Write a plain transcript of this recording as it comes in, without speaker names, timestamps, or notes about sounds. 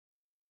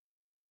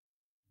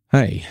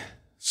Hey,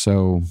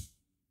 so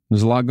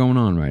there's a lot going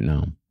on right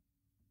now.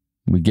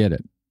 We get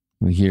it.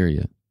 We hear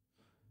you.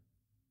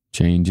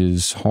 Change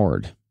is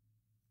hard.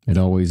 It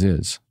always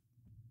is.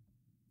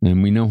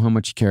 And we know how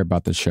much you care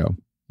about the show.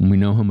 And we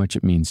know how much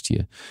it means to you.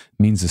 It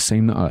means the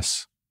same to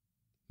us.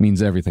 It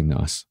means everything to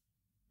us.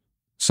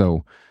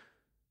 So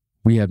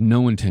we have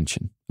no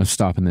intention of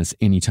stopping this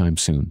anytime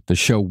soon. The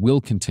show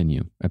will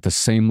continue at the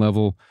same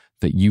level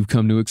that you've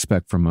come to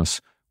expect from us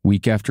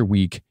week after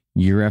week,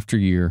 year after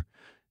year,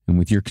 and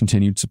with your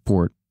continued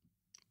support,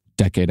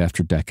 decade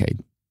after decade.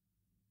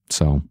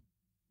 So,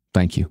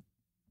 thank you.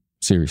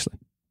 Seriously.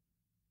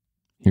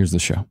 Here's the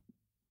show.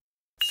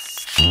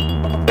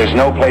 There's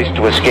no place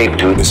to escape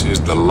to. This is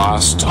the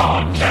last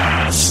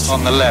podcast.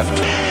 On the left.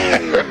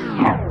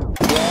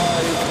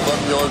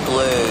 From your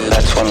grave.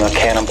 That's when the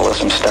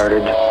cannibalism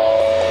started.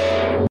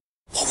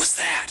 What was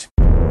that?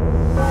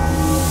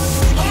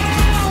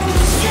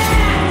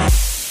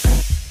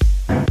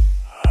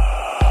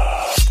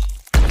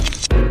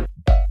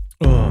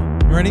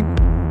 You ready?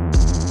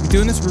 We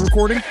doing this? We're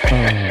recording?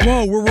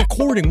 Whoa, we're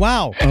recording.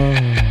 Wow.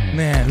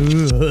 Man.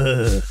 Is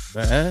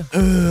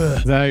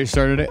that how you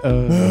started it?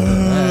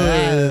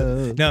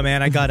 No,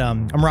 man, I got,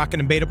 I'm rocking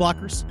them beta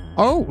blockers.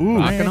 Oh,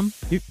 rocking them?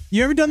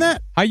 You ever done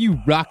that? How you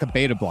rock a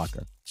beta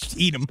blocker? Just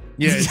eat them.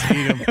 Yeah, eat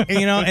them.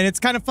 You know, and it's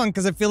kind of fun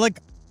because I feel like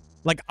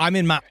I'm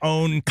in my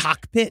own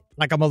cockpit.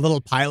 Like I'm a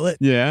little pilot.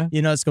 Yeah.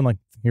 You know, it's going like,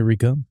 here we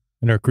come.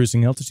 And our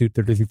cruising altitude,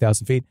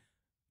 33,000 feet.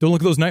 Don't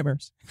look at those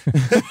nightmares.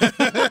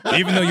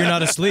 Even though you're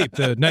not asleep,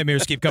 the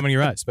nightmares keep coming to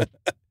your eyes. But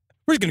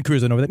we're just going to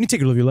cruise on over that. You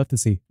take a look to your left to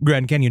see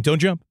Grand Canyon. Don't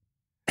jump.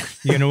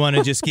 You're going to want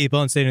to just keep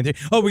on staying there.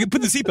 Oh, we can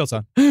put the seatbelts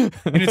on. And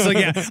it's like,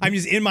 yeah, I'm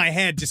just in my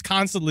head, just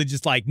constantly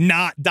just like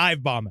not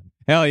dive bombing.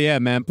 Hell yeah,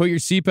 man. Put your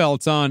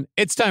seatbelts on.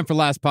 It's time for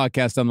Last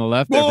Podcast on the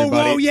Left, Whoa,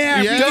 everybody. whoa,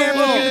 yeah. Don't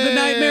look into the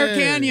Nightmare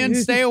Canyon.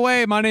 Stay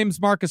away. My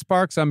name's Marcus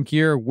Parks. I'm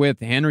here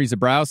with Henry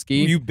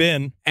Zabrowski. You've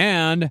been.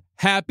 And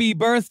happy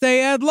birthday,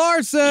 Ed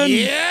Larson.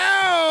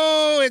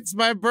 Yeah, it's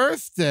my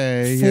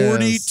birthday.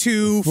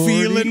 42 yes.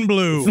 feeling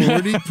blue.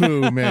 40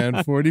 poo,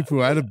 man. 40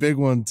 poo. I had a big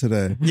one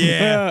today.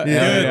 Yeah.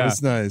 It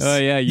was nice. Oh,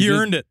 yeah. You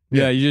earned it.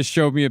 Yeah, you just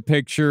showed me a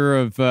picture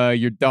of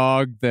your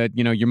dog that,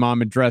 you know, your mom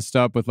had dressed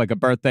up with like a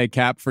birthday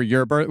cap for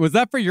your birthday. Was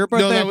that for your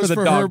birthday? No, that was for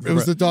for the her. dog? It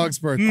was the dog's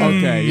birthday.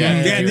 Okay,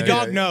 Yeah, the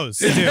dog knows,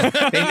 too. They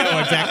know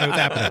exactly what's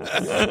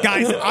happening.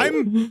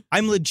 Guys,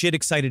 I'm legit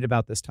excited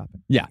about this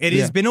topic. Yeah. It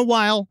has been a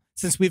while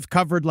since we've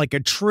covered like a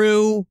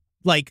true,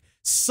 like,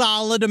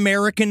 solid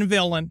American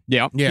villain.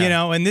 Yeah. You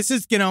know, and this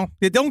is, you know,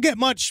 it don't get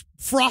much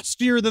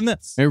frostier than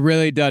this. It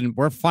really doesn't.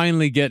 We're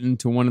finally getting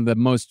to one of the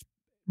most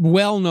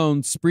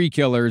well-known spree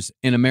killers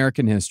in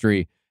American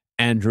history,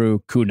 Andrew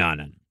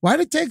Cunanan. Why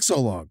did it take so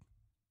long?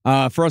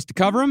 For us to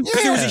cover him?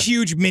 Because it was a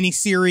huge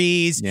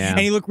miniseries, Yeah. and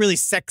he looked really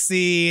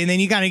sexy, and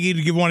then you kind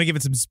of want to give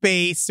it some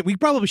space. We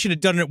probably should have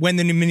done it when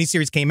the new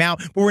miniseries came out,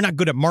 but we're not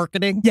good at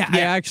marketing. Yeah,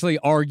 I actually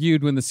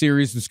argued when the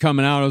series was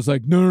coming out. I was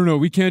like, no,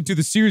 we can't do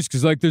the series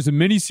because like there's a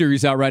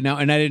miniseries out right now,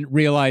 and I didn't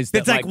realize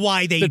that That's like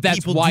why that's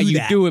people why do you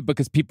that. do it,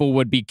 because people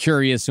would be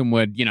curious and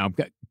would, you know,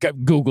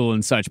 Google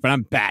and such, but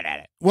I'm bad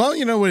at it. Well,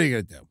 you know, what are you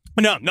going to do?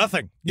 No,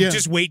 nothing. You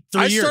just wait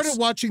 3 years. I started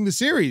watching the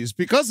series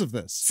because of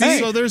this. Hey,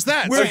 so there's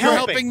that. we're So you're helping.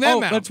 helping them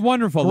Oh, out. that's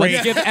wonderful. Great.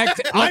 Let's give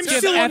I'm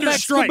still under FX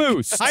strike. the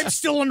boost. I'm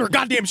still under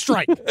goddamn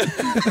strike.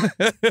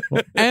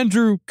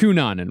 Andrew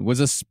Cunanan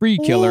was a spree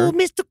killer. Oh,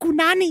 Mr.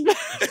 Cunani.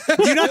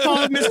 Do you not call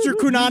him Mr.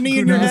 Cunani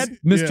in your head?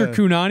 Mr. Yeah.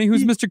 Cunani?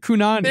 Who's Mr.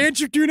 Cunani?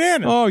 Andrew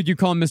Cunanan. Oh, you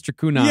call him Mr.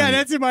 Cunani. Yeah,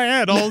 that's in my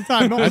head all the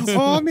time. Oh,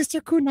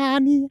 Mr.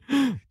 Cunani.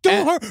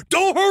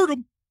 Don't hurt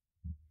him.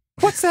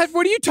 What's that?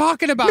 What are you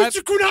talking about?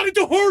 Mr. Cunani,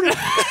 don't hurt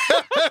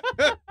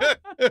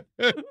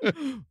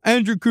him.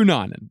 Andrew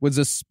Cunanan was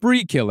a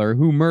spree killer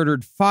who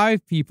murdered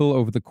 5 people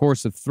over the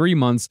course of 3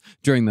 months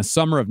during the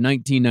summer of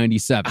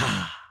 1997.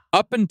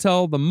 Up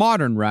until the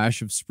modern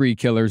rash of spree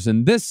killers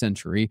in this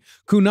century,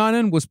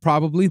 Cunanan was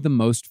probably the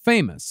most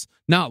famous,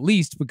 not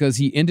least because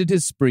he ended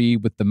his spree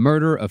with the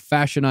murder of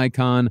fashion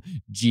icon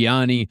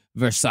Gianni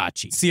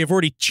Versace. See, I've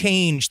already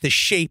changed the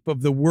shape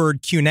of the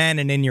word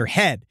Cunanan in your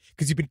head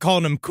because you've been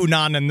calling him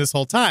Cunanan this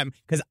whole time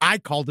because I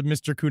called him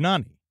Mr.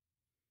 Cunani.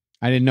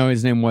 I didn't know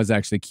his name was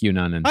actually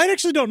Cunanan. I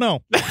actually don't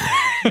know.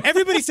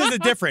 Everybody says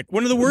it different.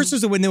 One of the worst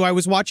was when I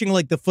was watching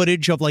like the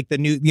footage of like the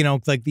new, you know,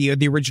 like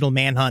the original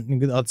Manhunt.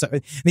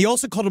 And they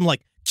also called him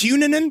like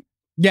Cunanan.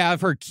 Yeah, I've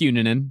heard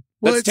Cunanan.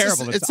 Well, That's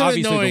terrible. It's It's an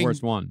obviously the annoying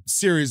worst one.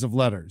 series of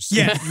letters.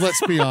 Yeah.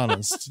 Let's be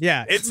honest.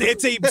 Yeah,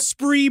 it's a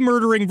spree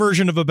murdering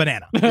version of a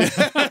banana.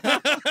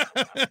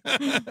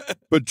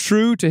 But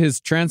true to his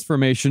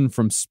transformation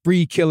from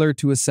spree killer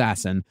to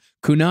assassin,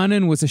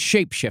 Cunanan was a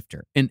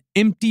shapeshifter, an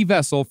empty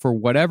vessel for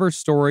whatever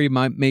story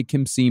might make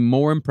him seem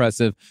more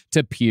impressive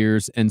to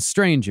peers and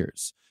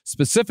strangers.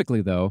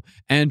 Specifically, though,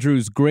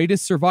 Andrew's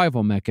greatest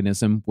survival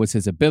mechanism was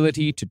his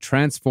ability to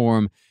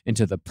transform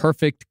into the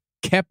perfect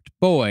kept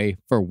boy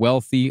for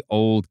wealthy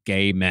old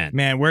gay men.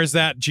 Man, where's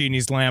that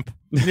genie's lamp?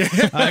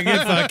 I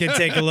can fucking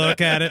take a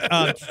look at it.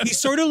 He's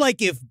sort of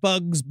like if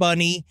Bugs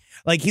Bunny,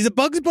 like he's a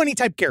Bugs Bunny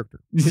type character.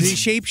 He's a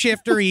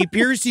shapeshifter. He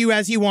appears to you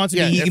as he wants to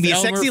be. He can be a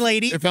sexy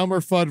lady. If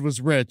Elmer Fudd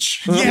was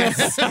rich.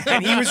 Yes,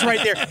 and he was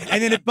right there.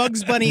 And then if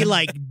Bugs Bunny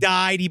like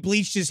died, he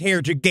bleached his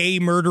hair to gay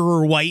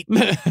murderer white.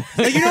 Like,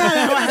 you know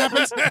how it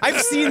happens?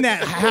 I've seen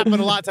that happen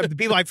a lot of times. The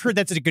people I've heard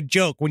that's a good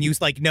joke when you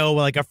like know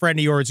like a friend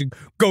of yours who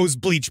goes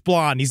bleach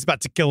blonde. He's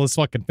about to kill his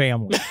fucking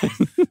family.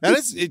 That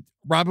is it.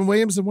 Robin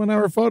Williams in 1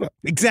 hour photo.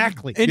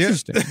 Exactly.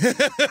 Interesting.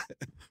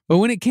 But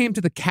when it came to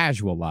the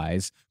casual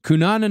lies,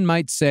 Cunanan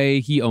might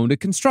say he owned a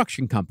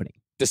construction company,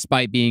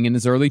 despite being in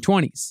his early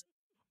 20s.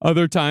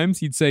 Other times,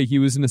 he'd say he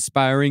was an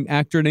aspiring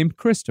actor named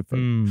Christopher.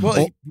 Well,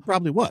 he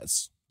probably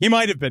was. He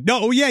might have been.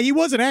 No, yeah, he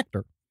was an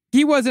actor.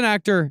 He was an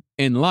actor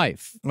in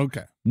life.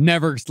 Okay.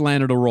 Never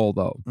landed a role,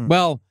 though.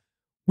 Well,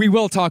 we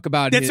will talk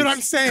about That's his what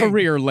I'm saying.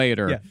 career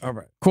later. Yeah. All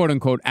right.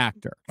 Quote-unquote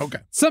actor. Okay.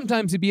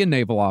 Sometimes he'd be a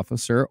naval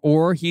officer,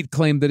 or he'd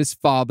claim that his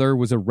father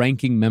was a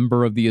ranking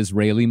member of the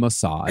Israeli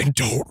Mossad.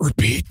 Don't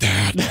repeat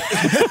that.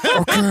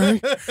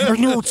 Okay? I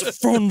know it's a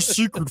fun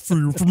secret for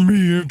you from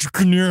me, Andrew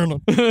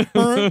Cunanan.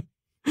 All right?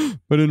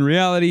 But in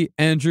reality,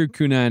 Andrew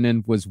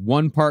Cunanan was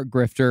 1 part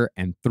grifter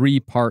and 3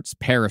 parts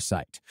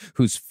parasite,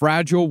 whose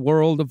fragile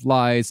world of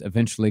lies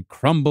eventually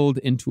crumbled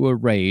into a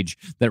rage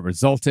that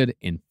resulted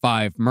in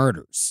 5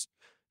 murders.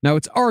 Now,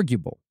 it's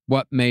arguable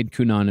what made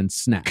Cunanan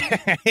snap.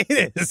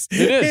 It is.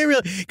 It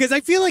really, because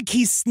I feel like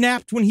he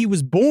snapped when he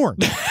was born.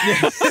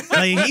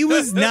 Like, he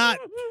was not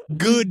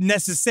good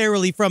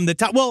necessarily from the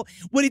top. Well,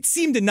 when it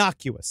seemed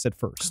innocuous at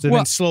first, and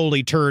then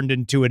slowly turned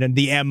into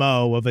the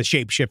MO of a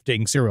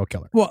shape-shifting serial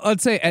killer. Well,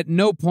 let's say at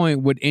no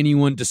point would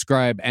anyone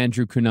describe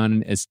Andrew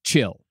Cunanan as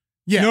chill.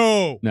 Yeah.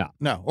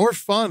 No. Or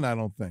fun, I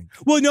don't think.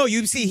 Well, no,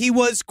 you see, he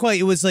was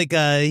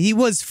he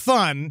was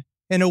fun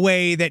in a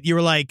way that you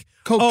were like,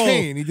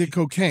 Cocaine. He did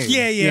cocaine.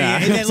 Yeah.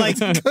 And then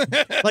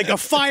like a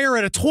fire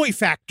at a toy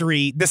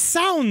factory, the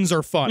sounds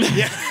are fun.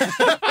 Yeah.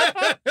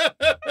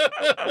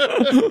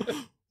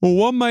 Well,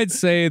 one might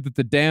say that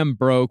the dam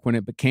broke when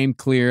it became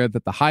clear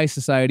that the high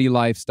society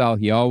lifestyle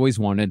he always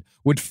wanted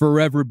would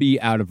forever be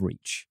out of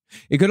reach.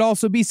 It could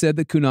also be said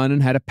that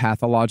Cunanan had a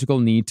pathological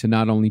need to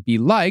not only be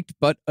liked,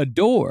 but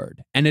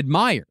adored and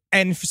admired.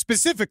 And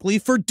specifically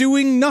for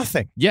doing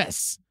nothing.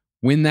 Yes.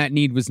 When that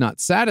need was not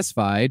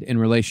satisfied in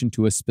relation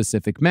to a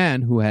specific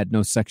man who had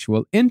no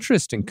sexual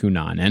interest in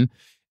Cunanan,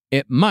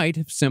 it might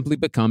have simply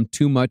become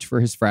too much for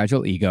his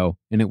fragile ego,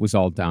 and it was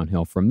all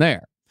downhill from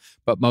there.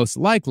 But most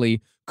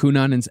likely,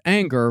 Cunanan's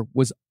anger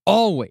was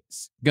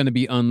always going to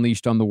be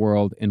unleashed on the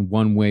world in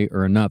one way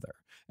or another.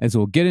 As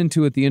we'll get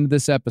into at the end of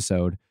this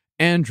episode,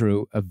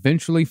 Andrew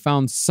eventually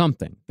found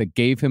something that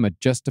gave him a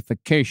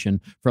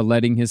justification for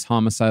letting his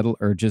homicidal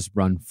urges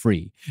run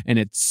free. And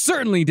it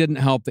certainly didn't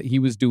help that he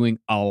was doing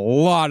a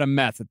lot of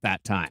meth at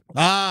that time.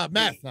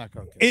 Meth, not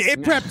cocaine.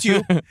 It prepped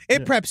you.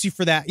 It preps you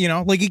for that, you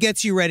know? Like, it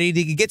gets you ready.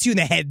 It gets you in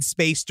the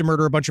headspace to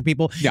murder a bunch of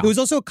people. Yeah. It was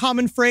also a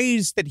common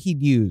phrase that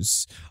he'd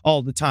use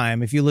all the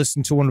time. If you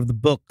listen to one of the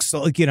books,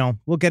 like, you know,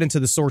 we'll get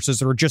into the sources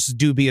that are just as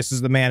dubious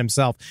as the man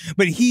himself.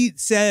 But he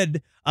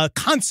said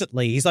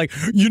constantly, he's like,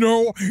 you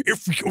know,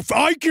 if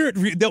I get,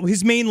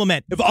 his main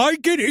lament, if I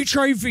get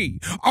HIV,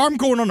 I'm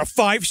going on a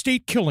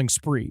 5-state killing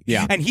spree.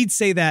 Yeah. And he'd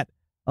say that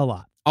a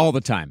lot. All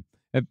the time.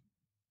 It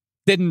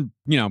didn't,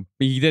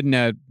 he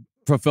didn't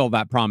fulfill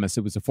that promise.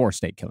 It was a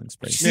 4-state killing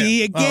spree.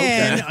 See,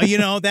 again, you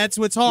know, that's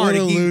what's hard.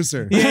 What a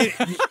loser.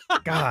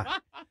 God.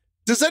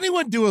 Does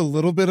anyone do a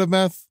little bit of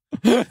meth?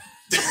 I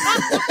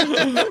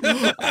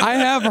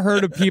have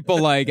heard of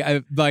people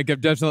I've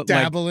definitely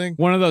dabbling.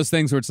 One of those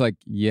things where it's like,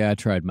 yeah, I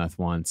tried meth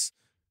once.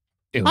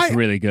 It was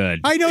really good.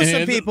 I know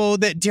some people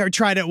that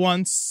tried it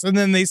once, and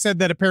then they said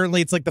that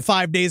apparently it's like the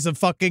 5 days of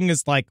fucking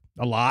is like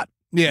a lot.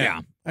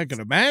 Yeah. I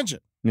can imagine.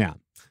 Yeah.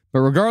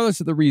 But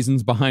regardless of the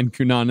reasons behind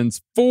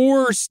Cunanan's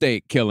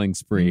 4-state killing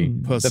spree,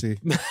 Pussy.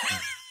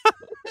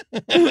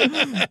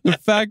 the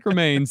fact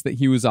remains that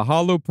he was a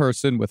hollow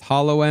person with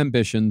hollow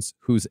ambitions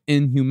whose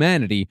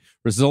inhumanity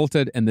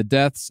resulted in the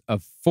deaths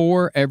of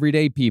 4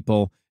 everyday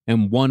people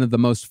and one of the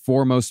most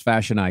foremost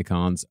fashion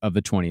icons of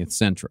the 20th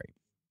century.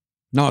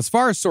 Now, as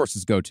far as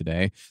sources go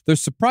today,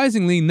 there's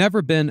surprisingly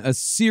never been a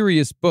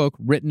serious book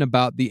written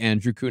about the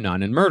Andrew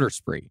Cunanan murder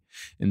spree.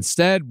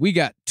 Instead, we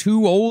got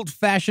 2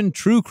 old-fashioned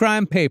true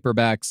crime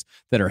paperbacks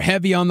that are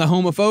heavy on the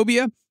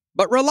homophobia,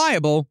 but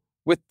reliable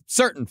with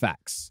certain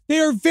facts. They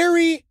are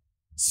very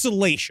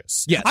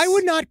salacious. Yes. I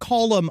would not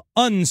call them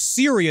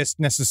unserious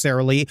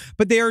necessarily,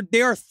 but they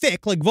are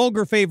thick. Like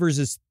Vulgar Favors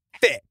is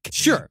thick.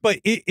 Sure. But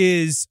it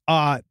is,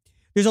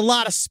 there's a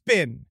lot of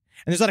spin.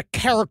 And there's a lot of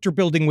character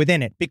building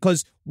within it,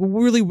 because what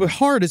really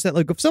hard is that,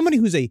 like, if somebody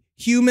who's a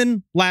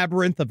human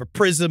labyrinth of a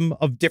prism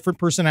of different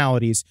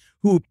personalities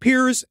who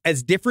appears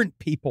as different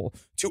people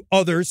to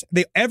others.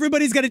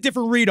 Everybody's got a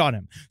different read on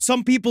him.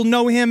 Some people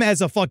know him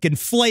as a fucking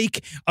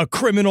flake, a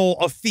criminal,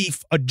 a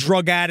thief, a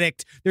drug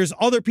addict. There's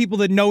other people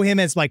that know him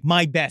as like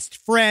my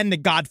best friend, the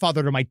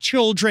godfather to my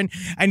children.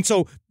 And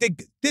so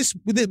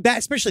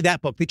especially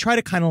that book, they try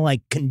to kind of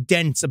like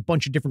condense a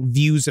bunch of different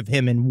views of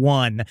him in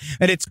one.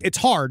 And it's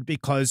hard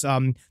because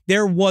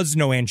there was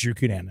no Andrew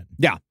Cunanan.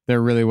 Yeah,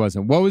 there really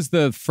wasn't. What was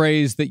the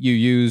phrase that you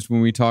used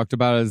when we talked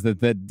about it? Is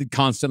that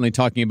constantly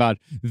talking about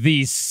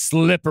these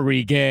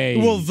slippery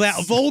gays? Well,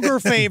 that Vulgar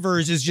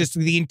Favors is just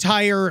the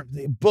entire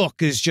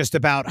book is just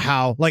about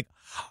how like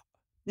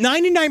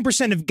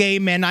 99% of gay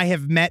men I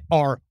have met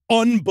are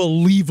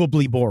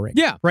unbelievably boring.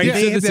 Yeah, right.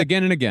 They said this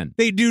again and again.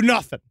 They do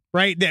nothing.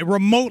 Right? They're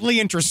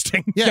remotely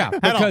interesting. Yeah,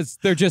 because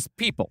they're just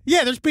people.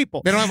 Yeah, there's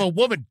people. They don't have a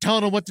woman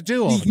telling them what to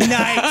do.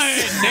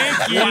 Nice.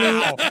 Thank you.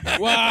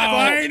 Wow.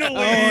 Finally.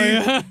 Oh,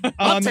 yeah.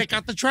 I'll take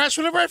out the trash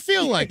whenever I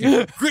feel like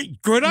it.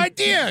 Good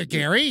idea,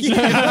 Gary. You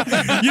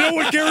know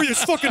what, Gary?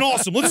 It's fucking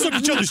awesome. Let's suck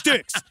each other's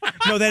dicks.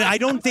 No, I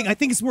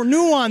think it's more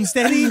nuanced,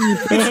 Eddie.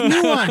 It's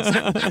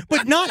nuanced.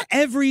 But not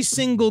every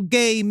single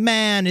gay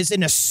man is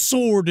in a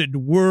sordid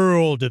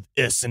world of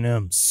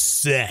S&M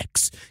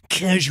sex,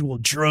 casual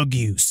drug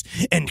use,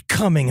 and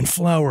coming in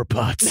flower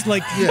pots.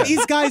 Like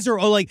these guys are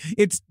like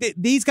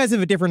these guys have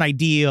a different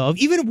idea of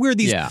even where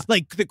these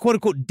like the quote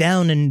unquote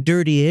down and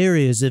dirty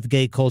areas of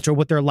gay culture,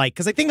 what they're like.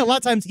 Because I think a lot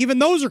of times even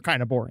those are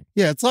kind of boring.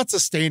 Yeah, it's lots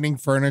of staining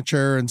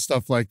furniture and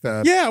stuff like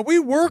that. Yeah, we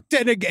worked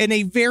at in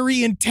a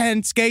very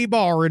intense gay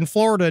bar in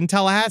Florida in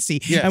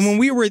Tallahassee. Yes. And when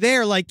we were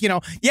there, like,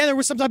 there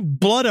was sometimes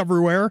blood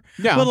everywhere.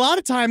 Yeah. But a lot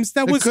of times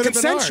that was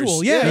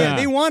consensual. Yeah,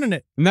 they wanted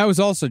it. And that was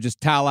also just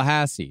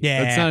Tallahassee.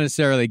 Yeah. It's not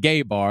necessarily a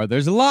gay bar.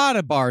 There's a lot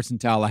of bars in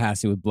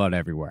Tallahassee with blood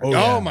everywhere.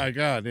 Oh my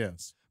God,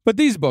 yes. But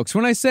these books,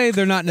 when I say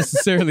they're not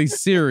necessarily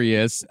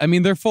serious, I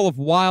mean, they're full of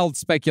wild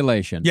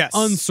speculation,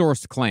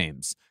 unsourced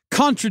claims,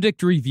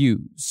 contradictory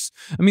views.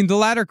 I mean, the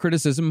latter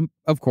criticism,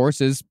 of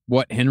course, is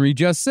what Henry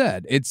just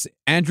said. It's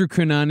Andrew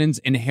Cunanan's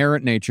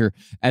inherent nature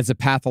as a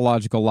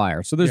pathological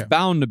liar. So there's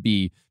bound to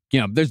be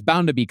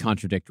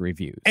contradictory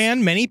views.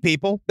 And many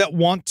people that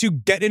want to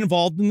get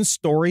involved in the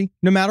story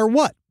no matter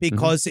what,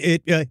 because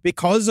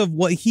because of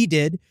what he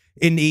did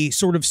in a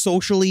sort of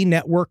socially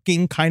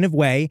networking kind of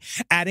way,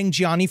 adding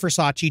Gianni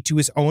Versace to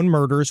his own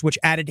murders, which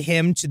added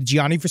him to the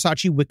Gianni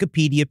Versace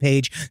Wikipedia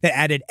page, that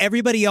added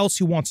everybody else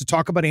who wants to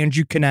talk about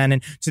Andrew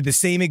Cunanan to the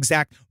same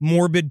exact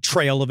morbid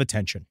trail of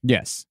attention.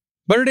 Yes.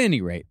 But at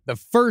any rate, the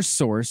first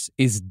source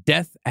is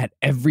Death at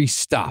Every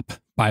Stop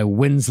by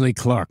Winsley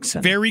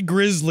Clarkson. Very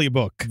grisly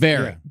book.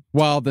 Very. Yeah.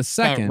 While the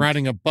second...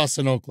 riding a bus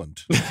in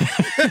Oakland.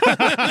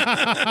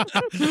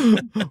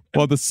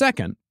 Well, the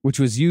second, which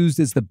was used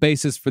as the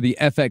basis for the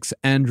FX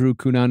Andrew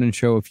Cunanan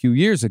show a few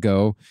years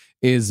ago,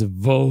 is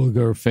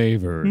Vulgar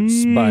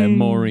Favors by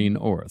Maureen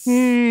Orth.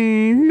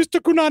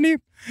 Mr. Cunanan.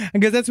 I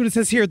guess that's what it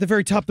says here at the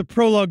very top, the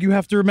prologue. You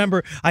have to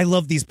remember, I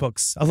love these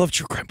books. I love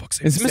true crime books.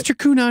 Is Mr.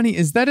 Cunanan,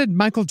 is that a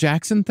Michael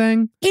Jackson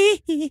thing?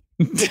 I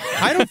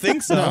don't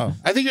think so. No,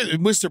 I think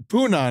Mr.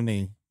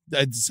 Punani.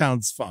 It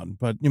sounds fun,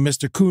 but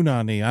Mr.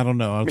 Kunani, I don't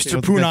know.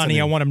 Mr.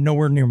 Punani, I want him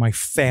nowhere near my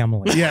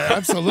family. Yeah,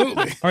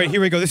 absolutely. All right, here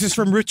we go. This is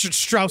from Richard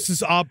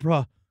Strauss's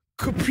opera,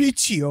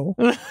 Capriccio.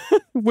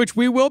 Which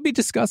we will be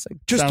discussing.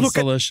 Just Sounds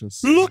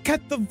delicious. Look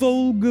at the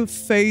vulgar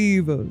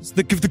favors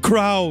that give the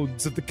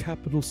crowds of the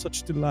capital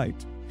such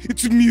delight.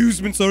 Its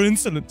amusements are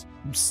insolent,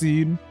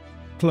 obscene,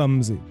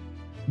 clumsy,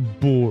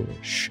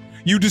 boorish.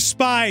 You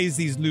despise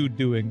these lewd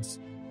doings,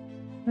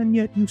 and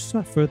yet you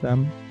suffer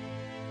them.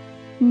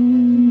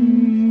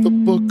 The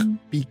book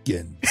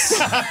begins.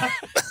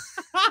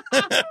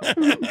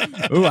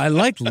 Oh, I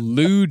like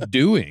lewd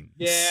doings.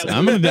 Yeah,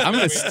 I'm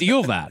gonna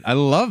steal that. I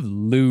love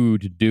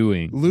lewd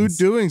doings. Lewd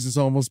doings is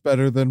almost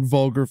better than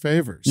vulgar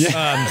favors.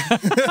 Yeah.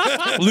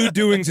 Lewd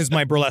doings is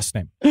my burlesque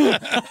name. And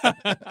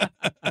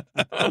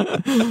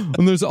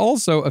there's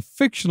also a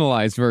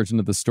fictionalized version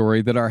of the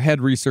story that our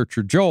head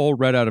researcher Joel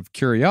read out of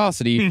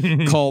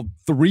curiosity called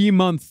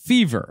 3-Month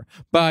Fever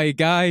by a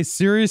guy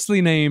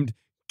seriously named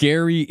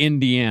Gary,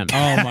 Indiana.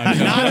 Oh my God.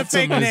 Not a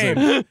fake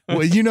name.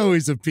 Well, you know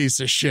he's a piece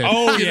of shit.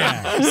 Oh,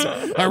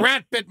 yeah. A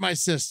rat bit my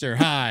sister.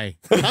 Hi.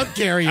 I'm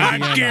Gary,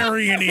 Indiana. I'm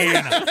Gary,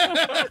 Indiana.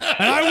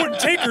 And I wouldn't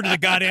take her to the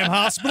goddamn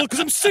hospital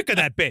because I'm sick of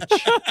that bitch.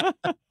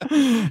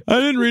 I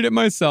didn't read it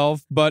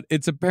myself, but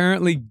it's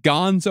apparently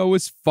gonzo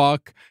as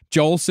fuck.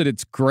 Joel said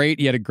it's great.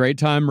 He had a great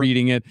time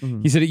reading it.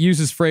 He said it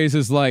uses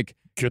phrases like,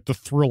 Get the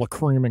thrill of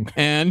creaming.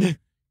 and...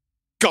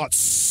 Got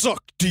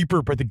sucked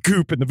deeper by the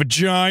goop in the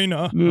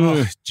vagina.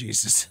 Oh,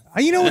 Jesus.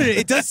 You know what?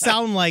 It does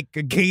sound like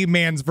a gay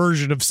man's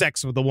version of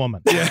sex with a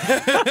woman.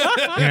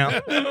 Yeah.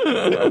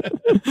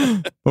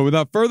 But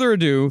without further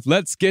ado,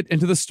 let's get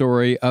into the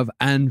story of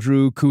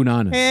Andrew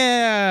Cunanan.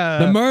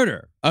 Yeah. The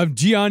murder of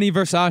Gianni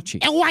Versace.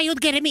 And why you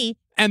getting me?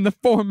 And the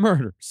 4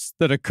 murders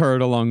that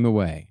occurred along the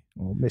way.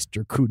 Oh,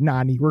 Mr.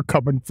 Cunanan, we're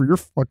coming for your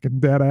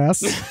fucking dead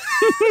ass.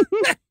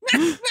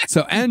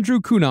 So Andrew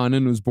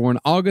Cunanan was born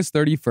August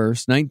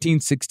 31st,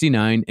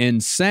 1969 in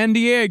San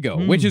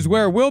Diego, which is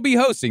where we'll be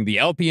hosting the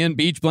LPN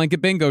Beach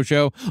Blanket Bingo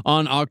Show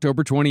on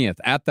October 20th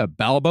at the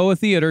Balboa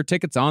Theater.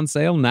 Tickets on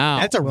sale now.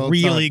 That's a Well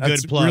really done. good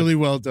That's plug. Really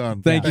well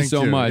done. Thank you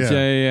so much. Yeah.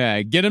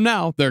 Yeah. Get them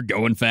now. They're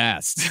going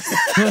fast.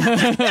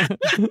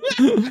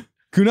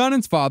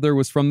 Cunanan's father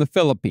was from the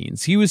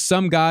Philippines. He was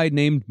some guy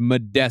named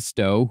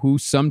Modesto, who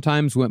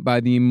sometimes went by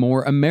the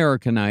more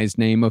Americanized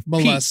name of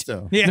Pete.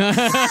 Molesto. Yeah.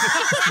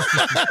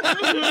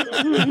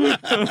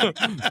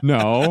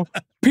 No,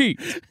 Pete,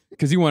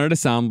 because he wanted to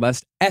sound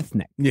less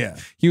ethnic. Yeah.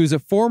 He was a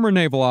former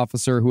naval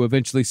officer who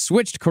eventually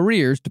switched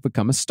careers to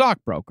become a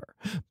stockbroker.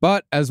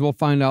 But as we'll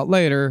find out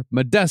later,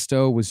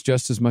 Modesto was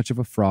just as much of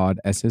a fraud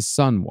as his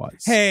son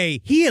was.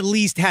 Hey, he at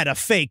least had a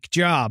fake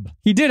job.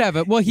 He did have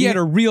it. Well, he had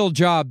a real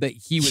job that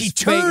he was He fake,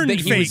 turned that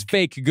he was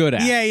fake. fake good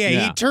at.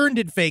 Yeah, he turned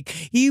it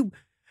fake.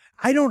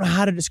 I don't know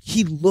how to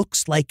he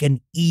looks like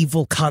an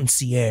evil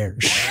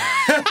concierge.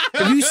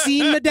 Have you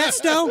seen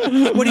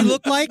Modesto? What he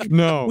looked like?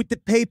 No. With the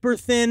paper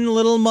thin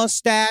little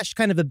mustache,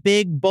 kind of a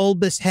big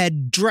bulbous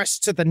head,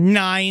 dressed to the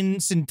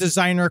nines in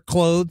designer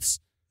clothes.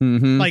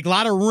 Mm-hmm. Like a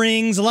lot of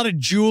rings, a lot of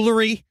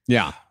jewelry.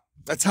 Yeah.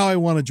 That's how I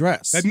want to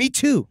dress. Me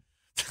too.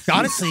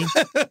 Honestly,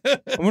 I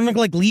want to look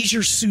like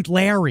Leisure Suit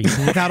Larry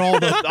without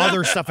all the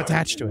other stuff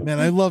attached to it. Man,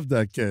 I love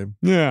that game.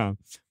 Yeah.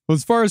 Well,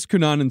 as far as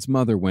Cunanan's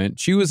mother went,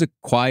 she was a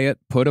quiet,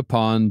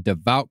 put-upon,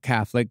 devout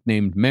Catholic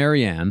named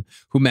Marianne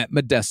who met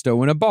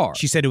Modesto in a bar.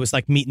 She said it was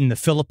like meeting the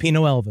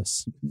Filipino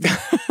Elvis.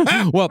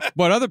 Well,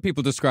 what other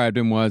people described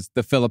him was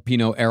the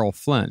Filipino Errol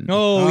Flynn.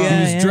 Oh, He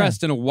yeah. was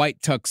dressed in a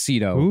white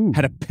tuxedo, Ooh.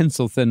 had a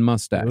pencil-thin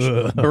mustache,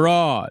 Ugh.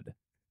 broad,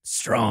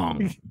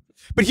 strong.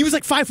 But he was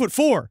like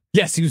 5'4".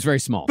 Yes, he was very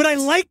small. But I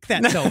like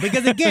that, though,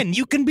 because, again,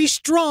 you can be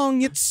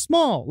strong yet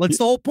small. That's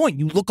the whole point.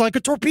 You look like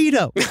a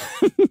torpedo.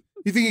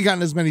 You think he got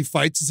in as many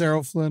fights as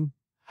Errol Flynn?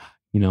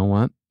 You know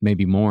what?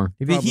 Maybe more.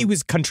 He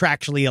was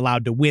contractually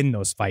allowed to win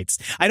those fights.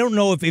 I don't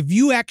know if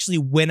you actually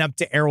went up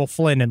to Errol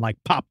Flynn and, like,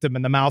 popped him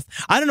in the mouth,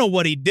 I don't know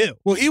what he'd do.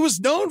 Well, he was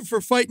known for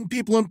fighting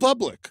people in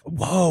public.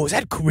 Whoa, is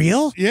that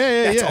real?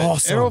 Yeah. That's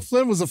awesome. Errol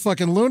Flynn was a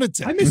fucking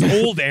lunatic. I miss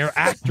old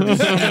actors.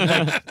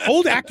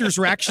 Old actors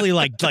were actually,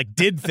 like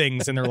did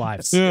things in their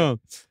lives. Yeah.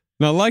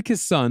 Now, like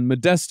his son,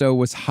 Modesto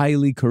was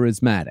highly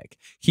charismatic.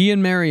 He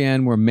and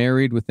Marianne were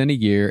married within a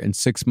year, and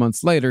 6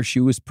 months later, she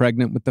was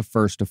pregnant with the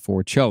first of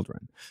 4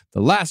 children. The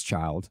last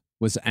child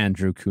was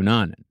Andrew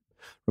Cunanan.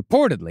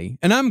 Reportedly,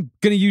 and I'm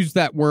going to use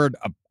that word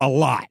a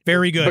lot.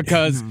 Very good.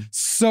 Because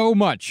so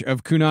much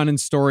of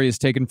Cunanan's story is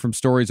taken from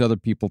stories other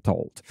people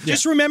told.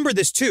 Just remember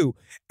this, too.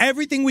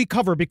 Everything we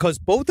cover, because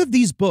both of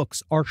these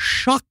books are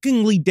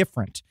shockingly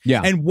different.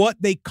 Yeah. And what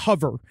they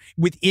cover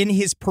within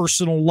his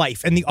personal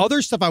life. And the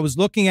other stuff I was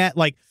looking at,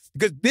 like,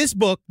 because this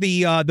book,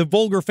 the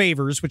Vulgar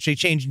Favors, which they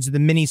changed into the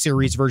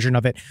miniseries version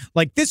of it,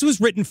 like, this was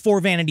written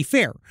for Vanity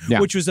Fair,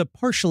 which was a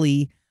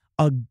partially...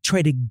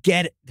 try to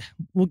get,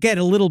 we'll get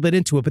a little bit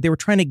into it, but they were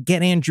trying to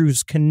get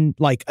Andrew's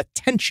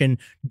attention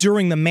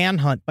during the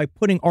manhunt by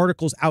putting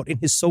articles out in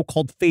his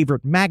so-called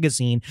favorite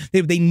magazine.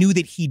 They knew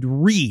that he'd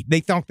read.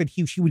 They thought that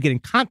he would get in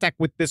contact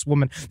with this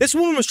woman. This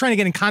woman was trying to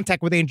get in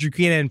contact with Andrew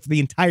Cunanan for the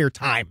entire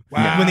time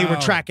when they were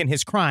tracking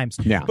his crimes.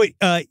 Yeah. But,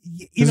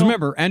 Because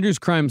remember, Andrew's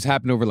crimes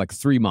happened over like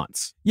 3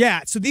 months.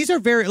 Yeah. So these are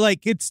very,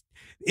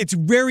 it's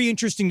very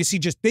interesting to see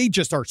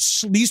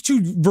these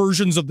two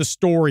versions of the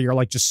story are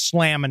like just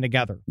slamming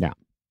together. Yeah.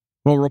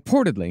 Well,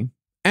 reportedly,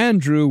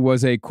 Andrew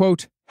was a,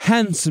 quote,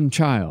 handsome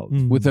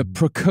child with a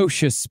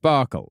precocious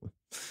sparkle.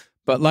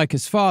 But like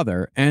his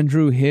father,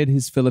 Andrew hid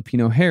his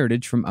Filipino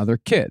heritage from other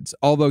kids,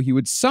 although he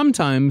would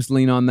sometimes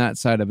lean on that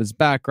side of his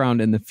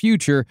background in the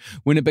future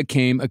when it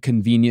became a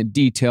convenient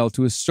detail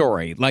to his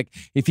story. Like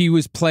if he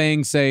was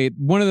playing, say,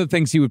 one of the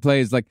things he would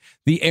play is like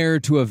the heir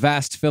to a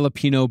vast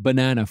Filipino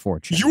banana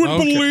fortune. You would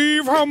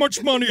believe how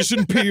much money's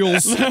in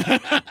peels.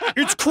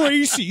 It's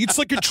crazy. It's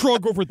like a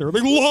drug over there.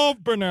 They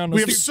love bananas.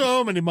 We have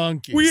so many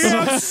monkeys. We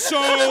have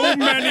so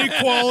many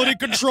quality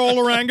control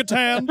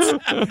orangutans.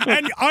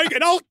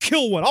 And I'll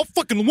kill one.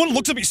 One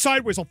looks at me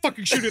sideways, I'll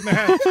fucking shoot it in the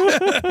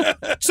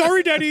head.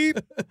 Sorry, Daddy.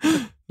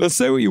 Let's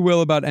say what you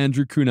will about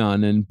Andrew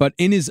Cunanan, but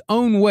in his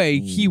own way,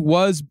 he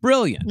was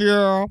brilliant.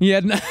 Yeah. He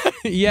had an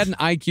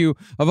IQ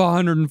of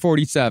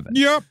 147.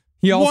 Yep.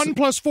 He also,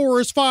 1 + 4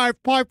 is 5.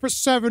 5 +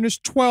 7 is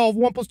 12.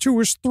 1 + 2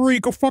 is 3.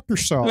 Go fuck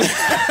yourself.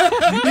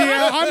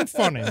 Yeah, I'm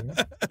funny.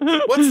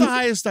 What's the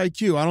highest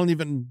IQ? I don't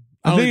even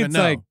it's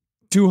know. like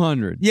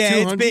 200.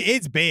 Yeah, 200?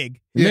 it's big.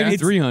 Maybe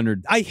It's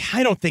 300. I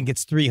don't think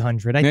it's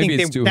 300. I Maybe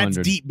think it's 200.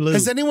 that's deep blue.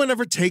 Has anyone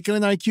ever taken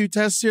an IQ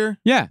test here?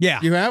 Yeah. Yeah.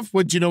 You have?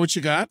 Do you know what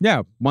you got?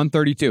 Yeah,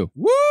 132.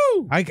 Woo!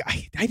 I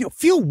don't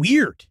feel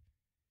weird.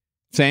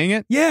 Saying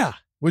it? Yeah.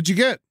 What'd you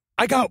get?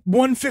 I got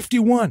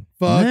 151.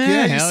 Fuck Yeah, yeah,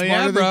 you're hell smarter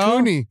yeah, than bro.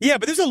 Cooney. Yeah,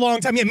 but this is a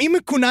long time. Yeah, me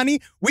and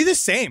Kunani, we're the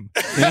same.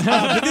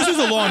 But this was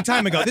a long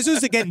time ago. This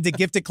was to get into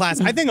gifted class.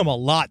 I think I'm a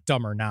lot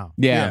dumber now.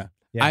 Yeah.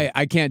 Yeah.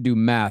 I can't do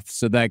math,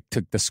 so that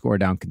took the score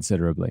down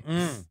considerably.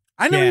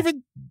 I never Yeah.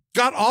 even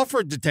got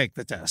offered to take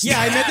the test. Yeah,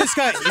 I met this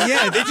guy.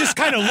 Yeah, they just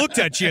kind of looked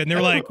at you and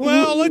they're like,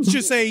 well, let's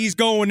just say he's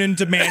going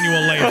into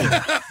manual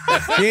labor.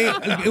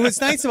 It was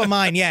nice of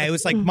mine. Yeah, it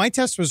was like my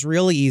test was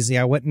really easy.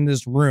 I went in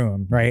this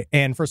room, right?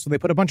 And first of all, they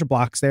put a bunch of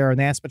blocks there and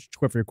they asked a bunch of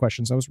trivia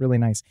questions. That was really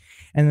nice.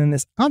 And then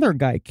this other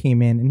guy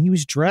came in and he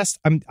was dressed,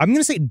 I'm going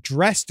to say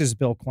dressed as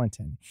Bill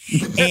Clinton.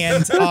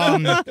 And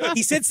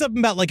he said something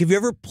about like, have you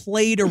ever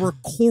played a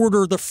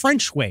recorder the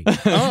French way?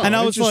 And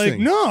I was like,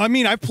 no, I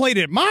mean, I played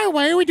it my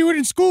way. We do it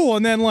in school.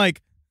 And then like,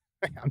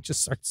 I'm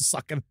just start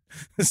sucking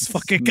this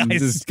fucking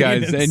guy's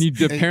penis. And you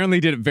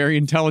apparently did it very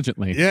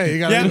intelligently. Yeah, you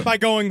got it. By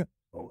going,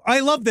 I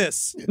love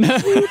this.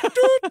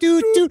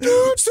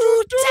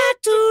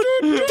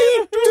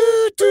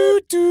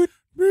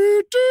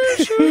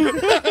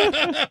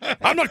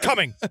 I'm not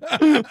coming.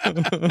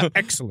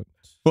 Excellent.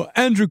 Well,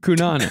 Andrew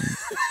Cunanan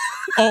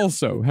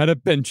also had a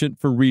penchant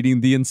for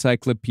reading the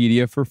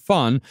encyclopedia for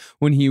fun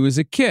when he was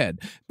a kid.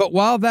 But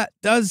while that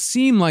does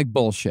seem like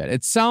bullshit,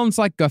 it sounds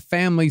like a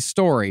family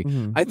story.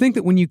 I think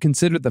that when you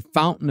consider the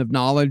fountain of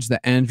knowledge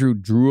that Andrew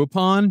drew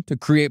upon to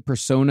create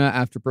persona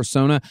after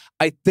persona,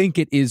 I think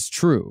it is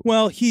true.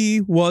 Well,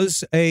 he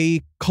was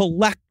a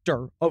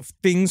collector of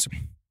things.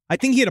 I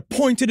think he had a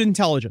pointed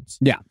intelligence.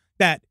 Yeah.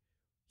 That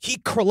he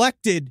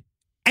collected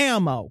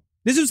ammo.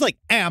 This was like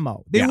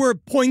ammo. They were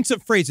points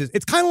of phrases.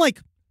 It's kind of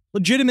like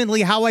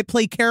legitimately how I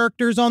play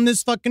characters on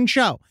this fucking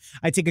show.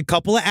 I take a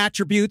couple of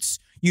attributes.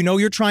 You know,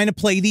 you're trying to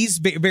play these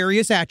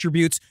various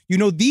attributes. You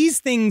know, these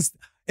things.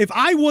 If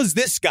I was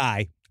this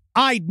guy,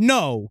 I'd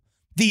know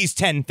these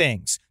 10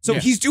 things. So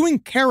he's doing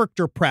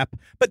character prep.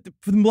 But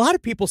a lot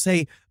of people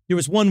say there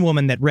was one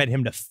woman that read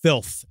him to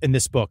filth in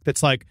this book.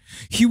 That's like,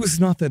 he was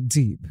not that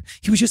deep.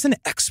 He was just an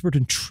expert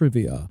in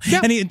trivia.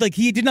 Yeah. And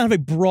he did not have a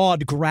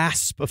broad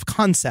grasp of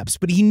concepts,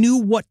 but he knew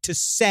what to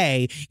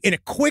say in a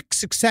quick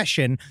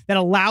succession that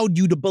allowed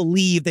you to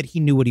believe that he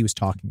knew what he was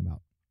talking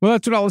about. Well,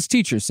 that's what all his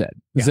teachers said.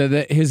 Said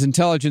that his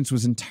intelligence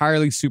was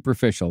entirely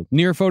superficial.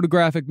 Near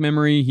photographic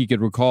memory, he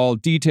could recall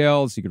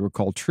details, he could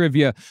recall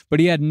trivia, but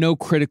he had no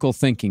critical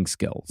thinking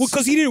skills. Well,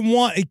 because he didn't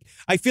want...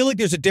 I feel like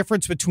there's a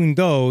difference between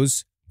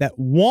those that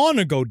want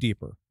to go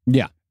deeper.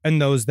 Yeah.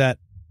 And those that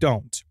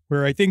don't.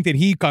 Where I think that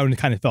he kind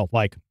of felt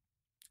like,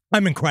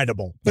 I'm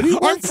incredible. But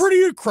I'm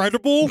pretty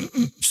incredible,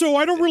 so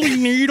I don't really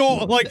need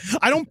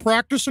I don't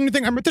practice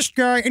anything. I met this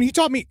guy, and he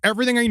taught me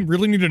everything I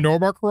really need to know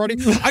about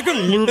karate.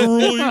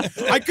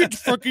 I could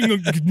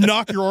fucking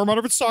knock your arm out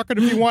of its socket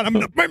if you want.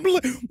 My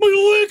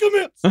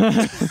ligaments!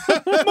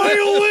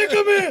 My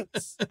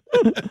ligaments!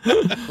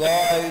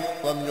 Rise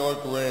from your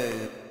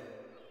grave.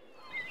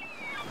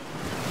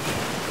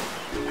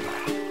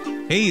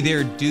 Hey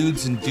there,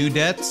 dudes and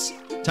dudettes.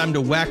 Time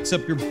to wax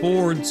up your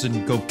boards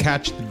and go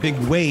catch the big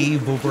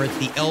wave over at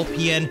the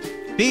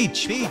LPN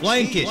Beach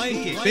Blanket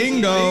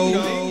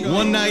Bingo.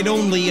 One night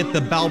only at the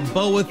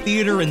Balboa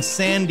Theater in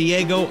San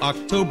Diego,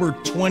 October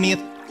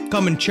 20th.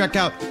 Come and check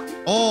out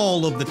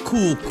all of the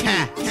cool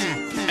cats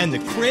and the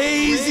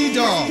crazy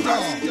dogs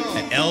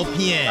at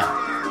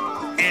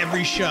LPN.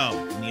 Every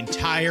show in the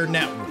entire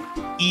network,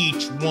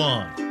 each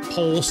one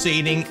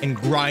pulsating and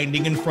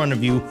grinding in front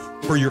of you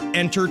for your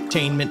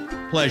entertainment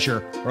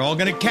pleasure. We're all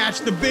gonna catch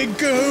the big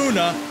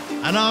kahuna.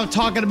 And I'm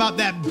talking about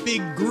that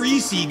big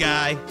greasy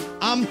guy.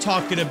 I'm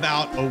talking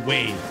about a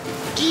wave.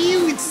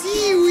 Ew, it's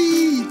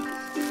seaweed.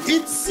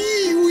 It's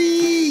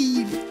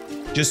seaweed.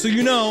 Just so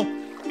you know,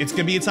 it's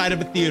gonna be inside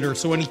of a theater,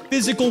 so any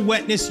physical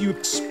wetness you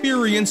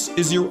experience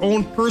is your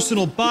own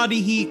personal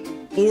body heat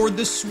or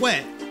the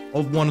sweat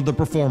of one of the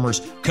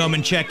performers. Come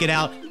and check it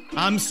out.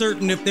 I'm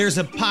certain if there's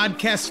a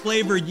podcast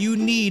flavor you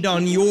need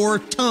on your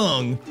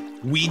tongue,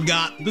 we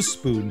got the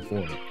spoon for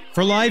it.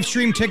 For live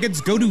stream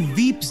tickets, go to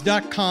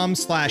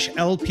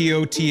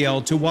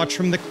veeps.com/LPOTL to watch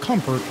from the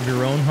comfort of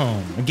your own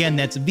home. Again,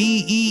 that's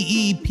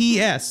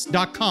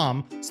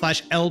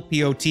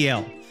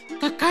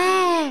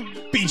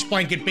VEEPS.com/LPOTL. Beach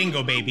Blanket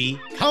Bingo, baby.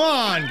 Come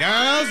on,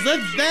 girls,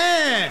 let's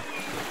dance.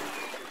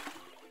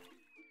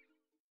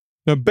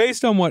 Now,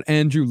 based on what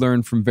Andrew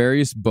learned from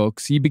various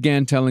books, he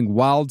began telling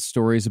wild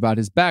stories about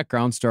his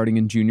background starting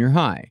in junior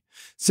high,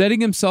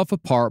 setting himself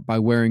apart by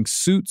wearing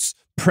suits,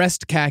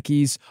 pressed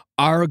khakis,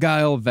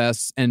 argyle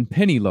vests, and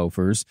penny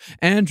loafers.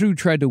 Andrew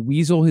tried to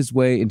weasel his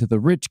way into the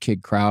rich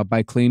kid crowd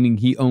by claiming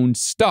he owned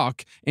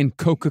stock in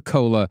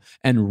Coca-Cola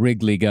and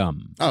Wrigley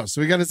gum. Oh,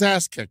 so he got his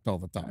ass kicked all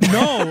the time.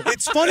 No,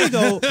 it's funny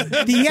though.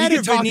 He had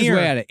could talk his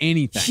way out of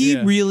anything. He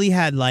really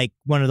had like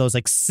one of those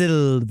like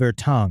silver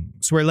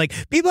tongues where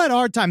like people had a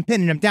hard time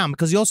pinning him down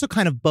because he also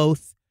kind of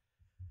both.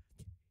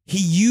 He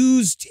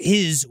used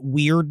his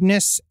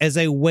weirdness as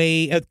a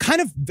way, kind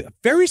of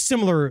very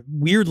similar,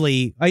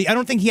 weirdly. I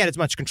don't think he had as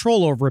much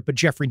control over it, but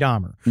Jeffrey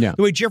Dahmer. Yeah.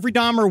 The way Jeffrey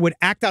Dahmer would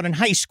act out in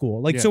high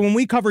school. So when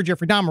we covered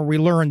Jeffrey Dahmer, we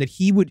learned that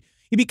he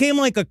became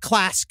like a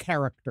class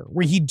character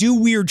where he'd do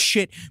weird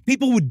shit.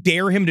 People would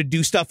dare him to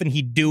do stuff and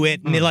he'd do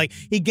it. And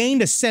he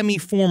gained a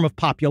semi-form of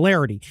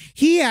popularity.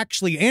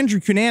 Andrew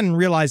Cunanan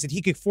realized that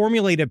he could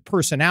formulate a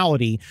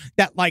personality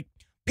that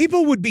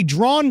people would be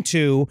drawn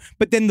to,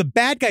 but then the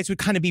bad guys would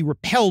kind of be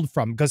repelled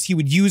from because he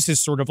would use his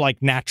sort of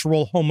like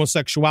natural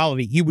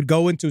homosexuality. He would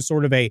go into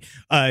sort of a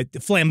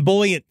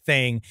flamboyant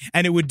thing,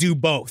 and it would do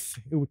both.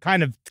 It would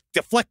kind of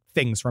deflect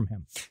things from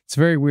him. It's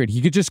very weird.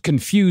 He could just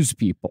confuse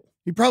people.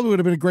 He probably would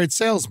have been a great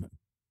salesman.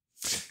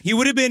 He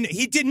would have been.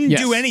 He didn't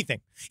do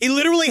anything. He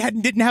literally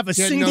didn't have a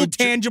single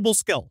tangible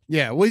skill.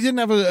 Yeah, well, he didn't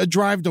have a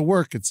drive to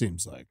work, it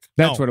seems like.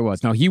 That's what it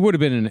was. No, he would have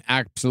been an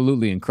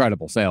absolutely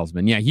incredible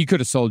salesman. Yeah, he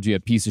could have sold you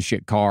a piece of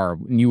shit car,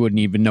 and you wouldn't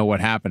even know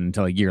what happened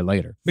until a year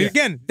later. But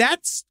again,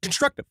 that's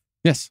constructive.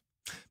 Yes.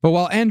 But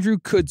while Andrew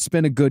could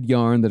spin a good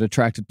yarn that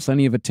attracted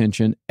plenty of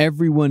attention,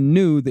 everyone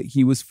knew that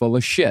he was full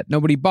of shit.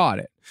 Nobody bought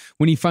it.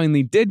 When he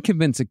finally did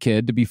convince a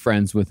kid to be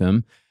friends with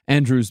him,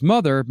 Andrew's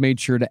mother made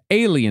sure to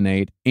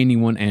alienate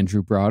anyone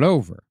Andrew brought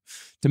over.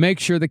 To make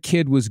sure the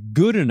kid was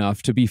good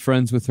enough to be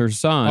friends with her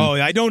son. Oh,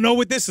 I don't know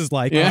what this is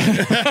like.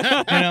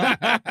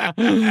 Yeah.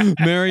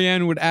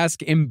 Marianne would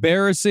ask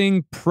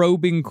embarrassing,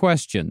 probing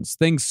questions,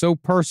 things so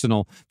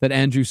personal that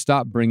Andrew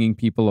stopped bringing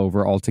people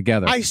over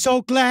altogether. I'm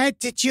so glad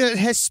that you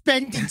have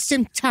spent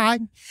some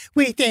time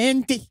with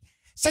Andy.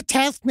 So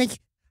tell me,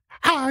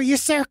 are you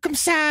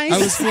circumcised? I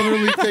was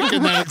literally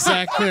thinking that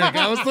exact thing.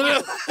 I was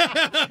literally...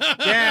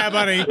 Yeah,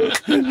 buddy.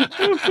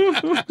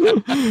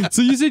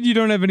 So you said you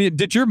don't have any...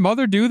 Did your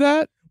mother do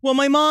that? Well,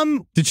 my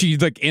mom... Did she,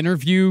 like,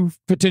 interview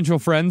potential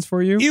friends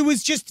for you? It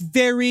was just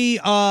very,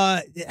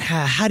 how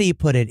do you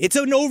put it? It's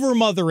an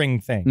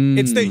over-mothering thing.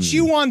 It's that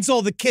she wants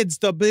all the kids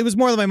to... It was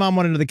more that my mom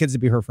wanted the kids to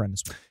be her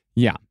friends.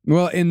 Yeah.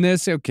 Well, in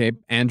this, okay,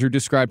 Andrew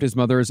described his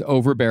mother as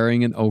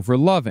overbearing and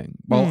over-loving,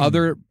 while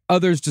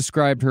others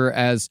described her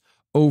as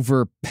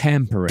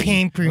over-pampering.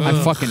 Pampering.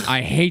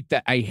 I hate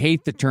that. I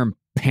hate the term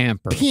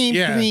pamper.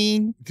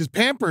 Pampering. Because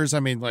Pampers, I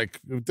mean, like,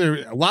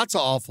 there are lots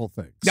of awful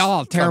things.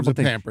 Oh, terrible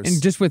things. Pampers.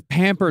 And just with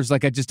Pampers,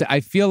 like, I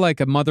feel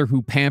like a mother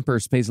who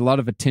pampers pays a lot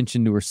of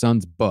attention to her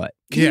son's butt.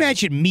 Can you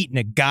imagine meeting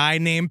a guy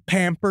named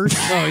Pampers?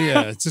 Oh,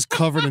 yeah. It's just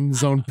covered in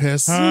his own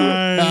piss.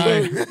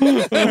 Hi. Say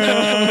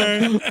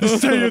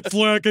it's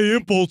lack of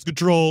impulse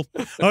control.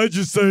 I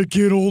just say I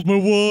can't hold my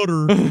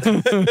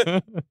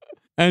water.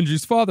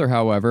 Andrew's father,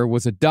 however,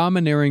 was a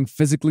domineering,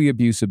 physically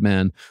abusive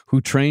man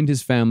who trained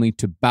his family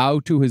to bow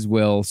to his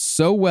will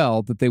so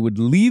well that they would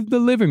leave the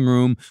living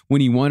room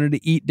when he wanted to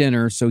eat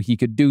dinner so he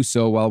could do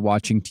so while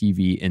watching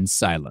TV in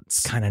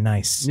silence. Kind of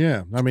nice.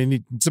 Yeah. I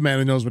mean, it's a man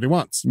who knows what he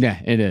wants. Yeah,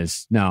 it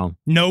is. No.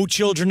 No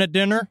children at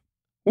dinner?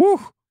 Woo.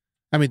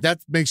 I mean,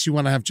 that makes you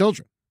want to have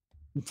children.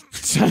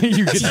 So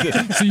you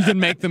can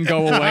make them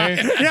go away.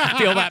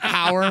 Feel that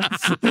power.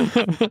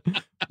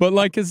 But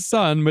like his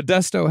son,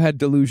 Modesto had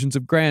delusions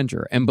of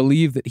grandeur and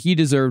believed that he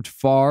deserved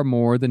far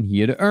more than he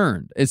had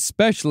earned,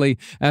 especially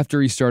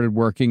after he started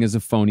working as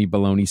a phony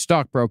baloney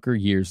stockbroker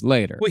years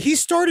later. Well, he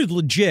started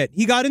legit.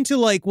 He got into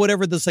like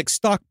whatever this like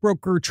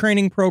stockbroker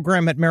training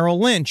program at Merrill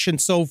Lynch. And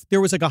so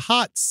there was like a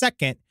hot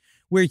second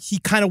where he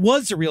kind of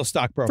was a real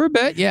stockbroker. For a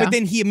bit, yeah. But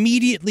then he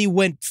immediately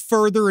went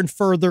further and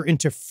further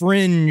into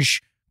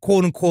fringe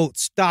quote unquote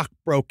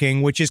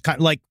stockbroking, which is kind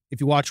of like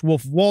if you watch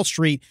Wolf of Wall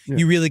Street,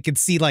 you really could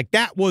see like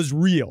that was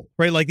real,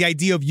 right? Like the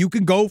idea of you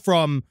can go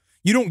from,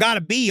 you don't got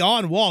to be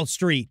on Wall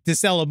Street to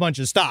sell a bunch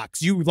of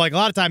stocks. You like a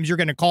lot of times you're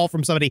going to call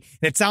from somebody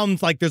and it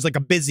sounds like there's like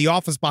a busy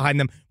office behind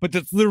them, but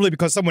that's literally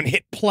because someone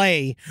hit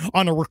play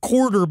on a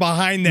recorder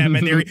behind them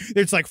and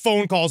it's like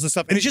phone calls and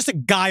stuff. And it's just a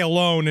guy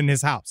alone in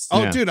his house.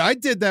 Oh, dude, I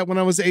did that when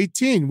I was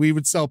 18. We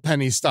would sell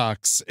penny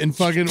stocks and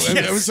fucking,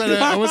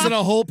 I was in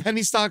a whole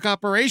penny stock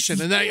operation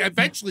and I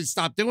eventually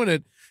stopped doing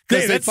it.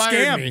 Because they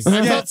fired me.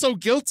 I felt so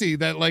guilty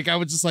that like I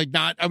would just like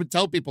not. I would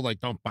tell people like,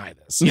 "Don't buy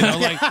this." You know,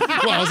 like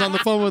well, I was on the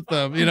phone with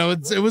them. You know,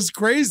 it was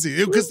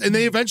crazy. And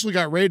they eventually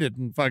got raided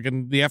and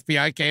fucking the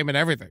FBI came and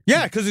everything.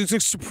 Yeah, because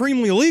it's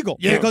supremely illegal.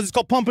 Yeah, because it's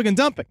called pumping and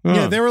dumping.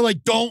 Yeah, they were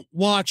like, "Don't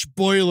watch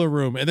Boiler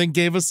Room," and then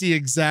gave us the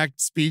exact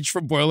speech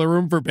from Boiler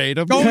Room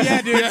verbatim. Oh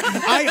yeah, dude.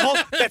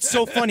 That's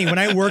so funny. When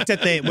I worked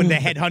at the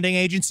headhunting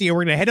agency, I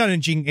worked at a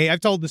headhunting.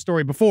 I've told the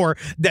story before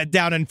that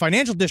down in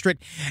Financial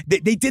District, they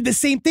did the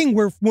same thing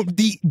where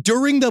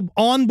during the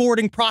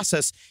onboarding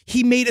process,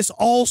 he made us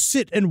all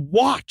sit and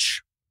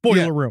watch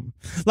Boiler Room.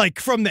 Like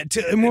from that,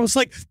 and I was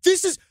like,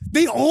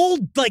 they all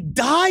like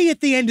die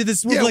at the end of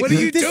this. Yeah, like, what are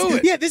you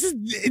doing? Yeah,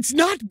 it's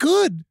not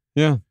good.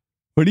 Yeah.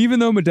 But even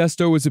though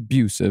Modesto was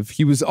abusive,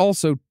 he was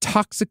also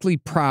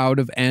toxically proud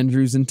of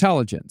Andrew's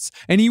intelligence.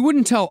 And he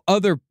wouldn't tell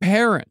other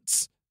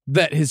parents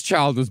that his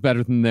child was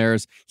better than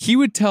theirs. He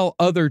would tell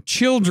other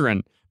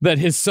children that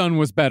his son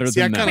was better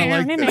than them. I kind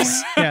of like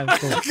this. Yeah,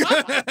 cool.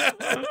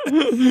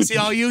 See,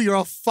 all you're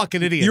all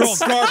fucking idiots. You're all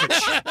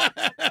garbage.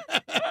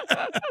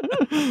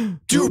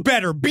 Do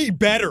better. Be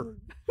better.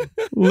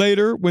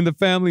 Later, when the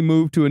family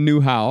moved to a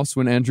new house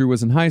when Andrew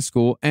was in high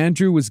school,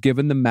 Andrew was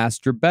given the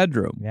master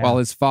bedroom, while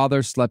his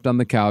father slept on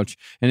the couch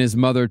and his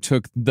mother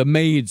took the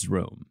maid's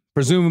room.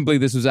 Presumably,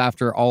 this was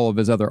after all of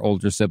his other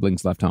older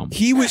siblings left home.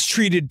 He was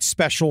treated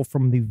special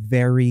from the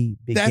very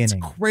beginning.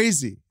 That's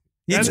crazy.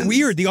 It's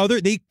weird.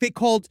 They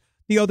called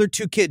the other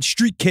two kids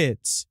street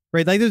kids,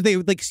 right?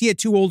 Like he had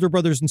two older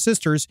brothers and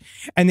sisters,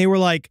 and they were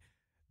like,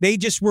 They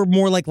just were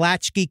more like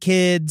latchkey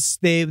kids.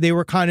 They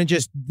were kind of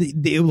just,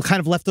 they were kind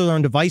of left to their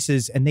own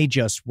devices, and they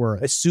just were.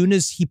 As soon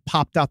as he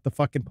popped out the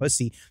fucking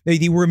pussy,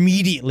 they were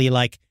immediately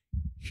like,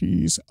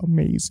 he's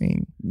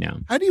amazing. Yeah.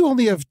 How do you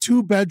only have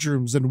 2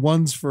 bedrooms and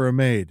one's for a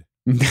maid?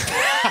 It's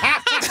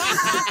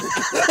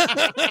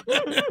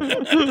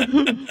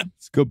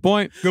a good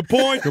point. Good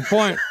point. Good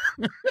point.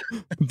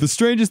 The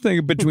strangest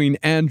thing between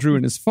Andrew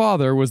and his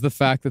father was the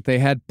fact that they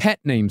had pet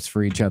names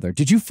for each other.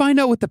 Did you find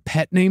out what the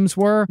pet names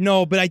were?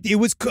 No, but I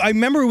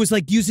remember it was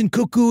like using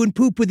cuckoo and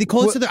poop. Would they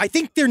call it something? I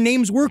think their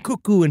names were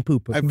cuckoo and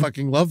poop. I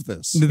fucking love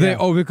this. Did they?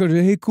 Oh, because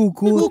hey,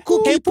 cuckoo.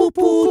 Hey, poo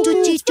poo,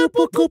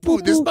 Poo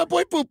poo. This is my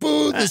boy Poo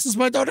Poo. This is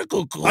my daughter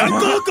Cuckoo. I'm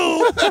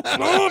Cuckoo.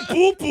 I'm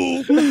Poo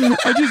Poo.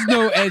 I just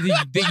know, Eddie,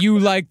 that you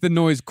like the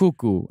noise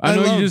cuckoo. I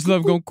know you just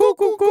love going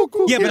cuckoo,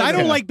 cuckoo. Yeah, but I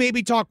don't like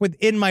baby talk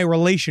within my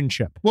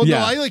relationship. Well, Yeah.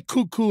 no, I like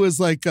cuckoo as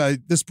like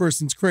this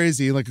person's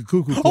crazy, like a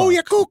cuckoo clock. Oh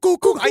yeah, cuckoo.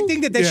 I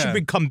think that Yeah.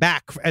 should come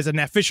back as an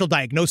official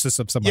diagnosis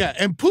of somebody. Yeah,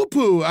 and poo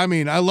poo. I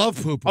mean, I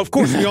love poo poo. Of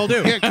course we all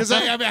do. Yeah, because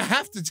I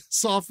have to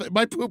soften.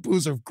 My poo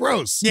poos are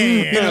gross. Yeah.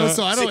 You know,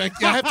 so I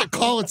have to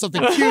call it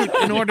something cute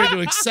in order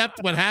to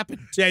accept what happened.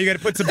 Yeah, you got to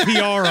put some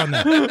PR on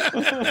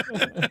that.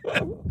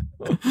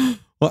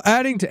 Well,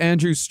 adding to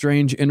Andrew's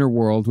strange inner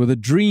world were the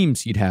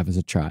dreams he'd have as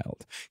a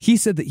child. He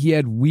said that he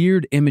had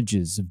weird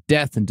images of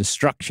death and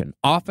destruction,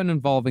 often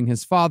involving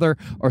his father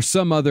or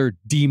some other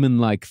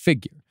demon-like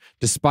figure.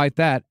 Despite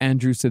that,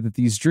 Andrew said that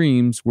these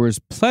dreams were as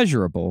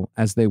pleasurable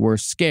as they were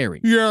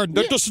scary. Yeah,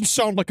 that doesn't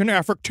sound like an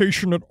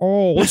affectation at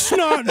all. It's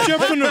not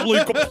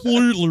definitely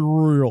completely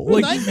real. Well,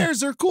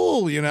 nightmares are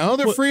cool, you know?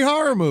 They're free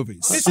horror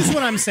movies. This is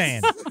what I'm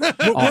saying.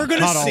 What we're going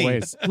to not see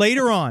always.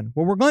 later on,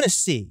 what we're going to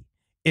see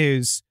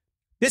is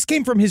this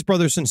came from his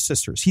brothers and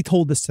sisters. He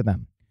told this to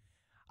them.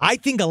 I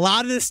think a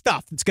lot of the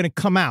stuff that's going to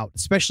come out,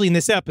 especially in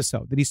this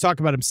episode that he's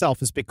talking about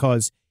himself, is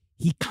because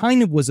he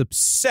kind of was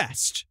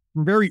obsessed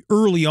from very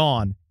early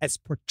on as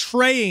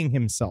portraying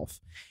himself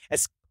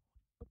as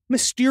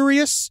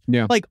mysterious,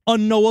 like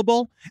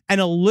unknowable, and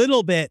a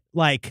little bit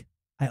like,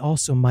 I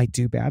also might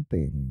do bad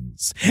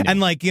things. Yeah. And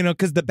like, you know,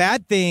 because the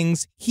bad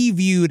things he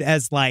viewed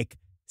as like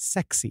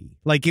sexy.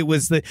 Like it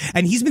was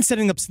and he's been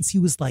setting up since he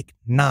was like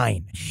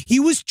 9. He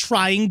was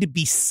trying to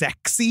be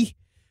sexy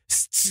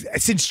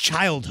since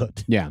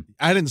childhood. Yeah.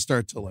 I didn't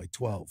start till like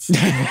 12.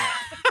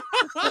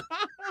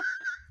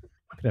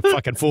 That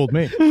fucking fooled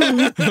me.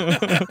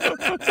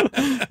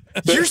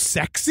 You're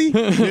sexy?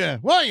 Yeah.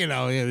 Well, you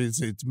know, it's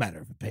a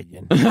matter of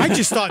opinion. I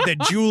just thought that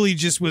Julie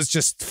was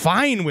just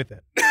fine with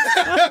it.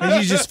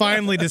 And you just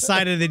finally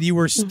decided that you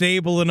were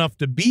stable enough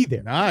to be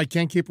there. Nah, I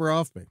can't keep her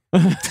off me.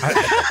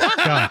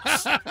 God,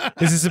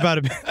 this is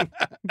about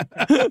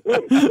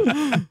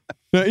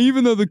Now,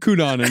 even though the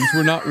Cunanans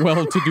were not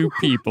well-to-do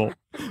people,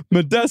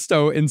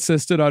 Modesto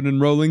insisted on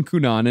enrolling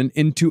Cunanan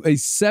into a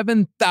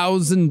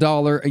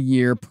 $7,000 a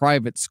year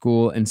private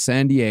school in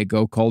San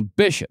Diego called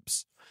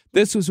Bishop's.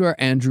 This was where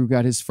Andrew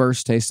got his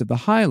first taste of the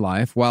high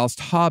life whilst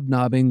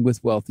hobnobbing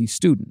with wealthy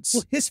students.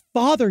 Well, his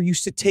father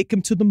used to take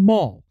him to the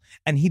mall,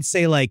 and he'd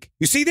say, like,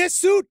 you see this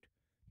suit?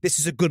 This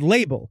is a good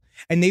label.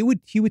 And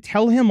he would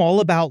tell him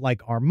all about like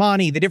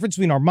Armani, the difference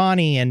between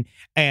Armani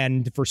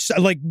and for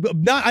like,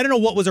 not, I don't know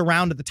what was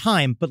around at the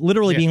time, but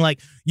literally being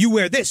like, you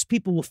wear this,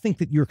 people will think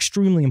that you're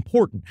extremely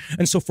important.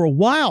 And so for a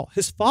while,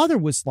 his father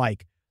was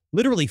like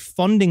literally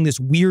funding this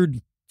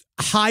weird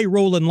high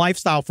rolling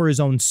lifestyle for his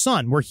own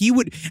son, where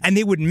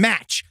they would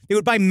match. They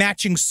would buy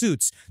matching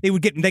suits. They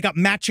got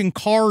matching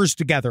cars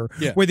together,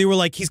 where they were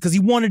like, because he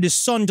wanted his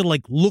son to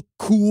like look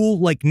cool,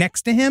 like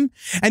next to him.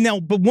 And now,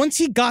 but once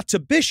he got to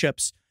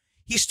Bishop's,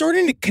 he's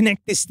starting to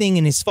connect this thing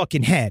in his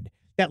fucking head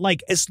that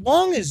like, as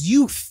long as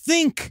you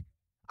think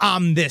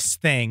I'm this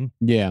thing,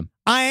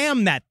 I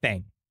am that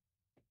thing.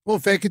 Well,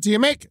 fake it till you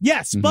make it.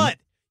 Yes, but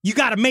you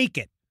got to make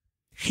it.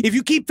 If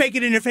you keep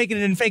faking it and faking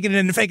it and faking it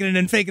and faking it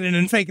and faking it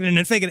and faking it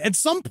and faking it, at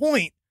some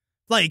point,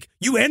 like,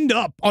 you end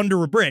up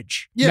under a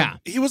bridge. Yeah.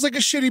 He was like a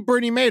shitty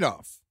Bernie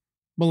Madoff.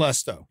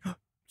 Molesto.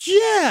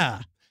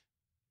 Yeah.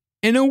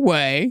 In a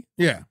way.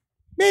 Yeah.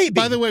 Maybe.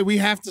 By the way, we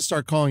have to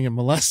start calling him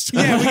Molesto.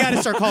 Yeah, we got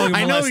to start calling him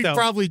I know Molesto. he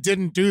probably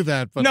didn't do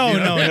that, but No.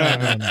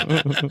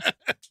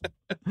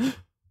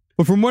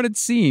 But from what it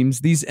seems,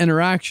 these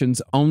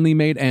interactions only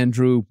made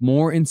Andrew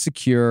more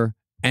insecure,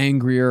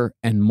 angrier,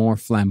 and more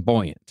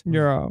flamboyant.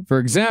 Yeah. For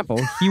example,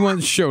 he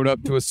once showed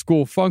up to a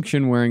school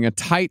function wearing a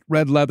tight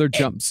red leather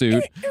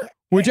jumpsuit,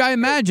 which I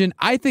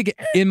think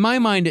in my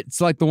mind, it's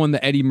like the one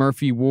that Eddie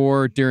Murphy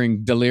wore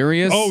during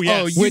Delirious. Oh,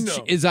 yes. Which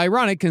is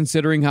ironic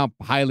considering how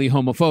highly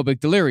homophobic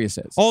Delirious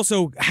is.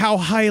 Also, how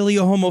highly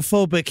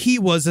homophobic he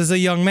was as a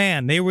young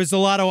man. There was a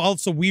lot of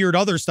also weird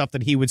other stuff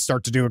that he would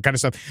start to do, kind of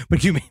stuff.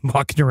 But you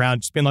walking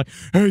around just being like,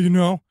 hey, you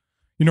know,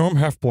 I'm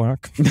half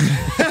black.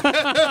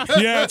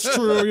 Yeah, it's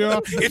true. Yeah,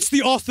 it's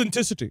the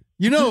authenticity.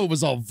 You know, it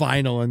was all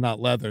vinyl and not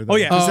leather. Though, Oh,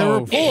 yeah. because they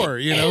were poor.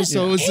 You know,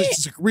 so it was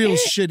just real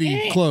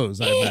shitty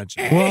clothes. I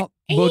imagine. Well,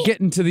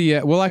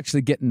 we'll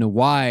actually get into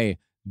why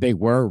they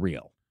were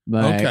real,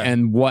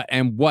 and what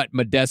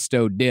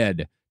Modesto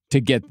did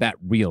to get that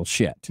real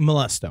shit.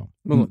 Molesto.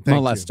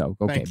 Molesto.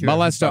 Okay, Thank you,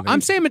 Molesto. everybody.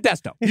 I'm saying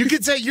Modesto. You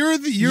can say you're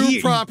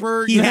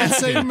proper. he You has can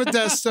say to.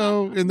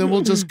 Modesto, and then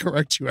we'll just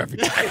correct you every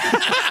time.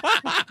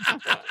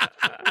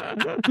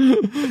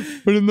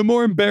 But in the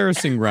more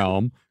embarrassing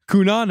realm,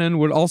 Cunanan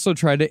would also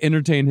try to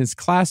entertain his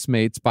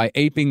classmates by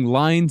aping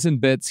lines and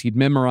bits he'd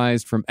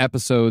memorized from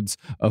episodes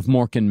of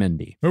Mork and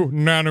Mindy. Oh,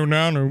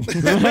 nanu.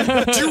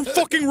 Do you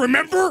fucking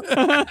remember?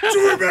 Do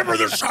you remember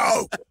the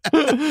show?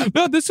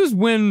 No, this is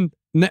when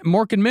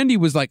Mork and Mindy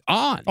was like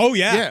on. Oh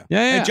yeah. Yeah.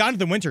 Yeah. And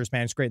Jonathan Winters,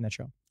 man, is great in that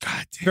show.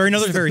 God damn, Very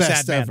he's the very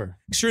best sad man. ever.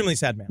 Extremely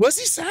sad man. Was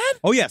he sad?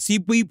 Oh yes, he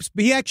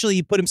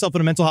actually put himself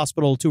in a mental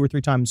hospital 2 or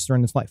 3 times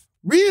during his life.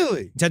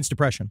 Really? Intense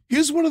depression. He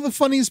was one of the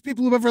funniest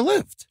people who've ever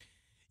lived.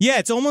 Yeah,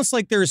 it's almost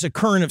like there's a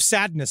current of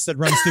sadness that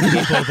runs through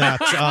people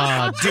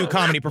that do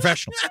comedy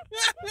professionals.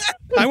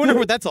 I wonder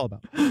what that's all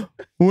about.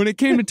 When it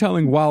came to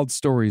telling wild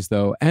stories,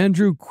 though,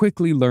 Andrew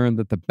quickly learned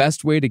that the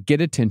best way to get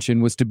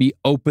attention was to be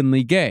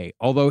openly gay,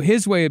 although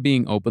his way of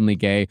being openly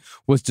gay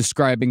was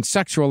describing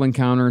sexual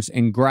encounters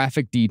in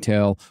graphic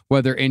detail,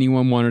 whether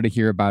anyone wanted to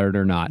hear about it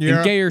or not. Yeah.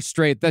 And gay or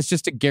straight, that's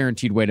just a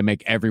guaranteed way to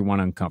make everyone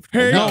uncomfortable.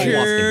 Hey No one wants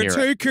to hear kids, it.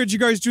 hey kids, you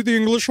guys do the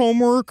English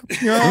homework?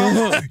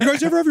 Yeah. You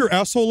guys ever have your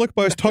asshole licked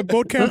by a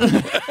tugboat captain?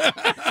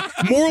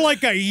 More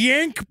like a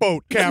yank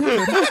boat captain.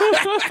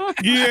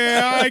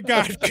 Yeah, I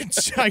got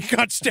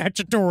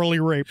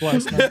statutorily raped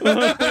last night.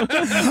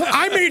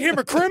 I made him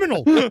a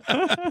criminal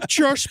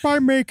just by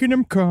making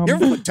him come. You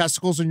ever put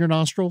testicles in your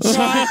nostrils?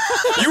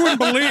 You wouldn't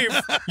believe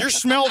your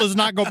smell does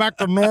not go back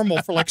to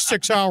normal for like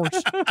 6 hours.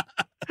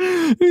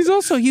 He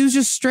was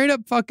just straight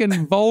up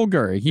fucking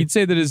vulgar. He'd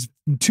say that his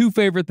 2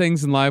 favorite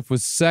things in life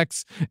was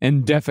sex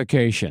and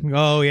defecation.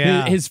 Oh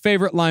yeah. His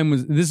favorite line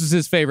this is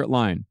his favorite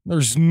line.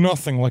 There's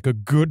nothing like a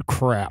good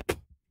crap.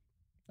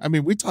 I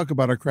mean, we talk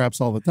about our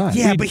craps all the time.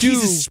 Yeah, We but do.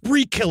 he's a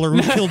spree killer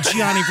who killed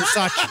Gianni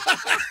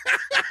Versace.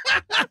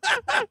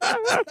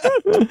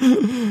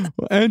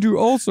 Andrew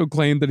also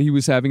claimed that he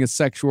was having a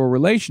sexual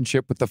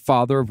relationship with the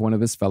father of one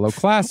of his fellow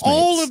classmates.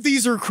 All of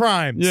these are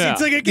crimes. Yeah.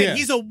 It's like, again, Yeah.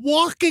 he's a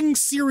walking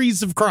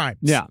series of crimes.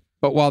 Yeah.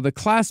 But while the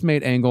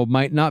classmate angle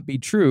might not be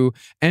true,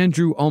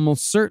 Andrew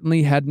almost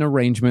certainly had an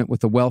arrangement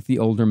with a wealthy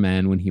older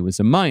man when he was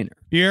a minor.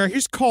 Yeah,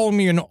 he's calling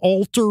me an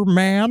altar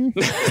man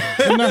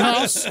in the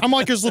house. I'm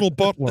like his little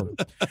butler.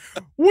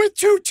 With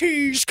 2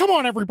 T's. Come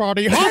on,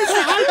 everybody.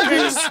 High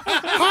kicks.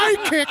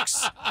 High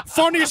kicks.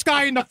 Funniest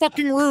guy in the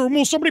fucking room.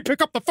 Will somebody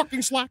pick up the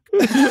fucking slack?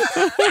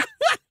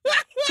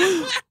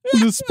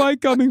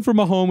 Despite coming from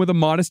a home with a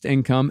modest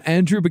income,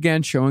 Andrew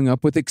began showing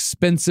up with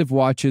expensive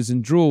watches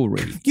and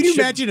jewelry. Can you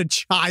imagine a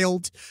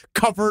child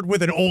covered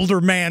with an older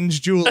man's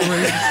jewelry?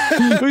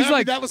 He's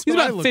like, That was he's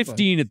what I about looked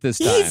 15 at this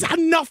time. He's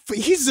enough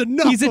He's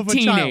a of a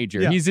child.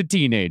 teenager. Yeah. He's a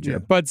teenager.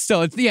 But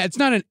still, it's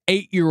not an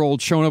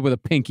 8-year-old showing up with a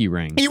pinky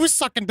ring. He was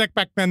sucking dick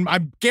back then, I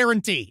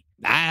guarantee.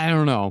 I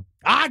don't know.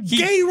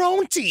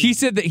 Guarantee. He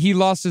said that he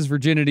lost his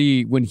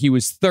virginity when he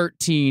was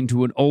 13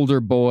 to an older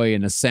boy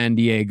in a San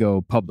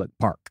Diego public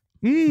park.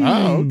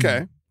 Oh,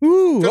 okay.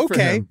 Ooh, Good for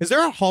okay. him. Is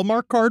there a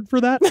Hallmark card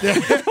for that?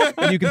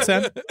 You can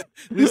send? At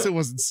least it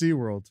wasn't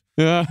SeaWorld.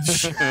 Yeah.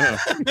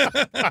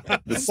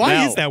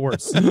 Why is that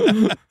worse?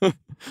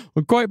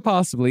 Well, quite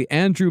possibly,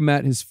 Andrew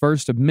met his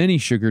first of many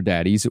sugar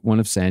daddies at one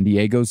of San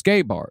Diego's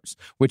gay bars,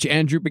 which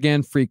Andrew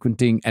began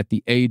frequenting at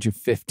the age of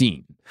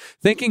 15.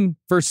 Thinking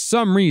for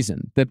some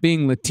reason that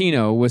being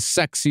Latino was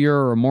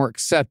sexier or more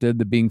accepted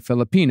than being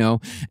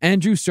Filipino,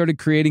 Andrew started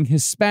creating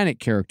Hispanic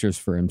characters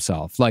for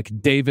himself,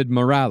 like David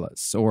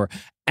Morales or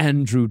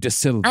Andrew De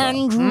Silva.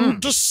 Andrew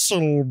De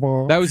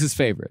Silva. That was his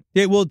favorite.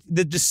 Yeah, well,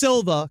 the De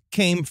Silva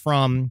came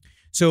from,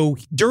 so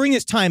during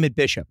his time at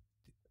Bishop,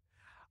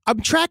 I'm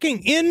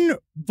tracking in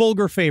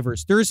Vulgar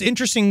Favors. There's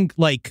interesting,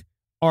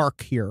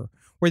 arc here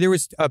where there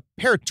was a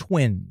pair of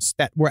twins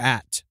that were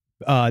at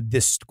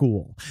this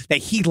school that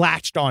he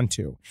latched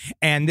onto,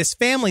 and this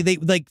family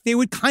they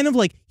would kind of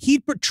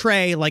he'd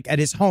portray at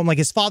his home,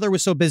 his father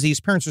was so busy, his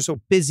parents were so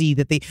busy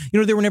that they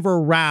were never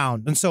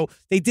around, and so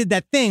they did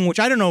that thing which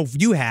I don't know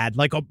if you had,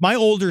 my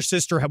older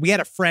sister we had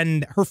a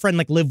friend, her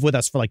friend lived with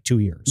us for 2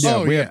 years.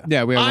 Oh, we yeah.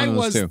 had one I of those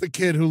was too. the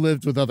kid who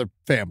lived with other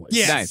families.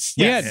 Yes.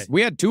 Nice.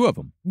 We had 2 of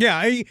them.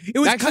 Yeah, it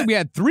was Actually, we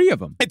had 3 of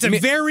them. it's a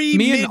very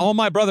Me mid- and all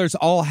my brothers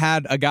all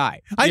had a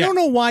guy. I don't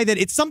know why that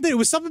it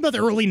was something about the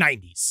early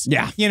 90s.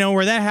 Yeah.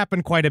 Where that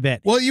happened quite a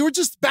bit. Well,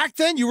 back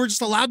then, you were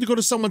just allowed to go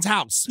to someone's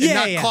house and Yeah,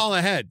 not yeah. call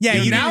ahead. Yeah, you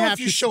didn't now have if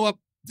you to- show up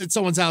at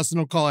someone's house and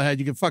don't call ahead,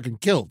 you get fucking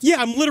killed. Yeah,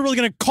 I'm literally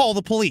going to call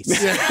the police.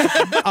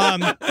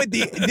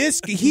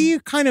 But he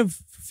kind of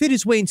fit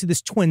his way into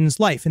this twin's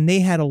life, and they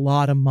had a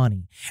lot of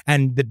money.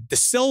 And the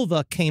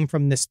Silva came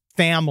from this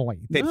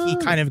family that he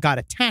kind of got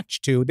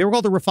attached to. They were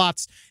called the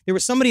Rafats. There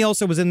was somebody else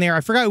that was in there. I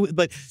forgot,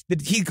 but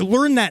he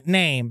learned that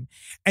name,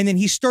 and then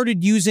he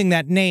started using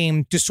that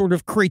name to sort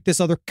of create this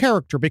other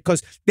character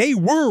because they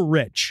were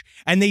rich,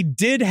 and they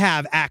did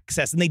have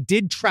access, and they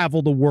did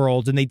travel the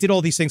world, and they did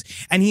all these things.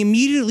 And he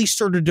immediately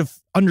started to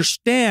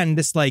understand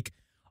this,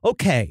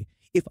 okay,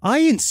 if I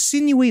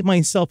insinuate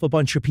myself a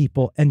bunch of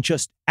people and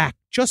just act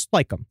just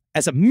like them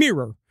as a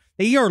mirror,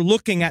 they are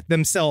looking at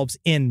themselves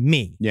in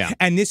me. Yeah.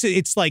 And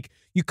it's like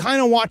you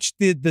kind of watch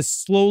the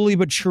slowly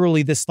but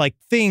surely this like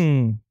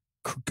thing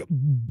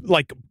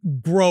like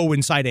grow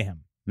inside of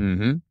him.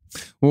 Mm-hmm.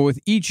 Well, with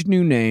each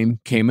new name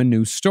came a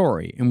new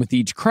story, and with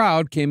each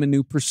crowd came a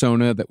new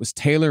persona that was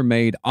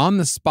tailor-made on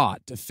the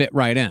spot to fit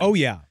right in. Oh,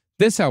 yeah.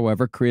 This,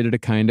 however, created a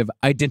kind of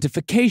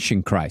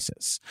identification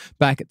crisis.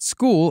 Back at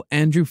school,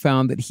 Andrew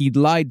found that he'd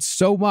lied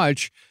so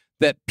much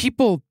that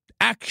people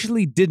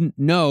actually didn't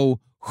know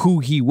who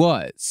he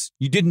was.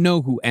 You didn't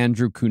know who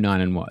Andrew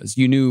Cunanan was.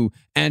 You knew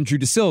Andrew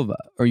De Silva,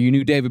 or you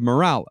knew David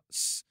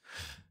Morales.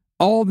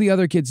 All the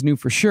other kids knew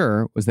for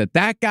sure was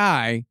that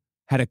guy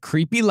had a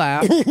creepy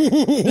laugh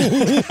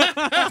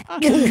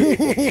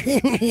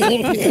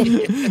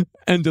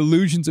and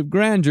delusions of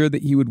grandeur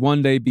that he would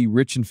one day be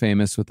rich and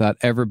famous without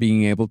ever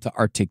being able to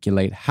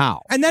articulate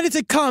how. And that is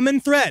a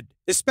common thread,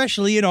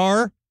 especially in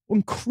our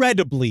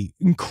incredibly,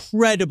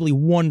 incredibly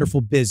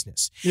wonderful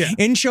business. Yeah.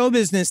 In show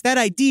business, that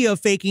idea of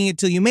faking it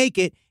till you make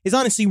it is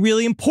honestly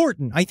really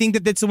important. I think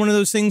that that's one of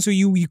those things where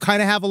you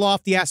kind of have a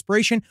lofty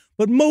aspiration,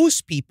 but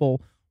most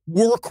people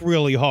work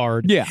really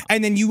hard. Yeah.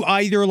 And then you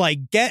either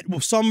like get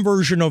some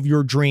version of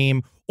your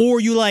dream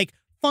or you like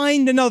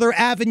find another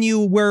avenue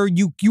where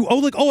you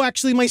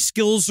actually my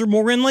skills are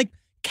more in like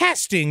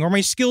casting, or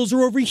my skills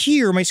are over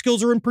here. My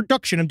skills are in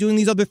production. I'm doing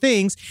these other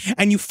things.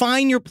 And you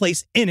find your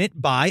place in it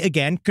by,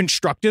 again,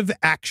 constructive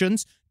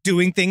actions,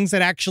 doing things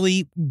that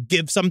actually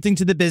give something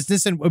to the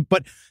business.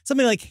 But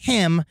somebody like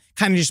him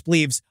kind of just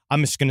believes,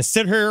 I'm just going to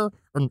sit here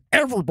and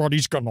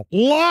everybody's going to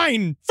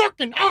line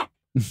fucking up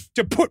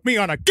to put me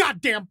on a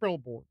goddamn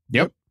billboard.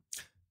 Yep.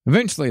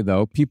 Eventually,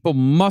 though, people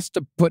must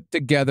have put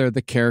together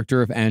the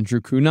character of Andrew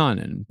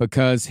Cunanan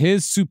because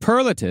his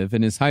superlative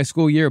in his high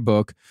school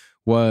yearbook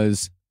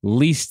was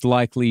least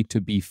likely to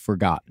be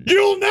forgotten.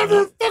 You'll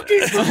never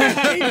fucking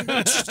forget me.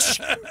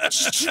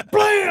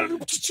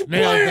 Blam!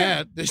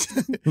 Nailed that.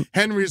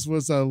 Henry's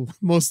was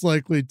most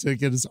likely to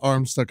get his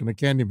arm stuck in a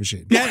candy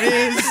machine. That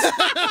is.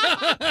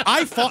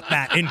 I fought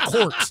that in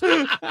court.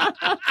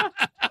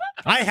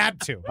 I had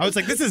to. I was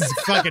like, this is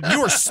fucking,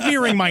 you are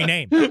smearing my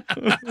name.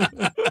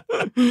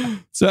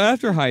 So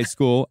after high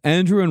school,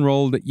 Andrew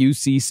enrolled at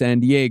UC San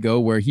Diego,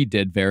 where he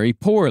did very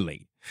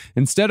poorly.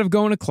 Instead of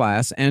going to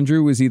class,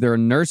 Andrew was either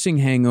nursing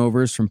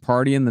hangovers from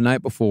partying the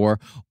night before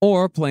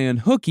or playing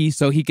hooky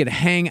so he could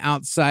hang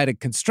outside of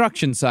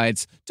construction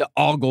sites to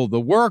ogle the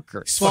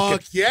workers.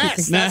 Fuck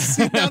yes.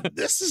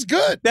 This is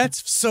good.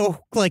 That's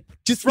so, like,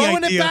 just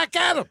Throwing the it idea. back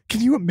at him.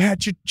 Can you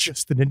imagine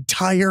just an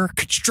entire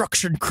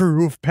construction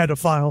crew of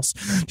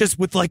pedophiles, just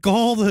with like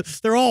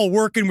they're all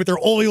working with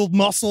their oiled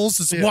muscles,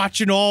 just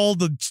watching all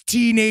the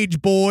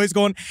teenage boys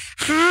going,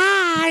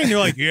 hi, and you're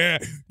like, yeah,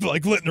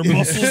 like letting their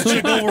muscles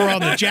jig over on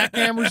the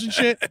jackhammers and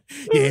shit.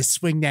 Yeah,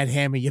 swing that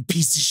hammer, you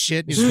piece of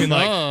shit. He's been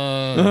like,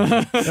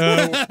 I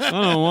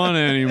don't want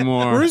it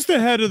anymore. where's the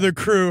head of the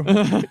crew?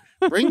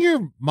 bring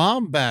your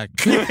mom back.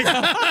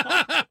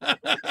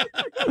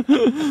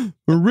 But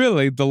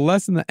really, the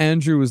lesson that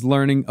Andrew was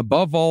learning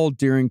above all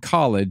during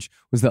college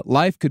was that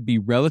life could be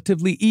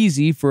relatively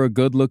easy for a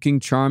good-looking,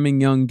 charming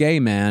young gay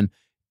man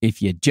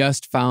if you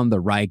just found the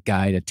right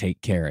guy to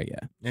take care of you.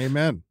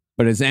 Amen.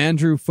 But as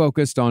Andrew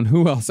focused on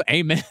who else,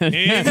 amen.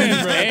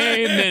 Amen, brother.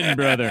 Amen,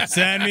 brother.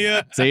 Sign me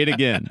up. Say it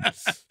again.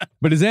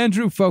 But as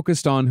Andrew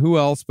focused on who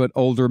else but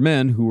older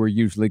men who were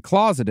usually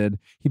closeted,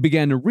 he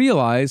began to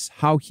realize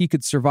how he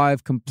could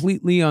survive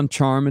completely on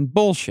charm and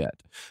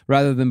bullshit.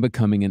 Rather than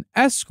becoming an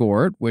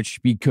escort,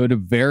 which he could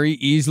have very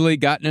easily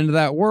gotten into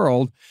that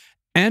world,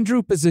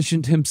 Andrew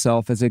positioned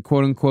himself as a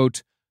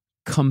quote-unquote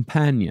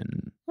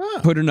companion.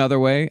 Huh. Put another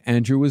way,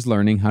 Andrew was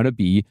learning how to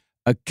be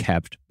a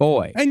kept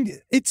boy. And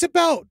it's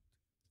about,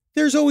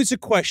 there's always a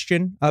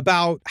question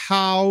about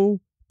how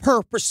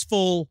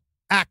purposeful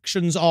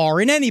actions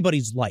are in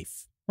anybody's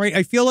life, right?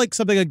 I feel like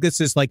something like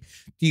this is like,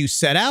 do you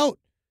set out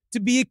to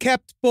be a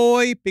kept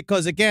boy?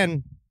 Because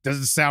again,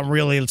 doesn't sound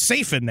really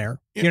safe in there.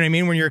 You know what I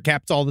mean? When you're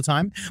kept all the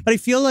time. But I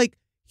feel like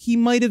he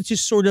might have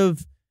just sort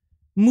of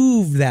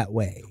moved that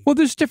way. Well,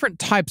 there's different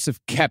types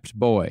of kept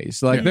boys.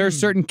 Like there are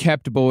certain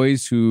kept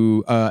boys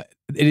who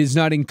it is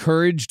not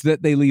encouraged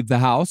that they leave the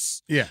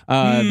house. Yeah.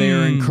 They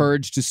are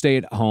encouraged to stay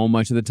at home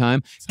much of the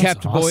time.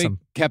 Sounds awesome.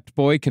 Kept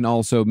boy can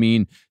also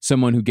mean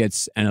someone who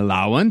gets an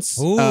allowance.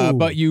 Ooh.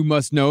 But you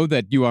must know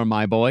that you are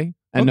my boy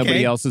and Okay.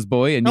 nobody else's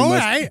boy, and you All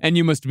must right. and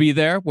you must be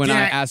there when I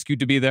Yeah. ask you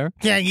to be there.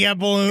 Yeah, yeah,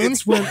 balloons.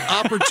 It's when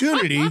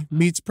opportunity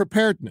meets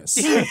preparedness.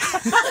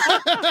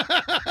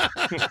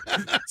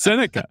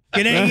 Seneca.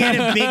 Can I get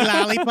a big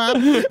lollipop?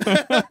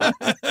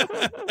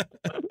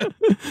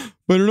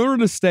 But in order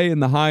to stay in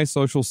the high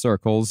social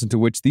circles into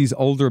which these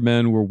older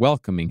men were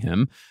welcoming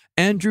him,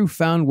 Andrew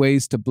found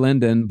ways to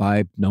blend in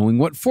by knowing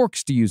what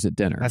forks to use at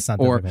dinner, That's not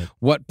or difficult.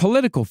 what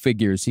political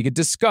figures he could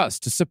discuss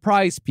to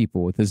surprise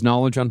people with his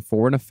knowledge on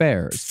foreign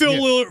affairs.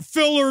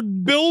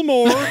 Fillard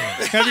Billmore.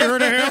 Have you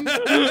heard of him?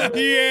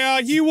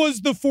 Yeah, he was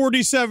the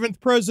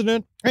 47th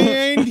president,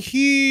 and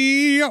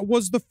he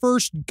was the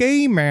first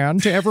gay man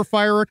to ever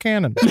fire a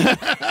cannon.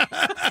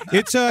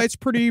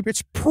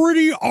 It's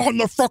pretty on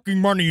the fucking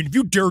money. And if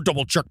you dare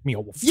double check me, I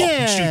will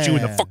fucking shoot you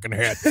in the fucking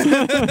head.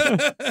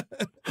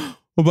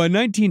 Well, by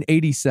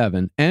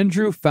 1987,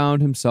 Andrew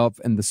found himself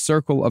in the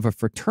circle of a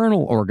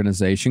fraternal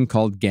organization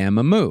called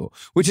Gamma Mu,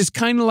 which is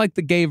kind of like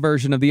the gay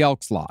version of the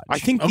Elks Lodge. I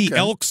think the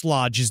Elks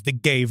Lodge is the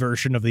gay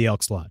version of the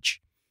Elks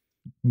Lodge.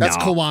 That's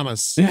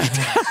Kiwanis.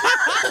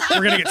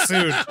 We're gonna get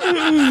sued.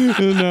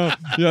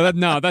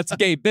 No, that's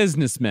gay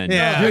businessmen.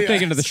 Yeah. You're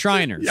thinking of the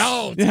Shriners.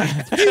 You mean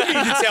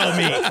to tell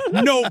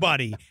me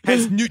nobody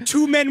has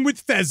two men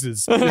with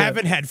fezzes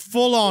haven't had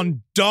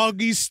full-on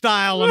doggy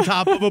style on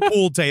top of a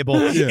pool table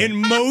in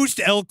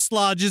most Elks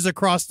Lodges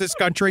across this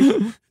country?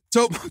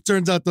 So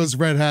turns out those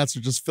red hats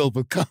are just filled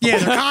with condoms. Yeah,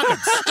 they're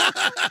condoms.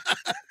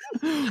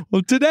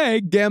 Well,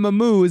 today, Gamma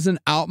Mu is an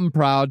out and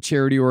proud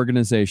charity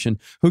organization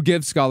who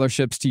gives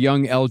scholarships to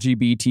young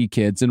LGBT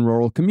kids in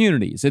rural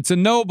communities. It's a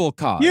noble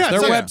cause. Yeah,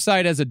 Their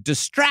website has a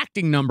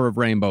distracting number of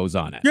rainbows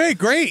on it. Yeah,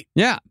 great.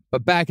 Yeah,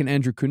 but back in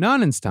Andrew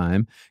Cunanan's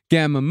time,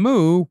 Gamma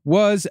Mu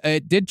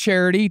did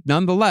charity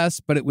nonetheless,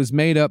 but it was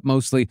made up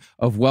mostly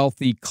of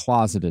wealthy,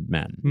 closeted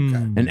men.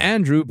 And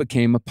Andrew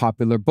became a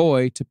popular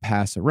boy to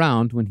pass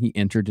around when he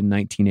entered in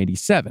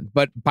 1987.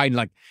 But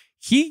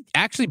he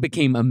actually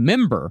became a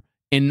member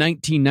in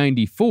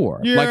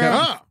 1994,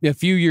 a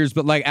few years,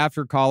 but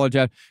after college,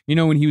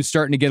 when he was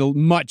starting to get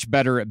much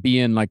better at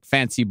being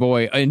fancy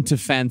boy into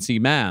fancy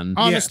man.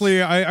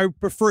 Honestly, I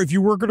prefer if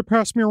you were going to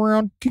pass me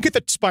around, can you get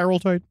that spiral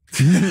tight?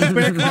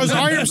 Because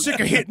I am sick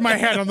of hitting my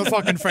head on the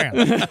fucking fan.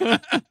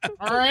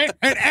 All right?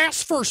 And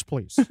ass first,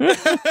 please.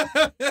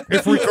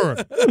 If we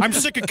could. I'm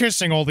sick of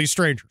kissing all these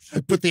strangers.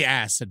 Put the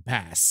ass and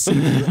pass.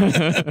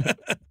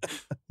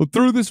 Well,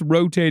 through this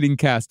rotating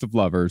cast of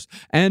lovers,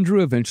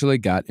 Andrew eventually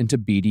got into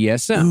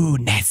BDSM. Ooh,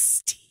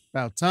 nasty.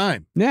 About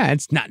time. Yeah,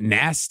 it's not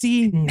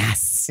nasty.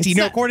 Nasty.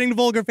 According to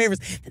Vulgar Favors,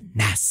 The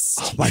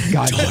nasty. Oh my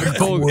God.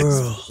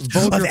 world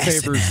Vulgar of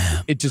Favors,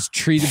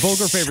 S&M.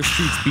 Vulgar Favors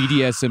treats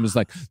BDSM as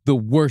the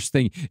worst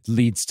thing. It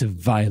leads to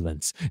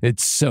violence.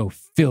 It's so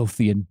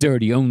filthy and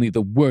dirty. Only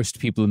the worst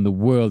people in the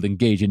world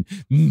engage in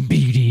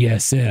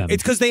BDSM.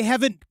 it's because they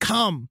haven't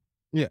come.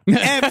 Yeah.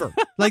 Ever.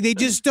 They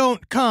just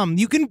don't come.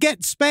 You can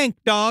get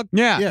spanked, dog.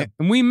 Yeah.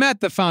 And we met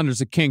the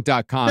founders of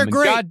kink.com. They're and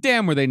great.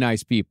 goddamn were they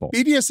nice people.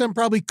 BDSM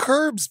probably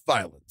curbs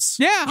violence.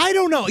 Yeah. I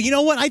don't know. You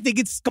know what? I think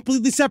it's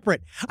completely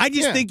separate. I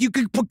just think you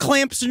could put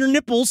clamps in your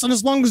nipples, and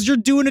as long as you're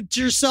doing it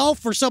to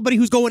yourself or somebody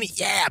who's going,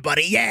 yeah,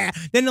 buddy, yeah,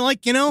 then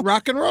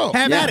rock and roll.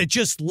 have at it.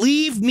 Just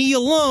leave me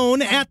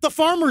alone at the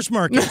farmer's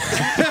market.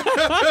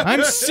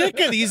 I'm sick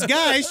of these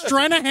guys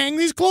trying to hang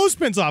these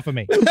clothespins off of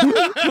me.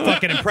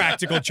 Fucking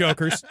impractical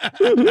chokers.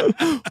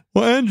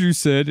 Well, Andrew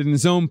said in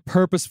his own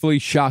purposefully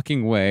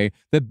shocking way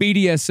that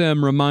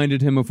BDSM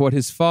reminded him of what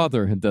his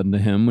father had done to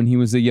him when he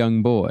was a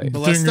young boy.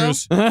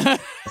 Molesto?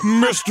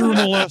 Mr.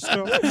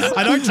 Molesto.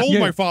 And I told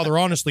my father,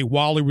 honestly,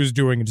 while he was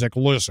doing it, he's like,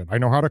 listen, I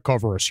know how to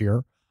cover us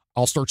here.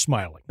 I'll start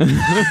smiling.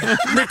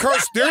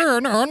 Because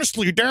then,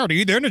 honestly,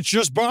 Daddy, then it's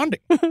just bonding.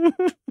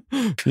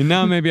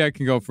 Now maybe I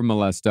can go for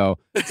Molesto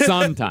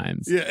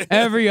sometimes.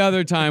 Every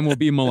other time will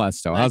be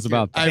Molesto. How's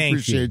about that? I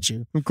appreciate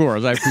you. Of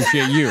course, I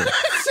appreciate you.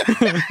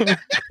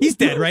 He's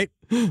dead, right?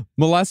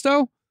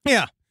 Molesto?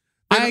 Yeah.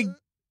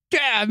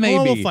 Maybe.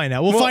 Well, we'll find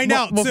out. We'll find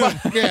out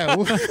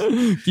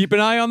soon. Keep an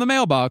eye on the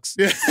mailbox.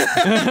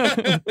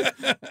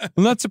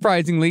 Well, not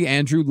surprisingly,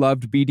 Andrew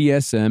loved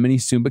BDSM and he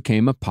soon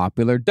became a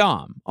popular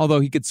dom,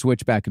 although he could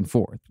switch back and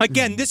forth.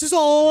 Again, this is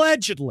all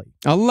allegedly.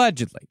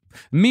 Allegedly.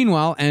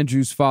 Meanwhile,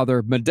 Andrew's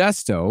father,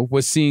 Modesto,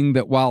 was seeing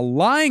that while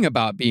lying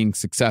about being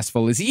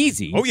successful is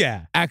easy,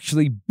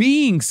 actually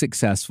being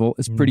successful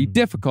is pretty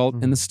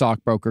difficult in the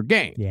stockbroker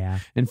game. Yeah.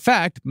 In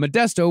fact,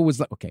 Modesto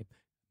was like,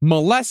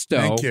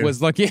 Molesto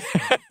was lucky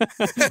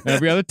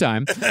every other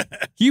time.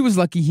 He was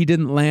lucky he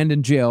didn't land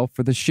in jail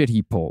for the shit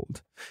he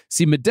pulled.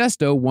 See,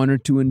 Modesto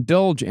wanted to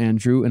indulge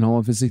Andrew in all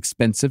of his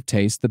expensive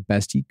tastes the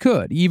best he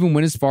could, even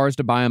went as far as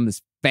to buy him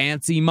this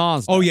fancy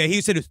Mazda. Oh, yeah,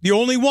 he said it's the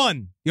only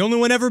one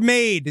ever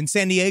made in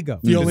San Diego.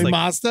 The only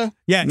Mazda?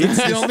 Yeah.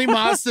 It's the only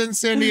Mazda in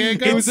San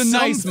Diego? It was a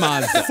nice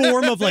Mazda.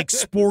 Form of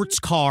sports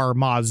car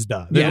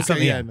Mazda. They had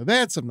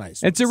some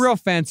nice ones. It's a real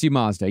fancy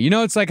Mazda.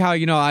 It's like how,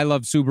 I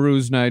love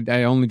Subarus and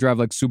I only drive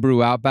Subaru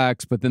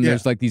Outbacks, but then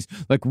there's these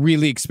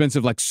really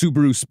expensive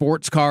Subaru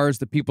sports cars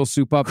that people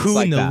soup up. Who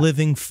in the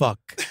living fuck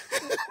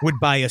would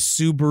buy a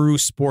Subaru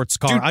sports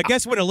car? Dude, I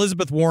guess when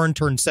Elizabeth Warren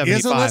turned 75. He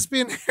has a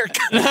lesbian haircut.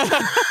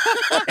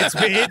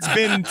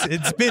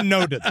 It's been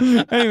noted.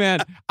 Hey man,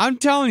 I'm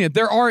telling you,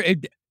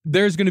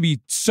 there's going to be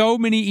so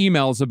many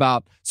emails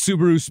about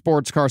Subaru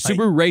sports cars,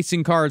 Subaru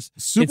racing cars.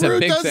 Subaru it's a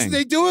big thing.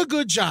 They do a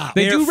good job.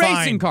 They do fine.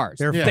 racing cars.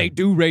 They're They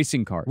do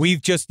racing cars.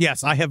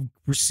 I have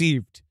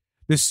received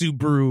the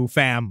Subaru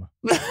fam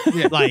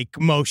like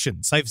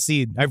motions I've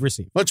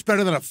received. Much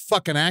better than a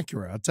fucking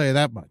Acura, I'll tell you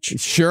that much.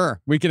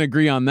 Sure, we can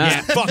agree on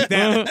that. Yeah, fuck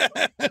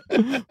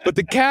that. But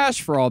the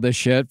cash for all this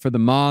shit, for the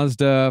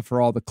Mazda,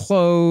 for all the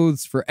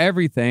clothes, for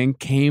everything,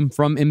 came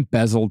from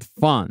embezzled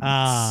funds.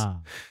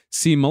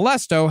 See,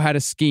 Molesto had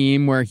a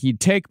scheme where he'd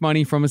take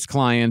money from his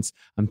clients.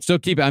 I'm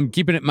keeping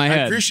it in my head.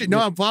 I appreciate. No,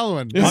 I'm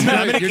following. We're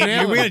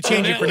gonna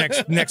change it for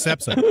next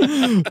episode.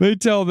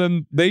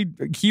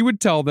 He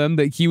would tell them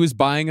that he was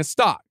buying a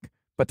stock,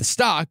 but the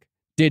stock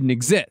didn't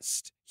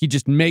exist. He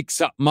just makes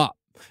something up,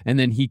 and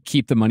then he'd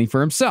keep the money for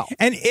himself.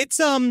 And it's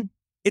a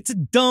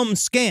dumb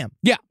scam.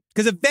 Yeah,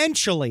 because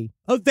eventually,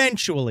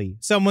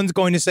 someone's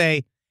going to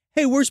say,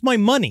 "Hey, where's my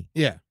money?"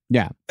 Yeah.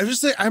 Yeah.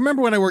 I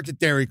remember when I worked at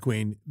Dairy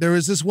Queen, there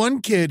was this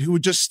one kid who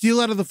would just steal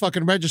out of the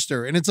fucking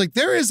register. And it's like,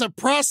 there is a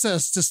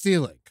process to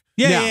stealing.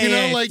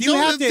 Yeah. Like you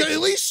have to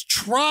at least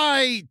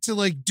try to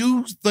like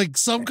do like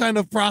some kind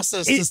of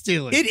process to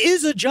stealing. It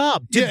is a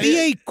job to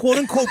be a quote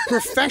unquote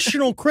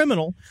professional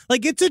criminal.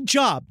 Like it's a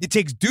job. It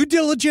takes due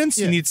diligence.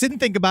 You need to sit and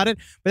think about it.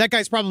 But that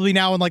guy's probably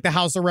now in like the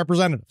House of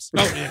Representatives.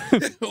 Oh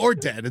yeah, or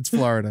dead. It's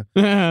Florida.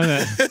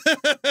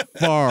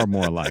 Far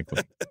more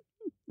likely.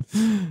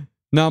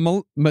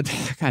 No, but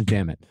God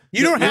damn it!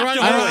 You don't have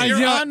to.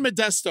 You're on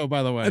Modesto,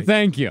 by the way.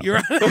 Thank you. You're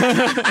on.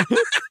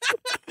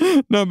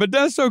 No,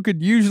 Modesto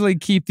could usually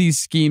keep these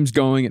schemes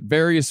going at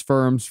various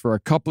firms for a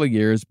couple of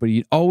years, but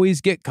he'd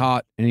always get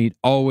caught and he'd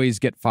always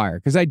get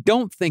fired. Because I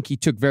don't think he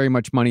took very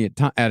much money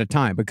at a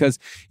time. Because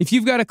if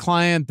you've got a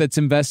client that's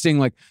investing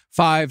like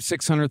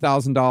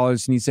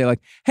 $500,000-$600,000, and you say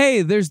like,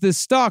 "Hey, there's this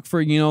stock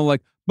for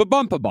like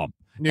ba-bump-a-bump."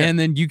 Yeah. And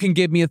then you can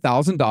give me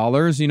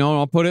 $1,000, and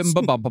I'll put it in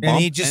ba-bump. And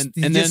he just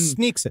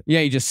sneaks it. Yeah,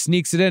 he just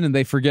sneaks it in, and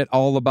they forget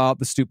all about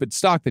the stupid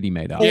stock that he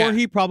made up. Or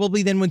he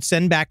probably then would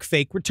send back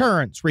fake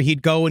returns where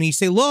he'd go and he'd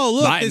say,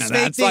 look, this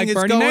fake thing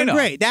is going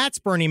great. That's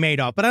Bernie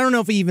Madoff. But I don't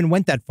know if he even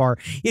went that far.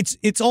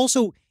 It's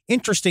also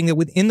interesting that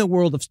within the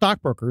world of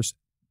stockbrokers,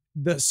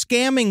 the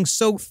scamming's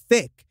so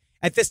thick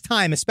at this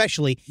time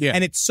especially,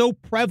 and it's so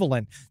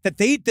prevalent that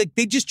they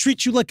just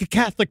treat you like a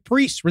Catholic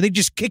priest, where they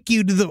just kick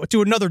you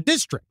to another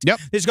district. Yep.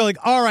 They just go like,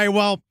 all right,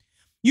 well,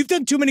 you've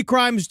done too many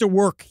crimes to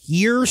work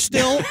here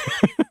still,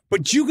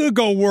 but you could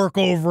go work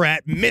over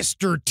at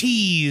Mr.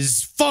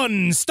 T's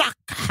fun stock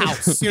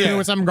house,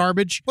 with some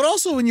garbage. But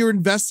also when you're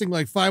investing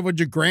like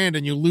 $500,000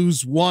 and you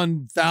lose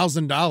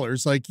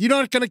 $1,000, like you're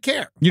not going to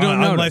care. You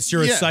don't know unless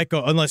you're a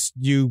psycho, unless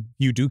you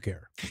do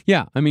care.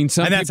 Yeah, I mean,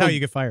 and that's how you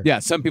get fired. Yeah,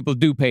 some people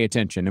do pay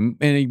attention, and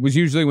it was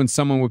usually when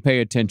someone would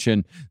pay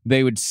attention,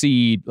 they would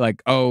see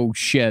like, oh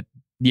shit.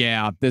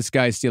 Yeah, this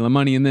guy's stealing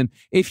money. And then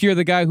if you're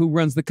the guy who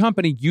runs the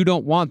company, you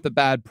don't want the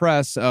bad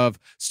press of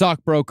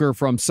stockbroker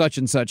from such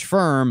and such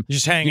firm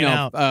just hanging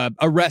out,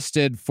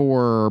 arrested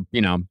for,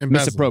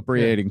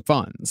 misappropriating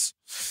funds.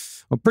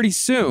 Well, pretty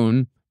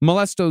soon,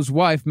 Molesto's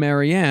wife,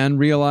 Marianne,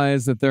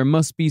 realized that there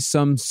must be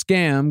some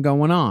scam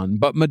going on,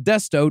 but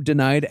Modesto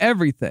denied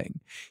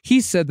everything.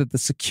 He said that the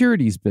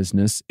securities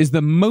business is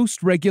the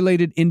most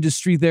regulated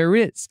industry there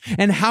is.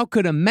 And how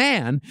could a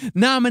man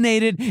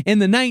nominated in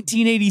the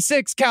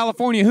 1986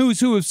 California Who's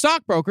Who of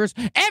Stockbrokers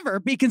ever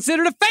be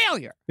considered a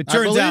failure? It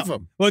turns out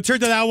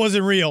that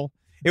wasn't real.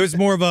 It was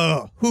more of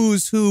a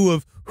who's who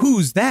of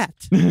who's that?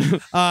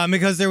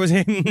 Because there was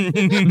that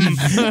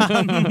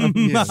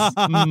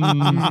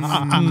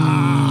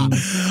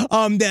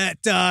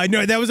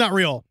was not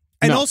real.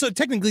 And also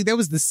technically that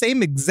was the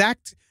same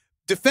exact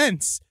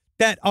defense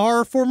that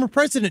our former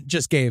president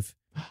just gave.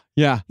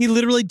 Yeah. He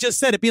literally just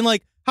said it, being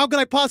like, how could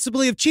I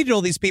possibly have cheated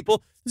all these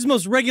people? This is the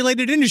most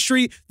regulated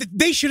industry.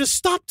 They should have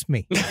stopped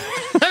me.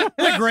 Isn't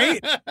that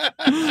great?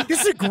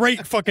 This is a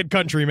great fucking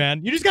country,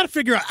 man. You just got to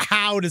figure out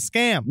how to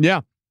scam.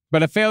 Yeah.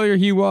 But a failure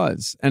he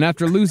was. And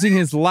after losing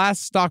his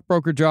last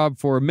stockbroker job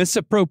for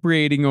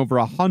misappropriating over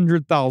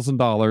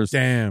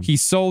 $100,000, he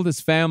sold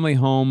his family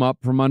home up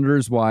from under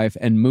his wife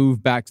and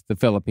moved back to the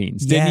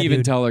Philippines. Didn't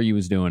even tell her he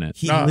was doing it.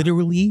 He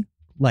literally,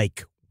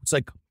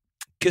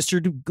 kissed her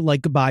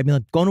goodbye, being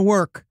like, going to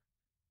work.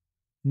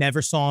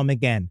 Never saw him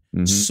again.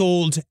 Mm-hmm.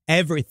 Sold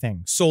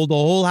everything. Sold the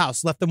whole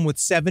house. Left them with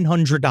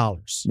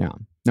 $700. Yeah.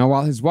 Now,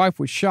 while his wife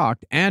was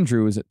shocked,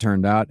 Andrew, as it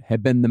turned out,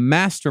 had been the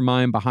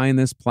mastermind behind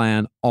this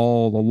plan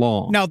all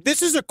along. Now,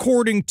 this is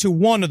according to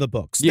one of the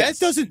books. Yes.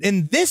 That doesn't.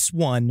 In this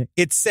one,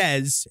 it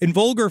says, in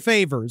Vulgar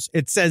Favors,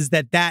 it says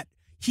that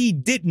he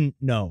didn't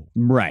know.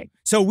 Right.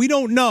 So we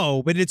don't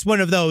know, but it's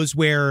one of those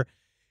where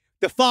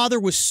the father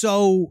was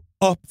so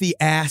up the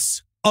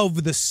ass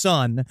of the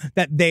son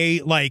that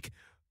they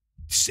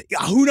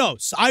who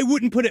knows? I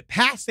wouldn't put it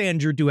past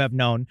Andrew to have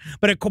known,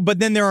 but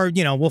then there are,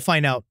 we'll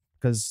find out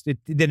because it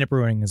ended up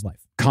ruining his life.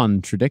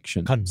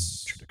 Contradictions.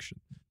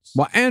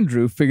 while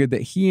Andrew figured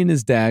that he and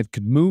his dad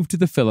could move to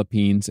the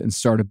Philippines and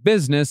start a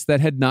business that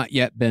had not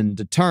yet been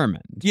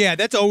determined. Yeah,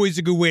 that's always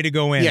a good way to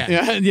go in.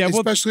 Yeah, well,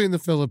 Especially in the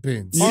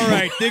Philippines. All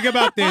right, think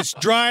about this.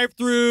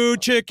 Drive-through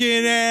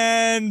chicken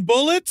and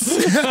bullets?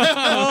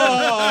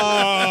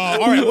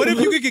 All right, what if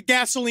you could get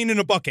gasoline in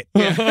a bucket?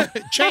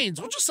 Chains.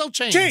 We'll just sell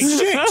chains.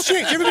 Chains.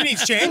 Everybody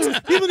needs chains.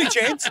 People need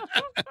chains.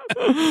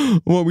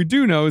 what we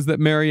do know is that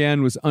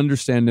Marianne was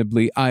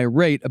understandably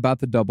irate about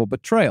the double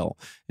betrayal,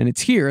 and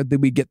it's here that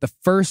we get the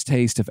first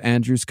taste of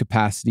Andrew's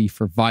capacity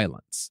for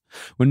violence.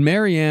 When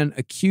Marianne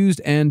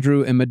accused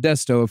Andrew and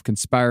Modesto of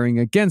conspiring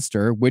against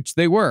her, which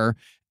they were,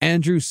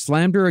 Andrew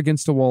slammed her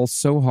against a wall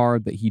so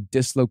hard that he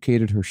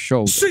dislocated her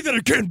shoulder. Say that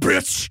again,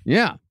 bitch.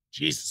 Yeah.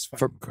 Jesus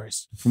fucking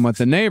Christ. From what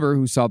the neighbor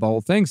who saw the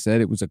whole thing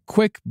said, it was a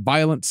quick,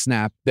 violent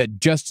snap that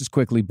just as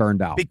quickly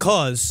burned out.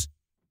 Because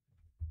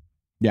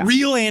Yeah.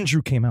 real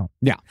Andrew came out.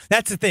 Yeah.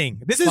 That's the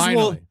thing. This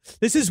Finally.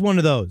 is one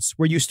of those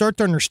where you start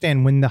to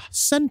understand when the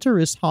center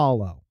is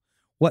hollow,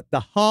 what the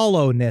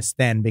hollowness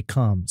then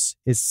becomes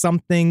is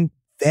something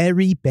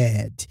very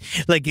bad.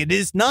 Like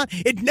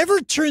it never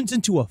turns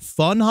into a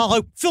fun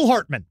hollow. Phil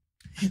Hartman.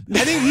 I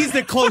think he's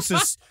the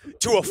closest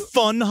to a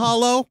fun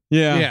hollow.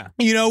 Yeah.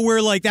 You know,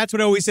 where like that's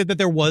what I always said that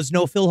there was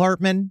no Phil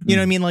Hartman. You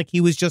know what I mean? Like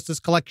he was just this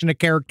collection of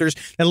characters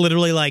that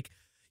literally like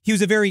he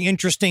was a very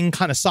interesting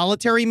kind of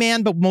solitary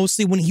man, but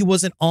mostly when he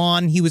wasn't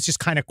on, he was just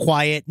kind of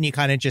quiet and he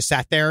kind of just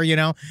sat there, you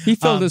know? He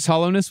filled his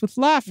hollowness with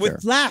laughter.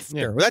 With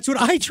laughter. That's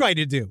what I try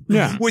to do.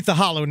 Yeah. With the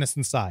hollowness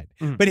inside.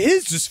 But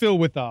his just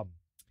filled with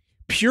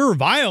pure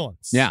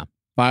violence. Yeah.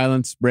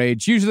 Violence,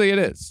 rage. Usually it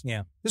is.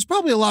 Yeah. There's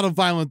probably a lot of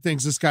violent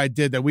things this guy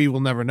did that we will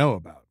never know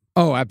about.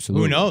 Oh,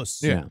 absolutely. Who knows?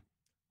 Yeah.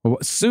 Well,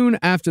 soon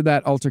after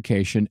that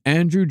altercation,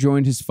 Andrew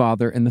joined his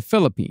father in the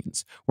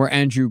Philippines, where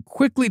Andrew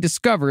quickly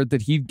discovered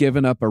that he'd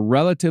given up a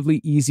relatively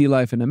easy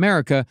life in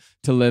America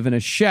to live in a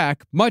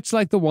shack, much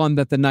like the one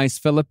that the nice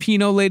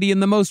Filipino lady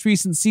in the most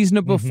recent season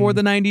of Before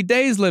the 90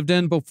 Days lived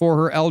in before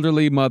her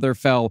elderly mother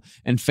fell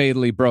and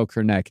fatally broke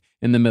her neck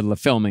in the middle of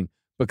filming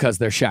because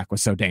their shack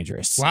was so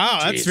dangerous. Wow,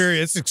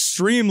 it's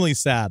extremely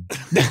sad.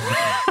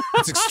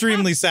 It's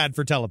extremely sad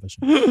for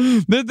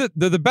television. They're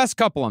the best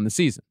couple on the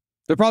season.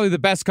 They're probably the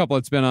best couple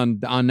that's been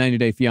on 90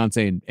 Day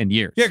Fiancé in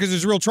years. Yeah, because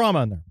there's real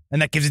trauma in there.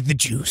 And that gives it the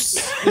juice.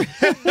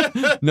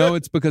 No,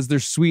 it's because they're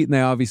sweet and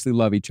they obviously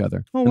love each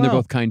other. Oh, and they're wow.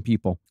 both kind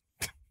people.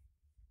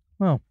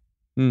 Well,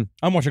 I'm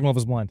watching Love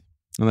is Blind.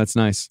 And that's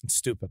nice. It's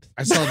stupid.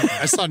 I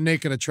saw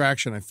Naked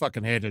Attraction. I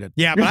fucking hated it.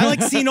 Yeah, but I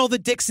like seeing all the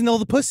dicks and all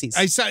the pussies.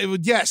 I saw.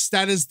 Yes,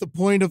 that is the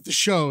point of the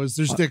show. Is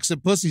there's dicks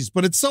and pussies,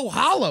 but it's so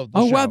hollow. the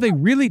Oh, show. wow. They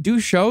really do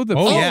show the.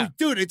 Oh, yeah.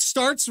 Dude, it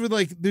starts with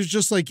like there's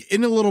just like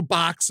in a little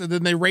box, and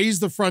then they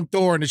raise the front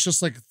door, and it's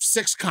just like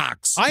 6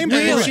 cocks. I am And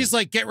then really- she's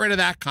like, "Get rid of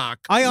that cock."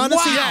 I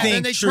honestly And then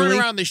think they truly, turn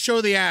around, they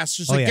show the ass,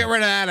 just Oh, like yeah. get rid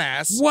of that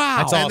ass. Wow.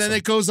 That's And awesome. then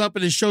it goes up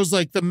and it shows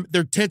like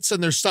their tits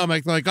and their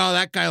stomach. Like, oh,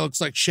 that guy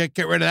looks like shit.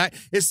 Get rid of that.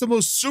 It's the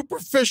most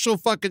superficial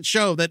fucking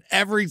show that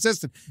ever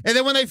existed. And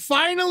then when they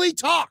finally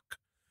talk,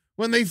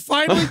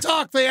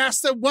 they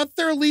ask them what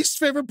their least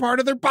favorite part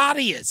of their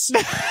body is.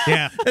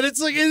 Yeah. And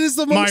it's like, it is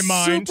the most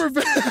My mind.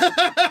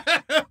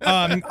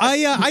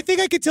 I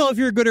think I could tell if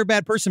you're a good or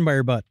bad person by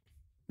your butt.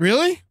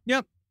 Really?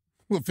 Yep.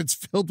 Well, if it's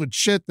filled with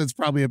shit, that's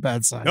probably a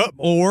bad sign. Yep.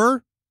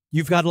 Or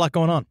you've got a lot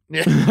going on.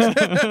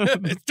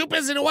 It's too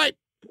busy to wipe.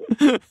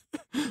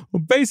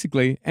 Well,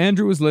 basically,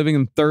 Andrew was living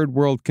in third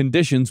world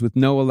conditions with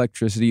no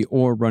electricity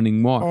or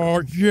running water.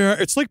 Oh, yeah.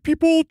 It's like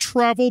people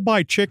travel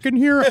by chicken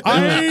here.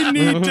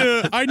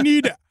 I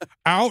need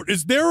out.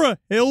 Is there a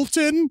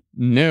Hilton?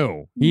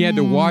 No. He had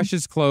to wash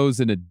his clothes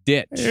in a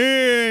ditch.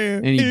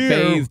 And he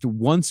bathed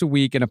once a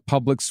week in a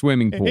public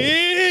swimming pool.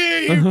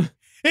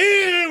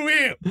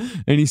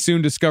 And he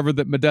soon discovered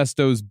that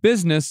Modesto's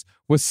business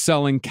was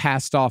selling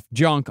cast-off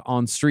junk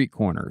on street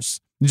corners.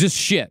 Just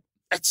shit.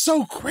 That's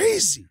so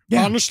crazy.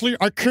 Honestly,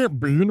 I can't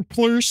be in a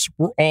place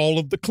where all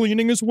of the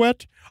cleaning is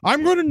wet.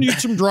 I'm going to need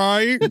some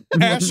dry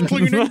ass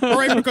cleaning,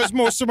 right? Because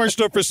most of my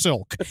stuff is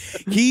silk.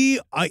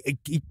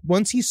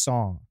 Once he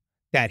saw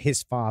that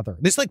his father,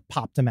 this like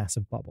popped a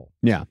massive bubble.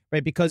 Yeah.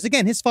 Right? Because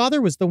again, his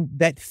father was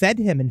that fed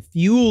him and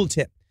fueled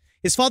him.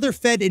 His father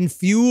fed and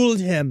fueled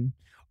him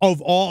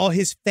of all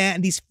his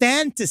these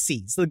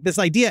fantasies, like this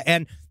idea.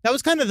 And that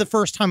was kind of the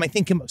first time I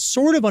think him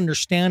sort of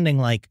understanding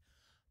like,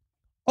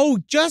 oh,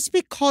 just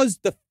because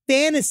the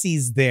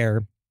fantasy's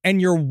there and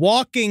you're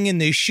walking in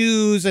the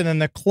shoes and in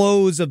the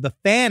clothes of the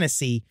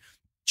fantasy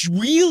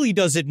really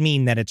doesn't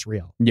mean that it's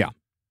real. Yeah.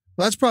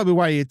 Well, that's probably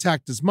why he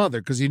attacked his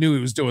mother, because he knew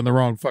he was doing the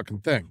wrong fucking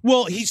thing.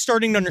 Well, he's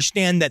starting to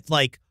understand that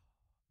like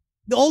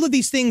all of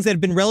these things that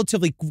have been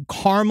relatively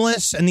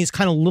harmless and these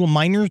kind of little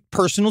minor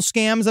personal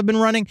scams I've been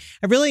running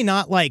have really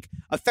not like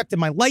affected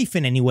my life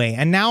in any way.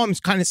 And now I'm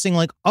kind of seeing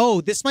like, oh,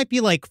 this might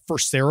be like for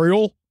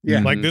cereal.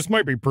 Yeah. Like, this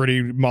might be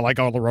pretty like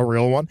a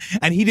real one.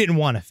 And he didn't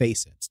want to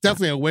face it. It's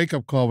definitely a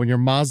wake-up call when your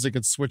Mazda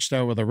gets switched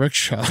out with a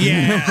rickshaw.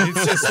 Yeah,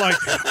 it's just like,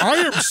 I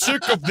am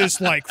sick of this,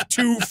 like,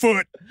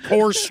 2-foot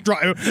horse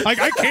drive. Like,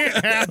 I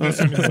can't have this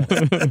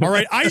anymore. All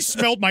right, I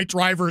smelled my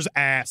driver's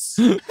ass.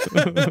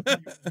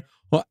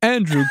 Well,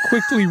 Andrew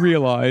quickly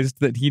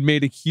realized that he'd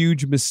made a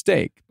huge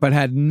mistake, but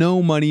had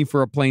no money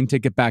for a plane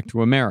ticket back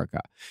to America.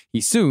 He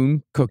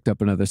soon cooked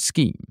up another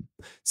scheme.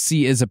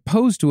 See, as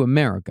opposed to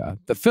America,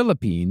 the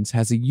Philippines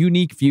has a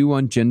unique view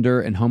on gender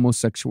and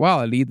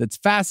homosexuality that's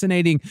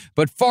fascinating,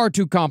 but far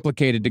too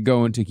complicated to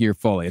go into here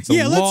fully. It's a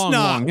long,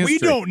 long history. We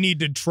don't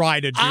need to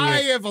try to do I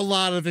it. have a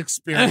lot of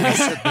experience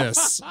with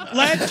this.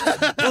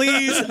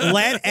 Please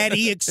let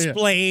Eddie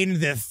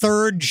explain the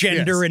third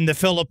gender in the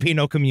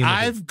Filipino community.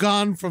 I've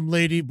gone from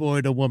lady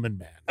boy to woman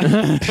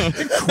man.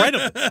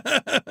 Incredible.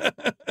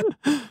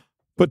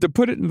 But to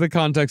put it into the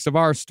context of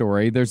our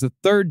story, there's a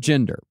third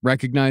gender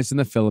recognized in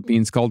the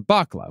Philippines called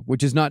bakla,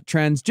 which is not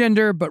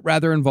transgender, but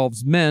rather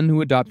involves men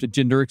who adopt a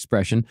gender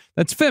expression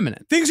that's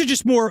feminine. Things are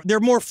just they're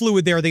more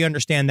fluid there. They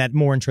understand that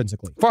more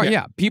intrinsically.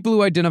 Yeah, people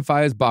who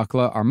identify as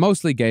bakla are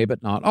mostly gay,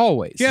 but not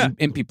always. Yeah.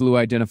 And people who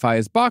identify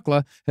as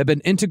bakla have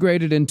been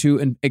integrated into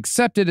and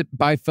accepted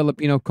by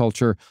Filipino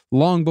culture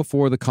long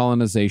before the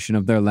colonization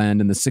of their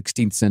land in the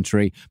 16th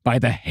century by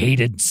the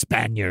hated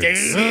Spaniards. I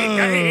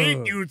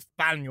hate you,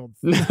 Spaniards.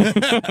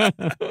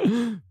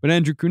 But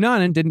Andrew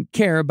Cunanan didn't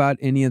care about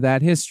any of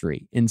that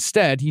history.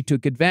 Instead, he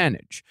took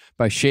advantage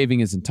by shaving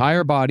his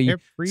entire body,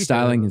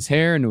 styling his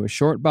hair into a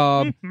short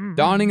bob,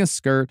 donning a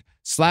skirt,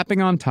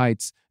 slapping on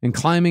tights, and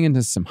climbing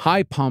into some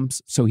high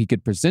pumps so he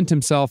could present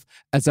himself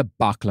as a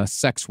bakla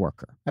sex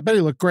worker. I bet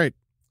he looked great.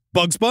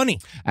 Bugs Bunny.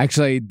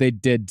 Actually, they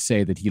did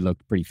say that he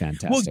looked pretty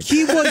fantastic. Well,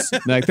 he was...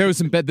 Like, there was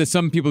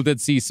some people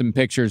did see some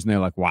pictures and they're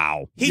like,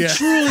 wow. He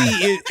truly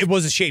it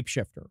was a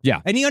shapeshifter.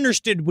 Yeah. And he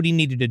understood what he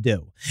needed to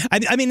do.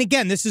 I mean,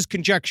 again, this is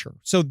conjecture.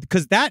 So,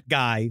 because that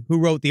guy who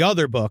wrote the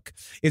other book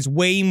is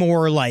way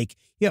more like,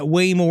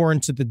 way more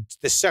into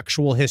the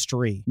sexual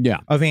history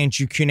of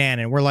Andrew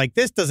Cunanan. We're like,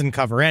 this doesn't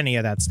cover any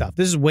of that stuff.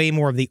 This is way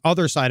more of the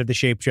other side of the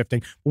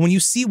shapeshifting. But when you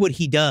see what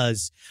he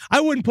does,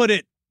 I wouldn't put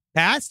it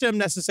past him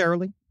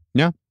necessarily.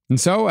 Yeah. And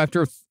so,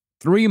 after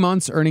 3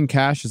 months earning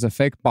cash as a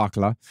fake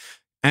bakla,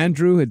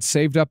 Andrew had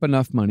saved up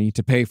enough money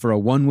to pay for a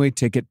one-way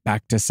ticket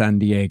back to San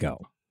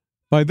Diego.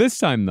 By this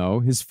time, though,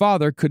 his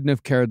father couldn't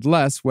have cared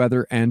less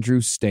whether Andrew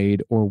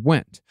stayed or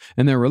went,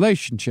 and their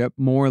relationship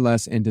more or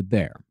less ended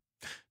there.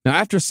 Now,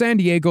 after San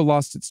Diego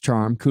lost its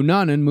charm,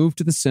 Cunanan moved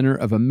to the center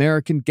of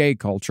American gay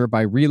culture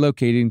by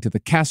relocating to the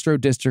Castro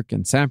district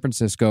in San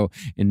Francisco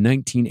in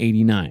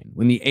 1989,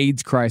 when the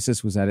AIDS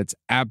crisis was at its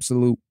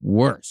absolute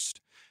worst.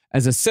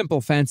 As a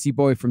simple fancy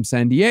boy from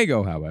San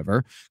Diego,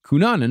 however,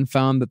 Cunanan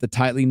found that the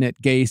tightly knit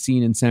gay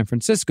scene in San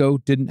Francisco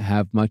didn't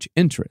have much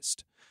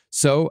interest.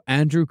 So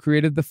Andrew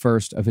created the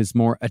first of his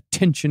more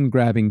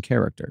attention-grabbing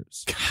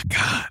characters.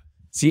 God.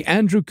 See,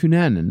 Andrew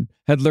Cunanan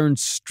had learned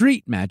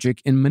street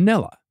magic in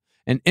Manila,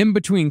 and in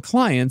between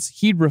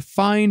clients, he'd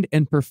refined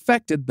and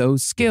perfected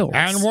those skills.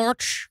 And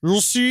watch, you'll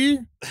see,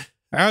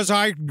 as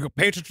I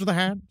paint it to the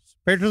hands,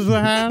 little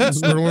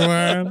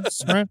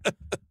hands, right?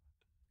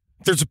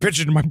 There's a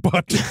pigeon in my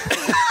butt.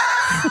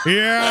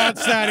 Yeah,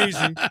 it's that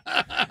easy.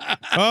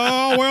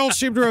 Oh, well,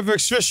 seemed to have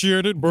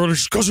asphyxiated, but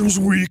it's because it was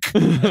weak.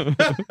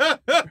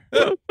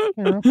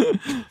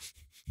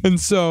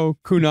 And so,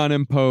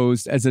 Cunanan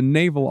posed as a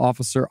naval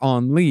officer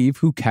on leave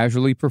who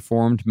casually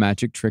performed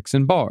magic tricks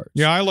in bars.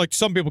 Yeah,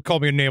 some people call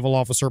me a naval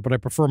officer, but I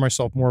prefer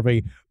myself more of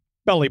a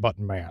belly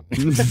button man.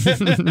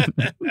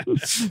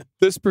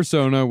 This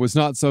persona was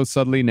not so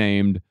subtly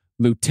named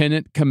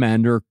Lieutenant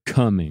Commander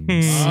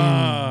Cummings.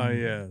 Ah,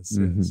 yes.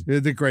 Yes. He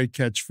had the great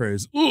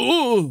catchphrase.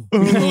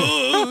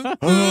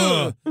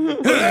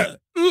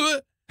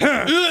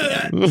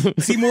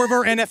 See more of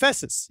our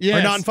NFSs,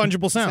 our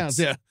non-fungible sounds.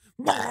 Yeah.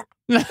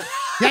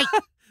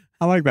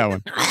 I like that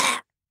one.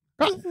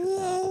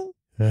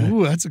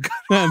 Ooh, that's a good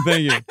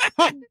Thank you.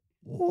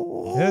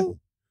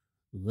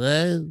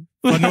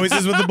 Fun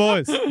noises with the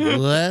boys.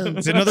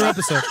 It's another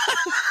episode.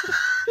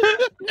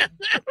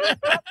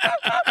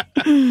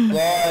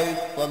 Rise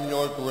from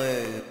your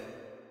grave.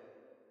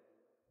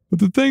 But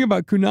the thing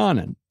about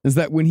Cunanan is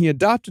that when he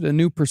adopted a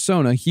new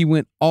persona, he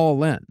went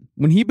all in.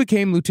 When he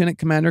became Lieutenant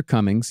Commander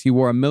Cummings, he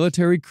wore a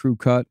military crew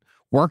cut,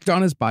 worked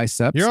on his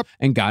biceps,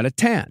 and got a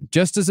tan,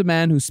 just as a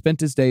man who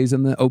spent his days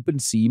in the open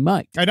sea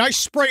might. And I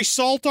spray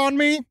salt on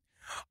me.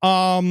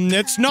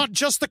 It's not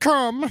just the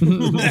cum.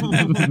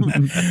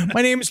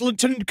 My name is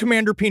Lieutenant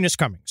Commander Penis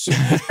Cummings.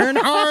 And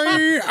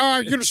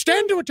I,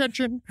 stand to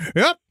attention.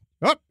 Yep,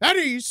 at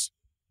ease.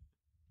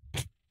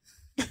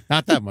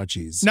 Not that much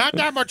ease. Not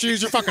that much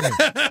ease, you're fucking me.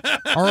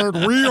 All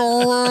right, we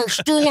are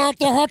still at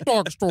the hot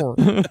dog store.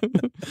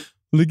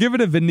 To give it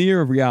a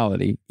veneer of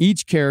reality,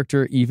 each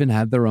character even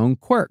had their own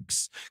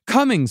quirks.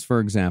 Cummings, for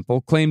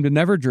example, claimed to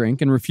never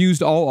drink and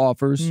refused all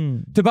offers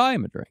to buy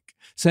him a drink,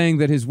 saying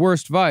that his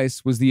worst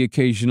vice was the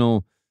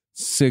occasional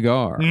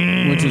cigar,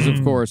 which is,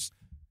 of course,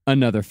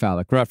 another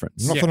phallic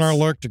reference. Nothing I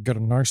like to get a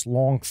nice,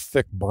 long,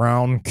 thick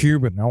brown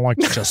Cuban. I like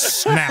to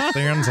just snap the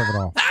ends of it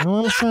off. You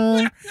know what I'm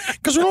saying?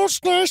 Because you know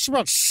what's nice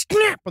about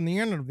snapping the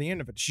end of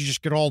it? You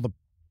just get all the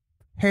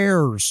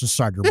hairs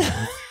inside your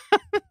mouth.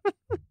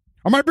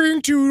 Am I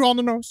being too on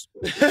the nose?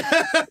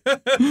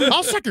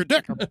 I'll suck your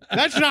dick.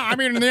 That's not, I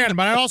mean, in the end,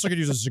 but I also could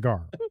use a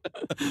cigar.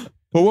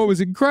 But what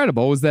was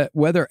incredible was that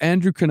whether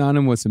Andrew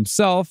Cunanan was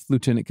himself,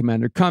 Lieutenant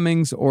Commander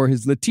Cummings, or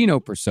his Latino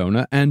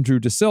persona, Andrew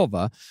Da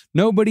Silva,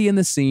 nobody in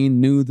the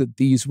scene knew that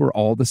these were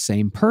all the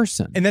same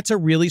person. And that's a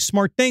really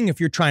smart thing if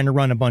you're trying to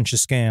run a bunch of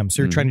scams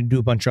or you're trying to do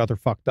a bunch of other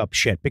fucked up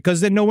shit. Because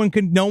then no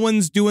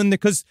one's doing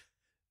because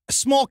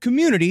small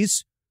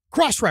communities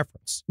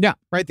cross-reference. Yeah.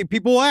 Right? The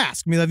people will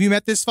ask me, have you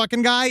met this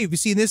fucking guy? Have you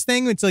seen this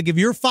thing? It's like if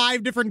you're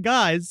 5 different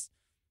guys.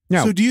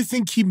 Yeah. So do you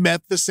think he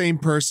met the same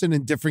person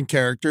in different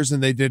characters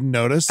and they didn't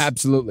notice?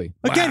 Absolutely.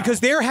 Again, because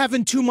they're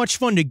having too much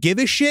fun to give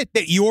a shit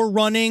that you're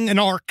running an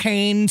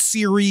arcane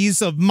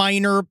series of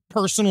minor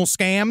personal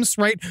scams,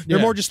 right? They're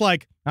more just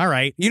like, all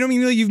right. You know what I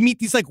mean? You meet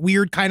these like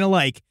weird kind of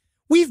like,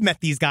 we've met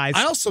these guys.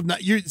 I also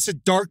it's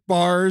at dark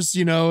bars,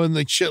 and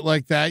like shit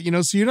like that,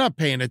 so you're not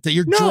paying it.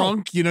 You're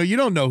drunk, you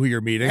don't know who you're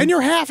meeting. And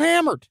you're half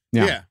hammered.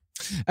 Yeah.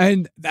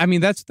 And I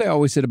mean, that's what they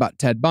always said about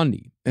Ted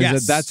Bundy.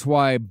 That's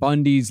why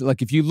Bundy's,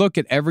 like, if you look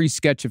at every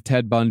sketch of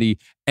Ted Bundy,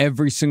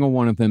 every single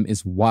one of them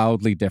is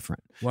wildly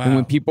different. Wow. And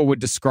when people would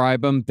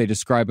describe him, they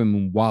describe him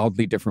in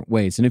wildly different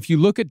ways. And if you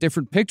look at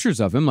different pictures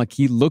of him, like,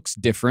 he looks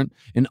different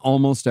in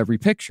almost every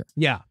picture.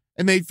 Yeah.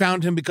 And they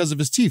found him because of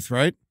his teeth,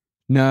 right?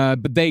 No,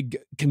 but they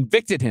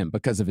convicted him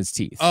because of his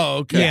teeth. Oh,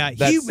 okay. Yeah,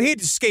 he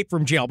had escaped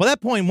from jail. By that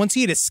point, once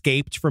he had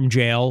escaped from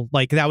jail,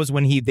 like that was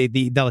when he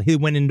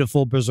went into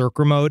full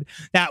berserker mode.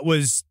 That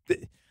was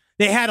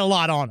they had a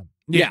lot on him.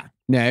 Yeah.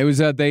 It was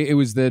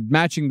the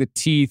matching the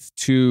teeth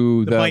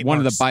to the one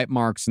of the bite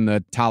marks in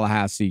the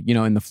Tallahassee,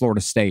 in the Florida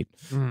State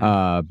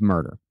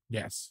murder.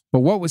 Yes.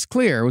 But what was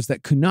clear was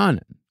that Cunanan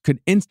could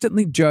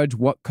instantly judge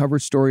what cover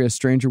story a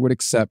stranger would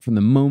accept from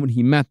the moment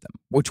he met them,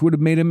 which would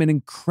have made him an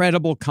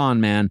incredible con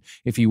man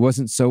if he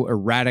wasn't so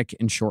erratic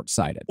and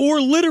short-sighted.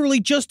 Or literally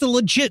just a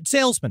legit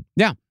salesman.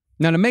 Yeah.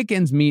 Now, to make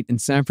ends meet in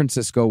San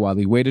Francisco while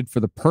he waited for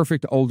the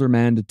perfect older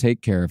man to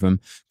take care of him,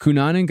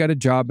 Cunanan got a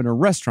job in a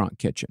restaurant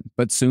kitchen,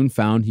 but soon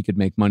found he could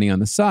make money on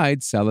the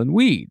side selling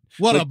weed.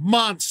 What a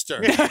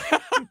monster.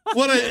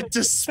 What a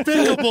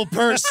despicable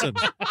person.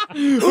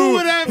 Who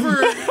would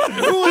ever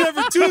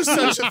do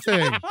such a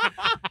thing?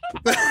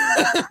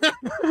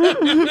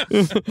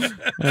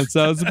 That's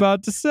what I was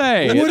about to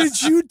say. What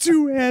did you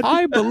do, Ed?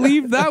 I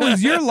believe that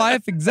was your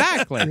life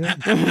exactly.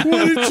 What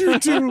did you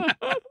do?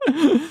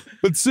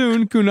 But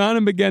soon,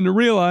 Cunanan began to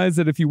realize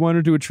that if he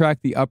wanted to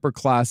attract the upper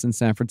class in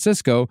San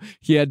Francisco,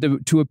 he had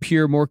to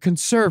appear more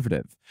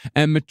conservative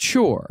and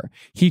mature.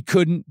 He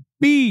couldn't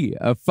be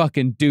a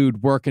fucking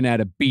dude working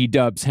at a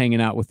B-dubs hanging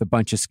out with a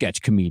bunch of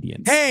sketch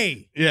comedians.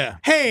 Hey! Yeah.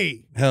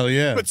 Hey! Hell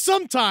yeah. But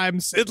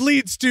sometimes it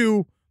leads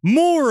to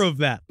more of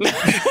that.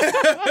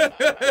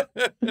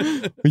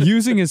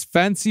 Using his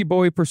fancy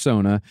boy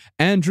persona,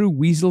 Andrew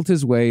weaseled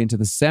his way into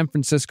the San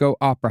Francisco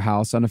Opera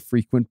House on a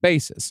frequent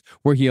basis,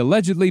 where he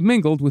allegedly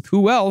mingled with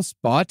who else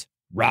but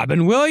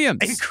Robin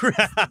Williams.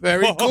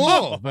 Very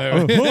cool.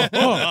 Let me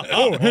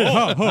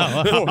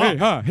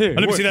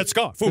see that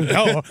scarf.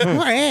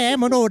 I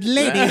am an old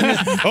lady.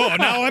 Oh,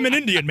 now I'm an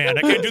Indian man.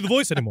 I can't do the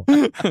voice anymore.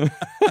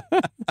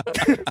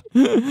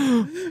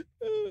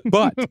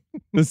 But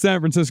the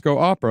San Francisco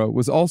Opera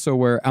was also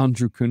where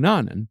Andrew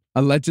Cunanan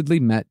allegedly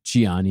met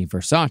Gianni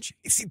Versace.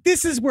 See,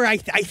 this is where I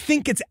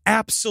think it's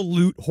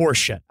absolute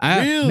horseshit.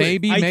 Really?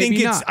 Maybe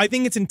not. I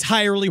think it's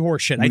entirely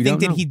horseshit. I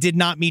think that he did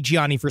not meet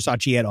Gianni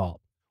Versace at all.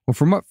 Well,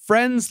 from what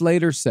friends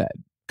later said,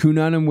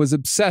 Cunanan was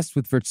obsessed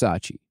with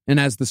Versace. And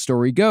as the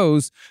story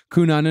goes,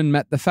 Cunanan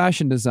met the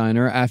fashion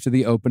designer after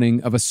the opening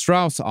of a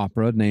Strauss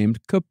opera named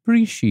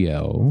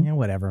Capriccio. Yeah,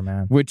 whatever,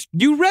 man. Which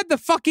you read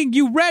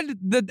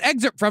the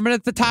excerpt from it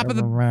at the top of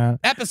the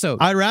episode.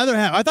 I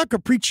thought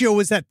Capriccio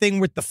was that thing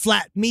with the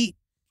flat meat.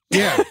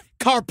 Yeah.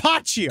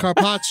 Carpaccio.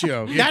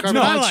 Yeah, That's what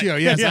I like.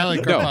 Yes, Yeah. I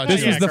like No, Carpaccio.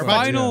 this was the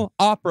Carpaccio. final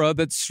opera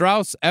that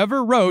Strauss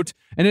ever wrote,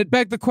 and it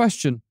begged the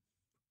question,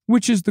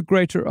 which is the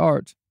greater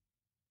art,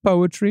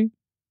 poetry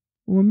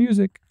or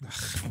music?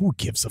 Who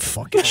gives a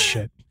fucking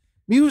shit?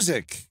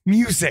 Music.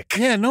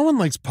 Yeah, no one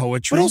likes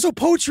poetry. But also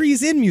poetry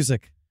is in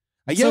music.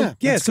 Yeah.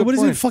 So what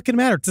does it fucking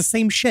matter? It's the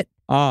same shit.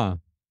 But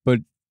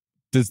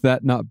does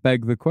that not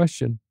beg the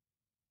question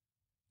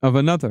of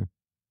another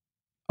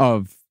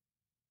of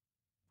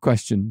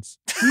questions?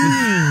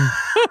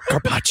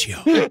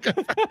 Carpaccio.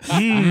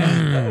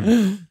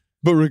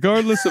 But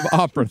regardless of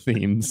opera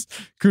themes,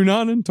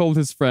 Cunanan told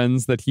his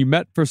friends that he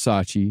met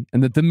Versace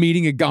and that the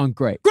meeting had gone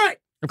great. Great.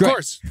 Of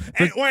course.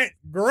 It went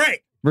great.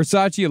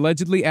 Versace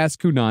allegedly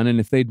asked Cunanan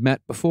if they'd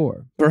met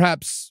before,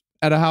 perhaps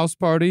at a house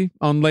party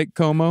on Lake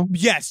Como.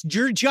 Yes,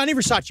 Gianni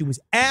Versace was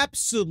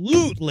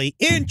absolutely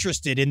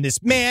interested in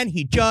this man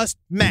he just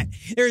met.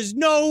 There's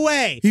no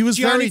way. He was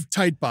very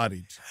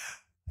tight-bodied.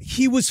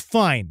 he was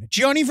fine.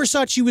 Gianni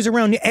Versace was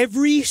around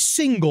every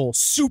single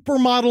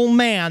supermodel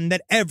man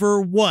that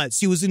ever was.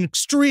 He was an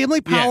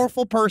extremely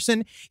powerful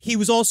person. He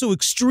was also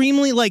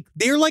extremely, like,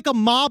 they're like a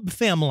mob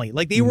family.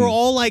 Like, they were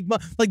all like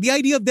the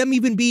idea of them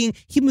even being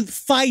him with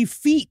 5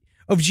 feet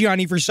of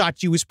Gianni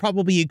Versace was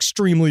probably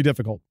extremely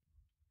difficult.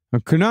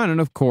 Cunanan,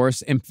 of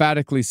course,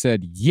 emphatically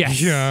said, yes,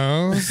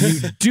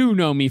 you do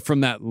know me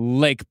from that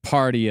lake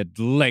party at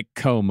Lake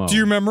Como. Do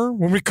you remember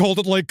when we called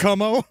it Lake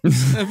Como?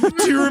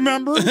 Do you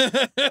remember?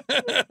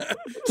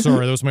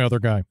 Sorry, that was my other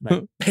guy.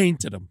 I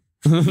painted him.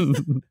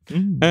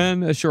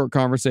 And a short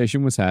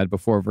conversation was had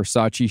before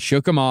Versace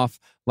shook him off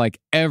like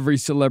every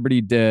celebrity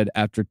did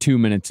after 2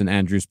 minutes in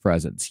Andrew's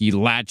presence. He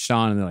latched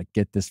on and they're like,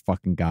 get this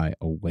fucking guy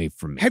away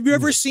from me. Have you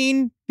ever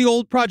seen the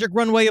old Project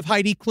Runway of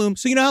Heidi Klum?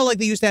 So you know how like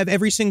they used to have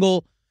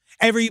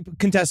every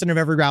contestant of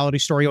every reality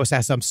story always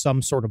has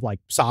some sort of like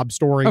sob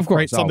story, of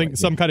course, right?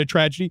 Some kind of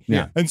tragedy.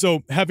 Yeah. And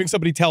so having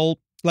somebody tell,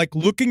 like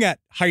looking at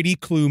Heidi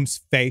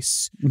Klum's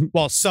face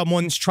while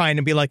someone's trying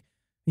to be like,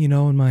 you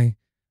know, and my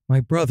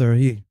brother,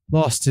 he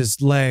lost his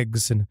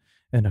legs in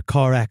a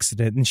car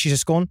accident, and she's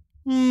just going,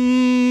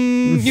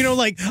 you know,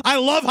 like, I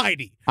love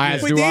Heidi.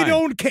 But they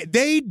don't care.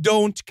 They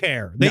don't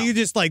care. They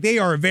just like, they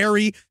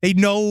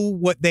know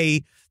what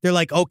they're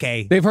like,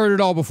 okay. They've heard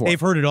it all before.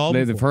 They've heard it all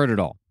They've heard it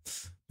all.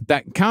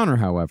 That encounter,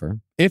 however,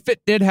 if it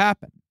did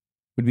happen,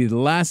 would be the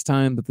last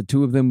time that the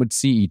two of them would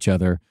see each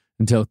other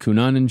until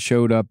Cunanan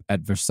showed up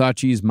at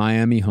Versace's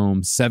Miami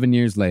home 7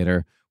 years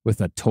later with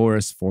a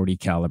Taurus 40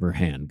 caliber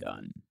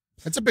handgun.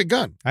 That's a big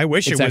gun. I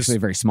wish It's it was actually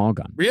a very small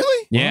gun.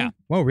 Really? Yeah.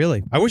 Well,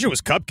 really? I wish it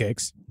was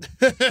cupcakes.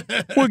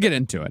 We'll get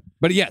into it.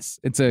 But yes,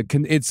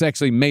 it's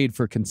actually made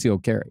for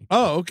concealed carry.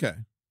 Oh, okay.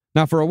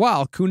 Now, for a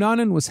while,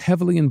 Cunanan was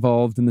heavily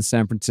involved in the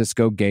San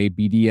Francisco gay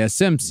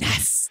BDSM scene,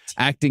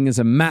 acting as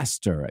a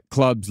master at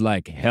clubs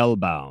like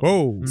Hellbound,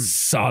 Oh.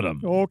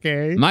 Sodom,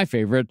 Okay. my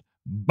favorite,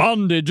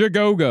 Bondage a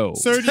Go-Go.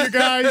 So do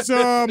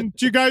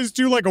you guys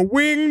do like a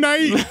wing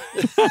night?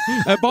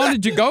 At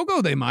Bondage a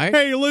Go-Go, they might.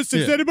 Hey, listen,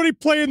 is anybody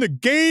playing the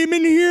game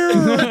in here?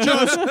 Or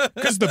just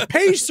because the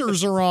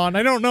Pacers are on?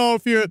 I don't know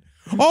if you...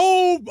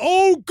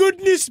 Oh,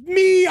 goodness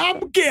me,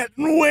 I'm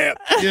getting wet.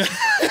 Yeah.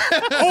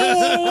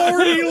 Oh,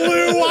 Lordy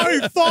Lou,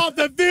 I thought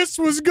that this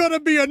was going to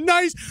be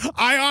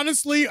I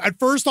honestly, at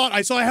first thought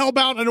I saw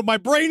Hellbound and my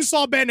brain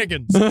saw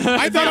Bennigan's.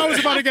 I thought I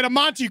was about to get a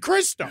Monte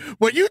Cristo.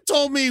 When you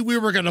told me we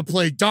were going to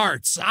play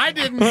darts, I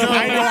didn't know.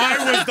 I know I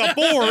was the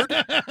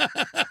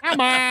board. Come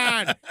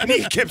on. And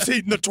he keeps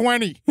eating the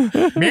 20.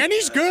 Man,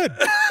 he's good.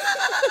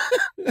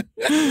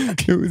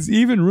 It was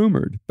even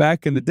rumored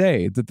back in the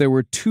day that there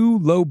were 2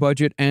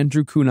 low-budget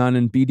Andrew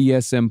Cunanan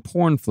BDSM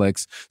porn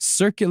flicks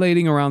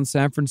circulating around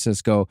San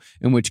Francisco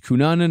in which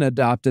Cunanan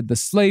adopted the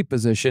slave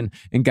position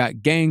and got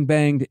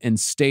gangbanged in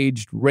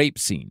staged rape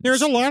scenes.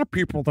 There's a lot of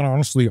people that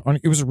honestly,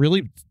 it was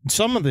really,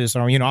 some of this,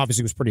 you know,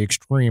 obviously it was pretty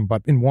extreme,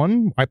 but in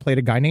one, I played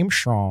a guy named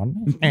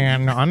Sean,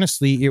 and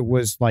honestly, it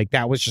was like,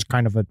 that was just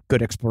kind of a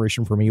good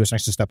exploration for me. It was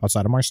nice to step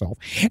outside of myself.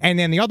 And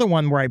then the other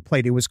one where I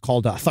played, it was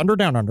called Thunder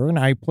Down Under, and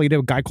I played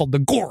a guy called the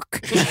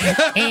Gork.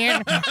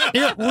 And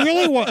it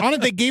really was,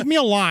 honestly, they gave me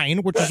a line,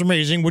 which was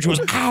amazing, which was,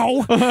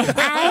 ow,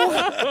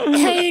 ow,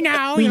 hey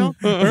now, you know.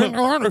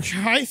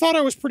 I thought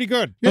I was pretty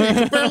good. Yeah,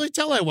 you could barely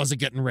tell I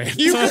wasn't getting raped.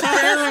 You could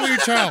barely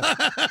tell.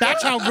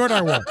 That's how good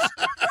I was.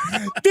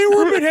 They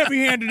were a bit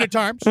heavy-handed at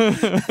times.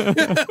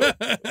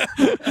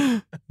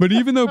 But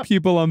even though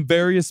people on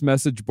various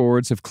message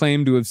boards have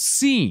claimed to have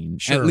seen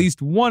at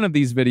least one of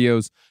these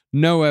videos,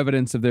 no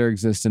evidence of their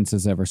existence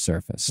has ever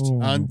surfaced.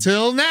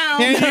 Until now.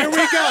 And here we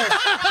go.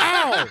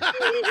 Ow.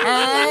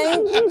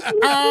 Ow.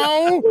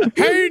 Ow.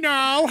 Hey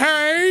now.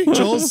 Hey.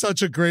 Joel's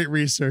such a great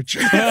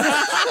researcher.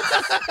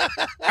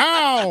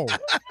 Ow.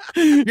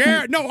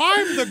 Yeah. No,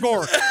 I'm the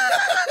Gork.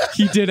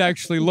 He did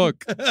actually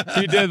look.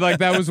 He did. Like,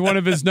 that was one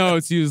of his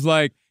notes. He was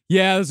like,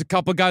 yeah, there's a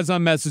couple guys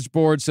on message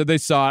boards, so they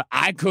saw it.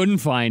 I couldn't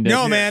find it.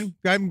 No, man.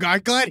 I'm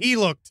glad he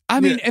looked. I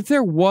mean, if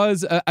there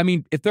was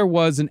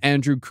an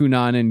Andrew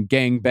Cunanan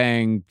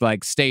gangbang,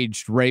 like,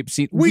 staged rape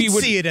scene, we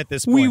would see it at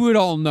this point. We would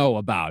all know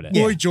about it.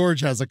 Boy George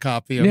has a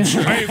copy, I'm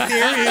sure.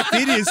 If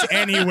it is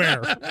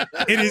anywhere,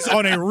 it is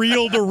on a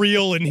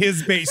reel-to-reel in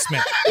his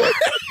basement.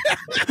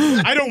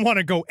 I don't want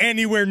to go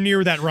anywhere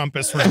near that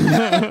rumpus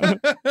room.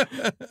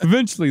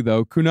 Eventually,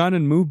 though,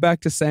 Cunanan moved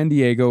back to San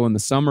Diego in the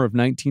summer of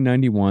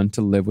 1991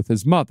 to live with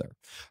his mother.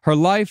 Her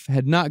life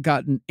had not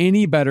gotten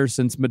any better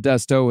since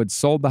Modesto had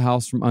sold the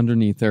house from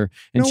underneath her,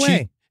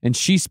 and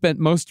she spent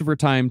most of her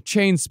time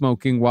chain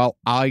smoking while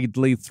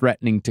idly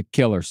threatening to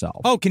kill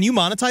herself. Oh, can you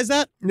monetize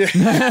that?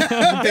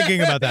 I'm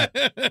thinking about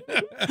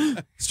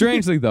that.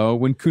 Strangely, though,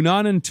 when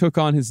Cunanan took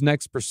on his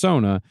next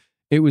persona,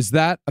 it was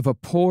that of a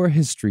poor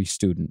history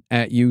student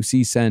at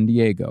UC San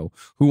Diego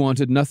who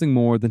wanted nothing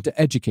more than to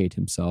educate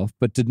himself,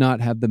 but did not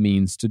have the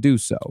means to do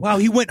so. Wow,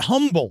 he went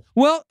humble.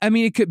 Well, I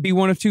mean, it could be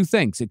one of two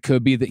things. It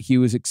could be that he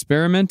was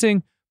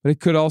experimenting, but it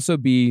could also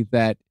be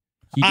that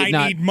he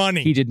need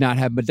money. He did not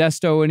have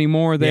Modesto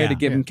anymore there to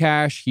give him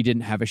cash. He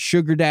didn't have a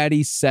sugar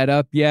daddy set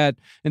up yet,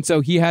 and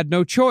so he had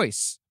no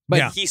choice.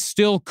 But he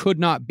still could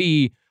not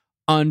be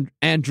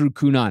Andrew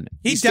Cunanan.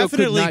 He still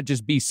definitely- could not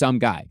just be some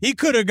guy. He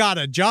could have got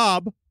a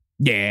job.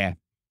 Yeah.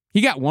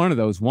 He got one of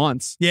those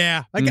once.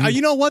 Yeah. Like, Mhm.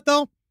 you know what,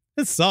 though?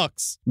 It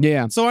sucks.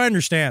 Yeah. So I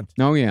understand.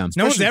 Oh, yeah. No one's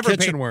Especially ever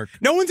kitchen paid, work.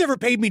 No one's ever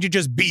paid me to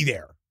just be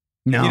there.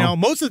 No. You know,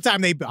 most of the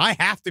time I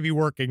have to be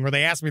working or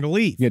they ask me to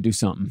leave. You got to do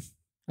something.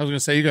 I was going to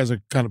say, you guys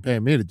are kind of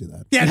paying me to do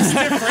that. Yeah, it's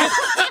different.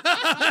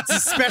 It's a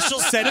special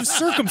set of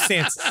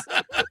circumstances.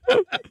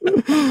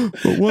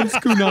 But once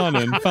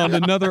Cunanan found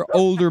another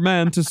older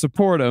man to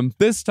support him,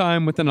 this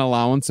time with an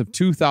allowance of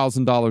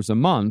 $2,000 a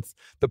month,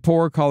 the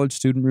poor college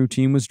student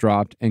routine was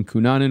dropped and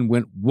Cunanan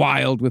went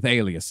wild with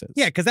aliases.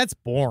 Yeah, because that's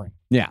boring.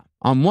 Yeah.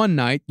 On one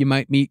night, you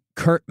might meet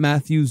Kurt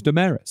Matthews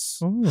Damaris.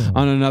 Oh.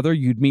 On another,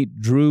 you'd meet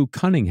Drew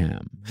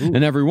Cunningham.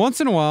 And every once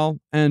in a while,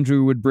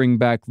 Andrew would bring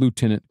back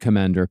Lieutenant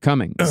Commander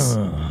Cummings.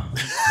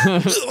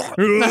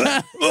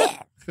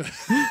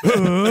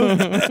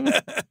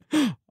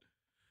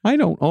 I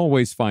don't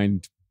always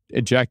find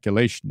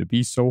ejaculation to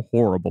be so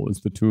horrible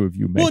as the two of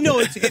you make Well, no,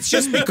 it. it's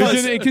just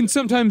because It can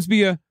sometimes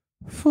be a...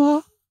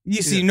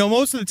 you see, no,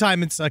 most of the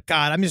time it's like,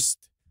 God, I'm just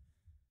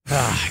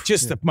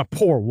my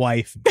poor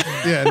wife.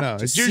 Yeah, no, it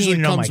Just usually seeing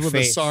it on comes my with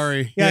face. a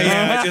sorry.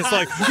 Yeah, just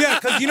like, yeah,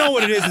 because you know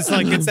what it is. It's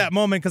like, it's that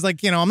moment because,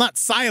 like, you know, I'm not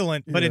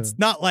silent, but it's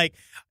not like,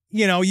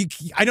 you know,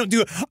 I don't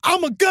do it.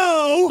 I'm a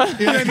go.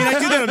 You know what I mean? I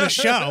do that on the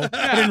show.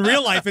 But in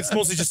real life, it's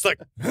mostly just like,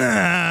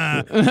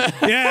 yeah,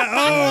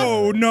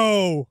 oh,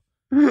 no.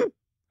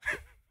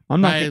 I'm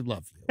not... I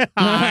love you.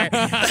 I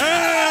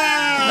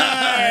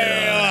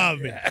love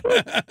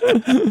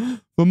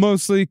it. But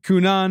mostly,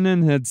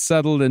 Cunanan had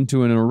settled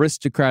into an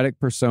aristocratic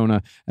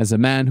persona as a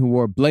man who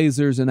wore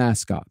blazers and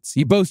ascots.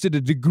 He boasted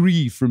a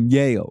degree from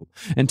Yale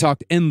and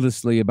talked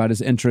endlessly about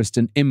his interest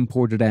in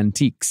imported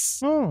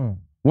antiques. Oh.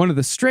 One of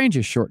the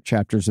strangest short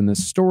chapters in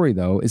this story,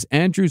 though, is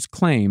Andrew's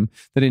claim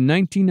that in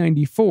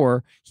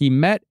 1994, he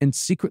met and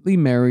secretly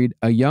married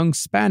a young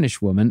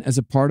Spanish woman as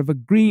a part of a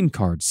green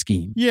card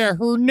scheme. Yeah,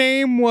 her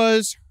name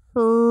was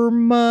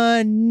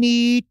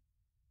Hermanita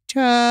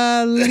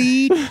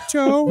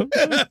Lito,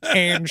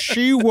 and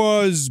she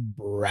was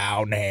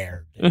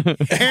brown-haired. And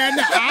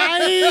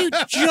I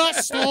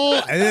just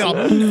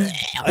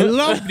I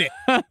loved it.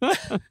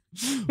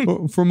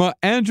 From what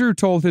Andrew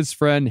told his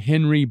friend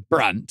Henry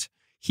Brunt,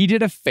 he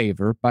did a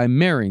favor by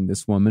marrying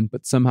this woman,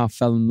 but somehow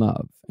fell in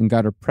love and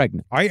got her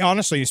pregnant. I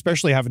honestly,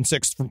 especially having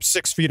sex from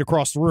 6 feet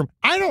across the room,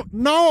 I don't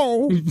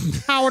know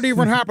how it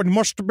even happened.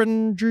 Must have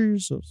been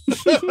Jesus.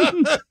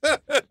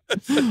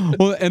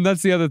 Well, and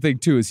that's the other thing,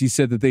 too, is he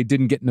said that they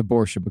didn't get an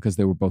abortion because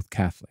they were both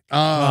Catholic.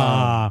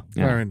 Ah.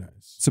 Very nice.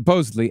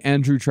 Supposedly,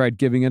 Andrew tried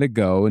giving it a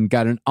go and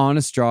got an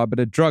honest job at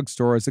a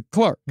drugstore as a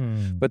clerk.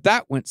 But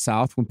that went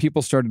south when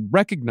people started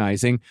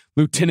recognizing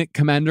Lieutenant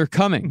Commander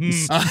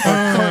Cummings, or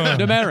Kurt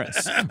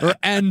Damaris, or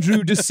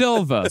Andrew De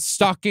Silva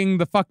stocking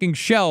the fucking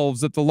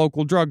shelves at the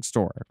local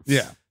drugstore.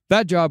 Yeah.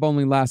 That job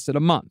only lasted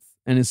a month.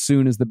 And as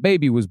soon as the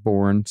baby was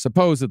born,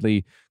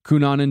 supposedly,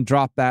 Cunanan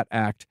dropped that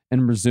act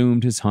and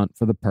resumed his hunt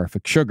for the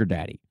perfect sugar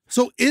daddy.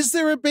 So is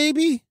there a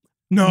baby?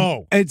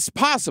 No. It's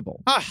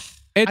possible.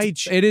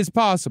 It is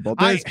possible.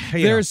 I-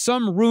 There's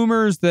some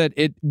rumors that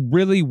it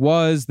really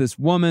was this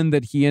woman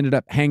that he ended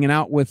up hanging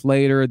out with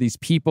later, these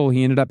people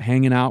he ended up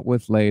hanging out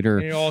with later.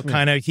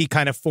 He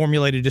kind of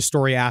formulated a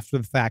story after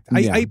the fact.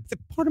 Yeah.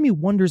 Part of me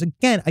wonders,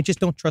 again, I just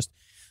don't trust.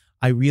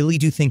 I really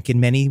do think in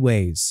many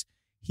ways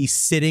he's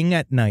sitting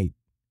at night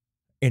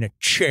in a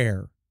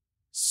chair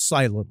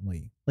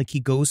silently. Like he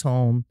goes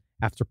home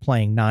after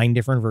playing 9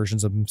 different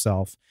versions of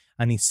himself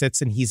and he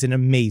sits and he's in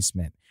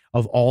amazement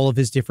of all of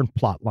his different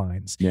plot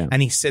lines. Yeah.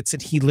 And he sits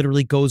and he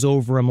literally goes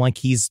over them like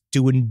he's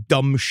doing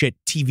dumb shit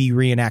TV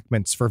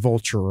reenactments for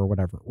Vulture or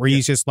whatever, where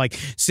he's just like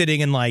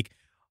sitting and like,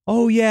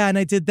 oh yeah, and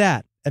I did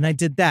that. And I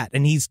did that.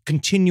 And he's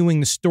continuing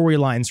the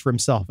storylines for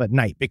himself at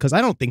night because I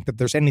don't think that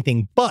there's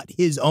anything but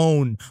his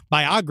own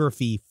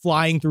biography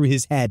flying through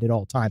his head at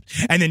all times.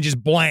 And then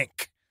just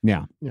blank.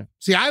 Yeah. Yeah.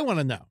 See, I want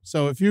to know.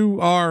 So if you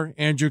are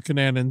Andrew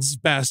Cunanan's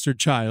bastard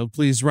child,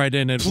 please write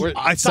in at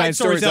Side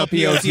stories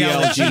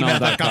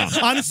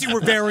LPOTL@gmail.com. Honestly,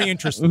 we're very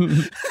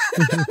interested.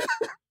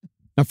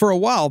 Now, for a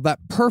while, that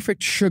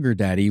perfect sugar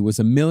daddy was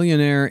a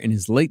millionaire in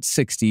his late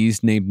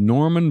 60s named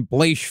Norman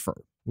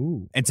Blashford.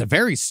 Ooh. It's a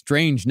very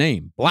strange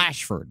name,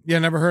 Blashford. Yeah,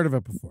 never heard of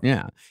it before.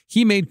 Yeah.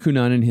 He made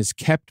Cunanan his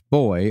kept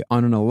boy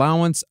on an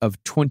allowance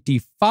of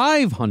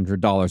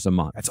 $2,500 a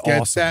month. That's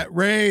Get awesome. that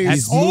raise.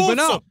 He's moving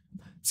up.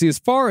 See, as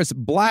far as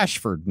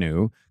Blashford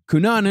knew,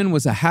 Cunanan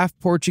was a half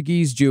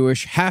Portuguese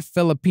Jewish, half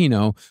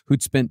Filipino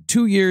who'd spent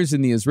 2 years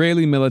in the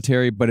Israeli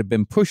military but had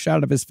been pushed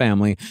out of his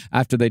family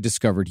after they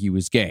discovered he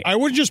was gay. I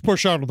wouldn't just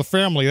push out of the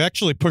family. They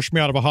actually pushed me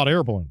out of a hot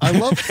air balloon. I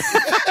love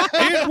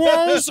It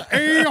was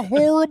a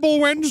horrible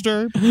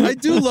Wednesday. I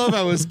do love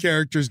how his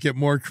characters get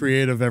more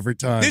creative every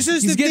time. This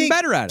is He's the getting thing.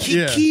 better at it. He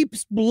Yeah.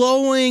 keeps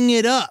blowing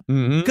it up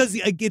Mhm. because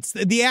it's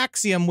the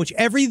axiom which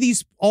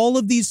all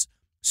of these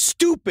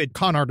stupid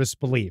con artists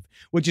believe,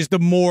 which is the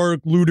more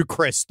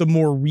ludicrous, the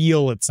more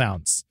real it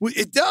sounds.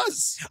 It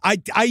does.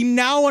 I'm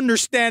now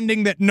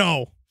understanding that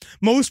no,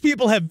 Most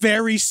people have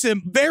very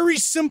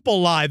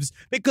simple lives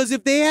because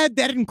if they had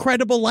that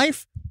incredible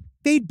life,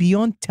 they'd be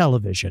on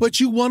television.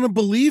 But you want to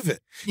believe it.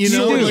 You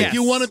know, do, like yes.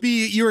 you want to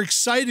be, you're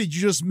excited. You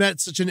just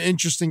met such an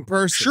interesting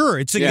person. Sure,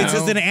 it's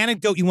just an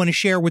anecdote you want to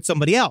share with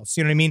somebody else.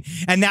 You know what I mean?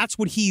 And that's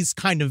what he's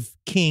kind of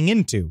keying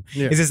into,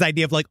 is this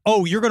idea of like,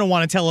 oh, you're going to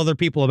want to tell other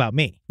people about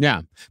me.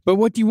 Yeah. But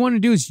what you want to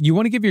do is you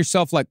want to give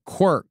yourself like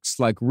quirks,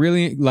 like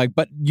really like,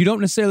 but you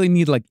don't necessarily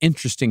need like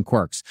interesting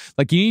quirks.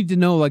 Like you need to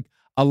know like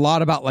a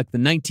lot about like the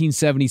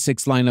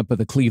 1976 lineup of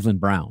the Cleveland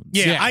Browns.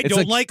 Yeah, I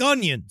don't like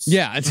onions.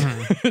 Yeah.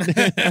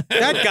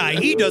 That guy,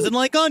 he doesn't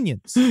like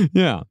onions.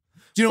 Yeah.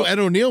 Do you know Ed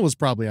O'Neill was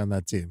probably on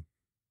that team?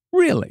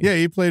 Really? Yeah,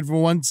 he played for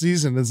one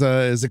season as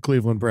a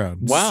Cleveland Brown.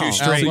 Wow. Too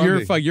So straight.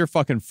 you're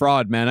fucking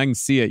fraud, man. I can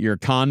see it. You're a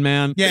con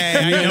man.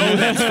 Yeah, I know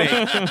that's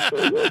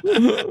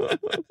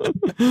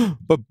fake.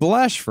 But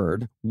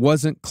Blashford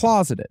wasn't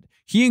closeted.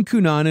 He and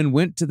Cunanan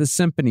went to the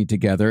symphony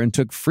together and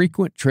took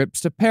frequent trips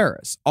to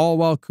Paris, all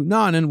while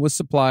Cunanan was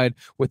supplied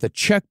with a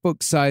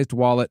checkbook-sized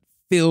wallet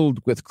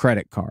filled with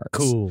credit cards.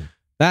 Cool.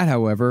 That,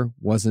 however,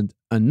 wasn't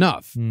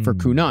enough for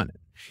Cunanan.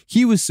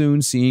 He was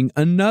soon seeing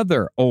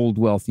another old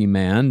wealthy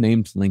man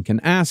named Lincoln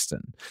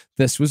Aston.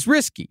 This was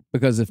risky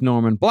because if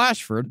Norman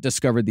Blashford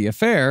discovered the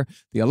affair,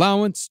 the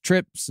allowance,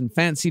 trips, and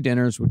fancy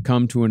dinners would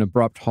come to an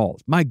abrupt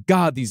halt. My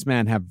God, these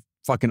men have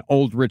fucking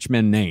old rich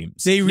men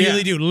names. They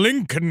really do.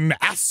 Lincoln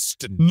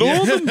Aston.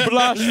 Norman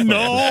Blashford.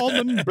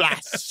 Norman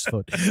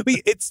Blashford.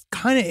 It's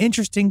kind of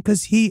interesting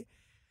because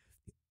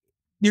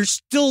there's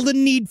still the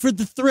need for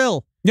the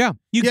thrill. Yeah.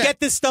 You get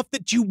the stuff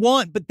that you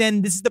want, but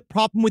then this is the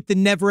problem with the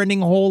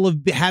never-ending hole of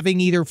having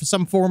either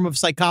some form of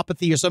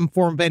psychopathy or some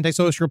form of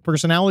antisocial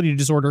personality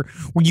disorder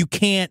where you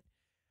can't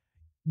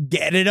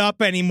get it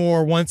up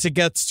anymore once it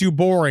gets too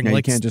boring. Yeah,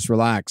 like, you can't just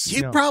relax.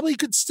 He probably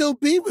could still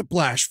be with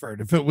Blashford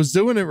if it was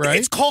doing it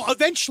right.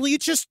 Eventually,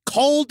 it's just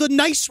called a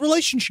nice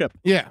relationship.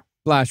 Yeah.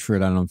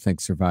 Blashford, I don't think,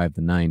 survived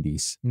the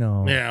 90s.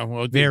 No. Yeah,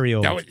 well, Very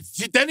old.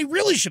 Then he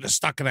really should have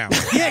stuck it out.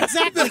 Yeah,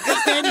 exactly.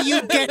 Because then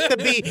you get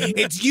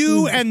it's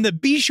you and the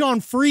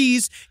Bichon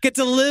Frise get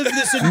to live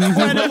this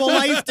incredible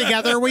life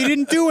together where you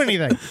didn't do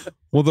anything.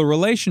 Well, the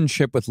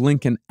relationship with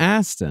Lincoln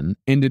Aston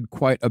ended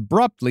quite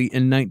abruptly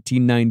in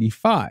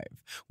 1995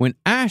 when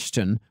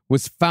Ashton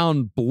was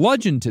found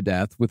bludgeoned to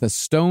death with a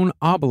stone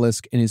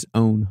obelisk in his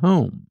own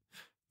home.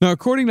 Now,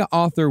 according to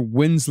author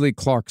Winsley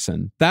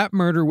Clarkson, that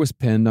murder was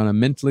pinned on a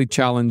mentally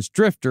challenged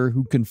drifter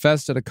who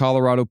confessed at a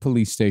Colorado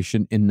police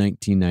station in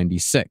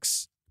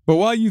 1996. But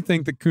while you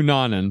think that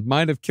Cunanan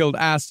might have killed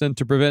Aston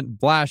to prevent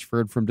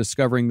Blashford from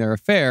discovering their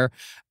affair,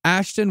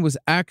 Ashton was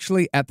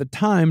actually at the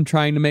time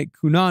trying to make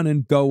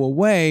Cunanan go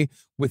away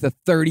with a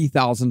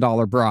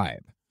 $30,000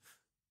 bribe.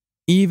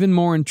 Even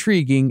more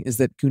intriguing is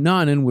that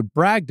Cunanan would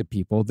brag to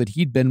people that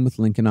he'd been with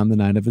Lincoln on the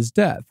night of his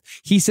death.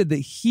 He said that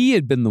he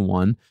had been the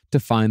one to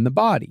find the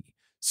body.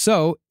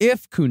 So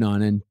if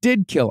Cunanan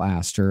did kill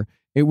Astor,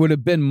 it would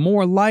have been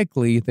more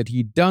likely that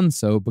he'd done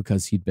so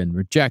because he'd been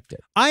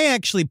rejected. I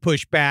actually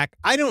push back.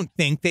 I don't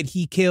think that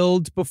he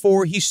killed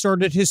before he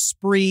started his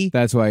spree.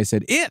 That's why I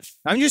said if.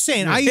 I'm just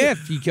saying.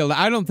 If he killed,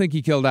 I don't think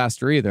he killed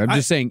Astor either. I'm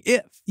just saying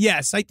if.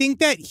 Yes, I think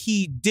that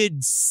he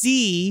did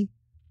see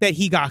that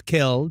he got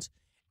killed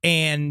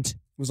and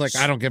was like,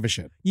 I don't give a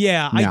shit.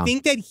 Yeah, I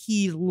think that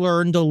he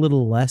learned a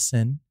little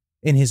lesson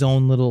in his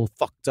own little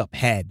fucked up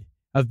head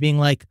of being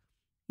like,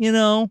 you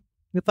know,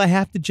 if I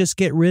have to just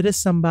get rid of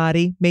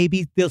somebody,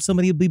 maybe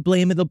somebody will be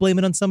blaming. They'll blame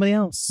it on somebody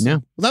else.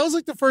 Yeah. Well, that was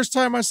like the first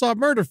time I saw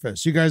Murder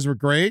Fist. You guys were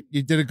great.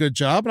 You did a good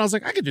job. And I was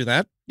like, I could do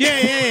that.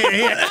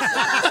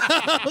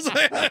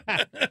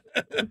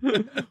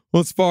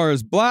 Well, as far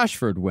as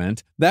Blashford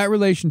went, that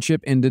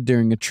relationship ended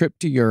during a trip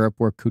to Europe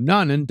where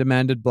Cunanan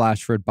demanded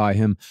Blashford buy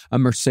him a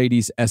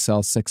Mercedes SL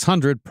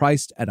 600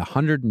 priced at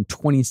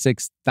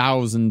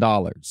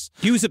 $126,000.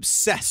 He was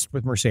obsessed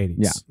with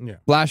Mercedes. Yeah.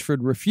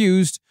 Blashford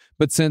refused,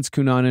 but since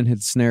Cunanan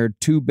had snared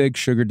two big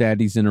sugar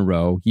daddies in a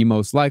row, he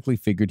most likely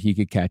figured he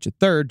could catch a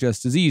third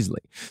just as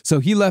easily. So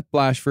he left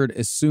Blashford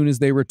as soon as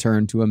they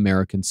returned to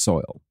American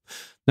soil.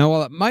 Now,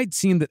 while it might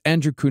seem that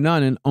Andrew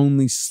Cunanan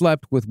only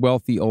slept with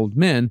wealthy old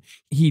men,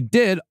 he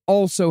did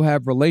also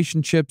have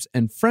relationships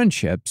and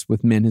friendships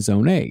with men his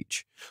own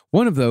age.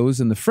 One of those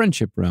in the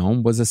friendship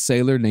realm was a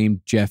sailor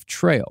named Jeff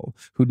Trail,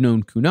 who'd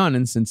known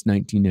Cunanan since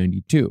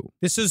 1992.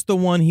 This is the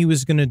one he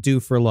was going to do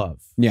for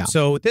love. Yeah.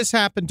 So this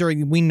happened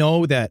we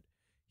know that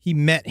he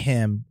met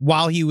him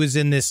while he was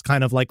in this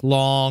kind of like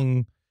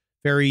long,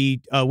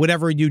 very,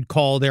 whatever you'd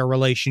call their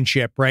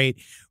relationship, right?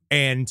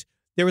 And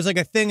there was like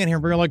a thing in here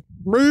where you're like,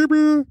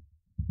 maybe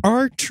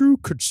I too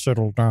could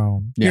settle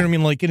down. You know what I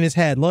mean? Like in his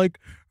head, like,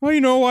 oh,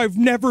 you know, I've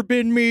never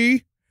been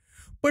me,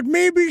 but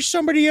maybe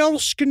somebody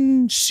else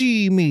can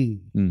see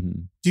me.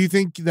 Mm-hmm. Do you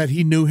think that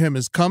he knew him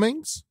as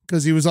Cummings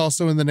because he was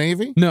also in the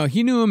Navy? No,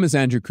 he knew him as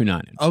Andrew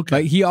Cunanan. Okay.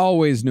 Like, he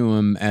always knew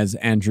him as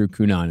Andrew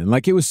Cunanan.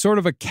 Like, it was sort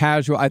of a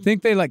casual, I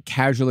think they like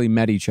casually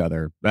met each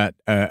other at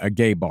a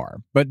gay bar.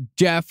 But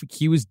Jeff,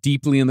 he was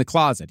deeply in the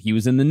closet. He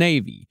was in the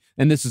Navy.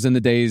 And this was in the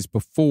days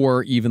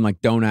before even like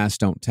Don't Ask,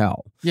 Don't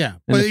Tell. Yeah,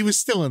 but he was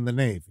still in the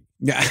Navy.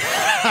 Yeah.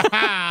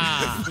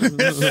 You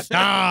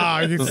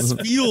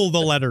feel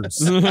the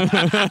letters.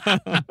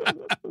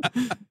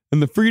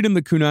 And the freedom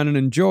that Cunanan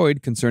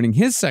enjoyed concerning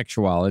his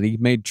sexuality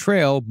made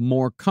Trail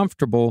more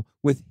comfortable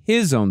with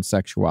his own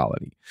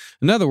sexuality.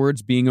 In other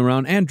words, being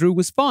around Andrew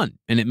was fun,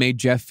 and it made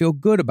Jeff feel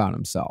good about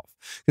himself.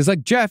 Because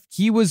like Jeff,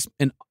 he was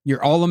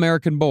your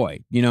all-American boy,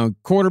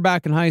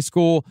 quarterback in high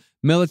school,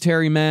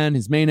 military man.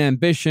 His main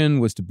ambition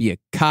was to be a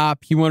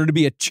cop. He wanted to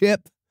be a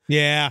chip.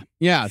 Yeah.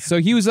 Yeah, so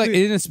he was like,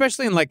 and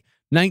especially in like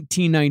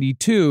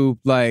 1992,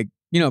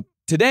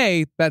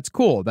 today, that's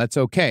cool. That's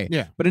okay.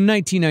 Yeah. But in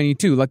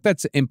 1992,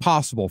 that's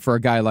impossible for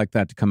a guy like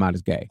that to come out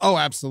as gay. Oh,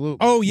 absolutely.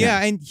 Oh,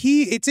 yeah. And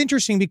it's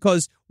interesting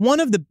because one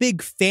of the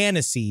big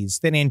fantasies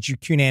that Andrew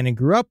Cunanan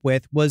grew up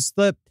with was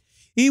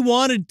he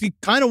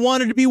kind of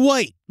wanted to be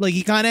white. Like,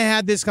 he kind of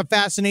had this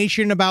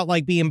fascination about,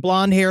 like, being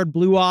blonde-haired,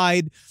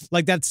 blue-eyed,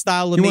 like that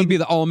style of... You want to be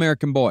the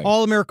all-American boy.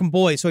 All-American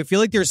boy. So I feel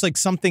like there's, like,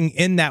 something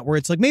in that where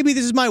it's like, maybe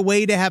this is my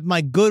way to have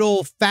my good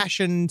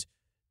old-fashioned,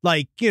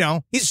 he's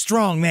a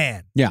strong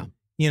man. Yeah.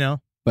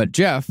 But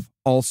Jeff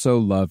also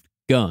loved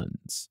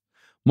guns.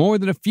 More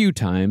than a few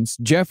times,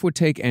 Jeff would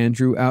take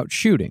Andrew out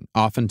shooting,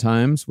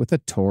 oftentimes with a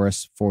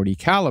Taurus .40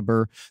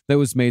 caliber that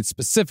was made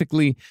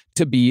specifically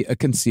to be a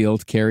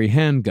concealed carry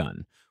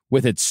handgun.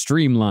 With its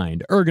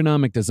streamlined,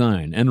 ergonomic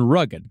design and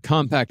rugged,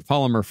 compact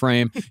polymer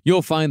frame,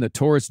 you'll find the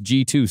Taurus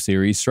G2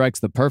 series strikes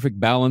the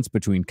perfect balance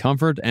between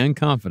comfort and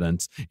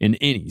confidence in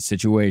any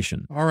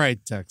situation. All right,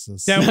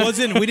 Texas. We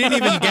didn't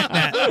even get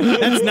that.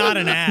 That's not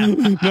an ad.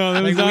 No,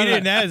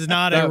 that is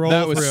not a roll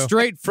That was through.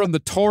 straight from the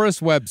Taurus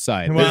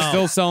website. Wow. They're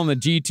still selling the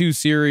G2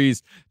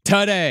 series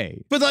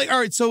today. But all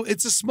right, so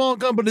it's a small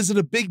gun, but is it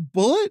a big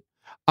bullet?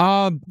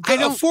 A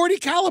 40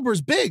 caliber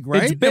is big,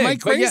 right? It's big, Am I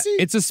but yeah, crazy?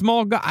 it's a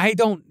small gun.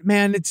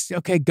 It's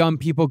okay. Gun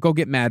people, go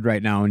get mad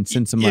right now and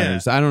send some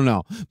letters. I don't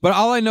know. But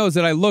all I know is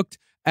that I looked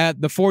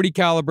at the .40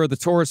 caliber, the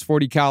Taurus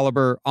 .40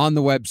 caliber on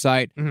the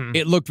website. Mm-hmm.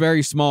 It looked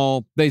very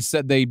small. They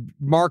said they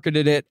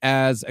marketed it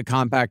as a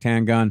compact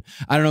handgun.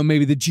 I don't know.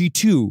 Maybe the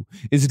G2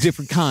 is a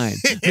different kind.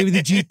 Maybe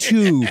the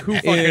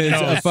G2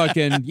 is a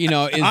fucking, is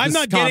I'm this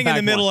not getting in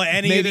the middle one. of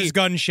any of this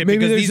gun shit. Maybe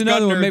because there's these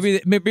another gun one.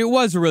 nerds- Maybe it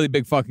was a really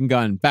big fucking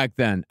gun back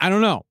then. I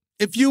don't know.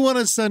 If you want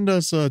to send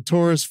us a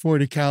Taurus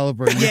 .40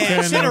 caliber, you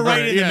can send it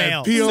right in the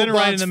mail. P.O. Send it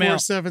right in Box the mail.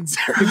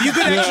 470. If you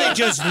could actually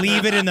just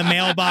leave it in the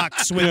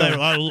mailbox with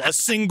a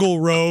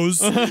single rose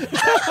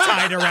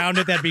tied around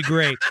it, that'd be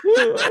great.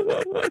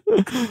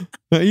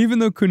 Now, even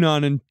though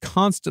Cunanan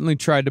constantly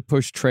tried to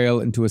push Trail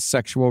into a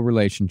sexual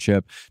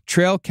relationship,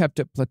 Trail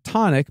kept it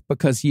platonic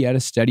because he had a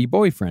steady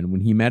boyfriend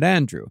when he met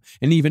Andrew.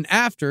 And even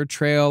after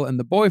Trail and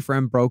the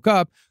boyfriend broke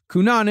up,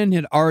 Cunanan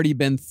had already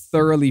been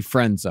thoroughly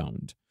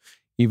friend-zoned.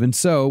 Even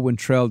so, when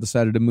Trail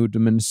decided to move to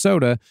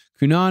Minnesota,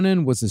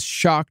 Cunanan was as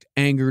shocked,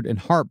 angered, and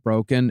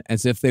heartbroken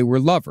as if they were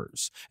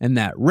lovers, and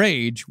that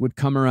rage would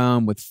come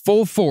around with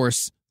full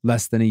force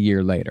less than a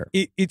year later.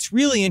 It's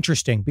really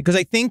interesting because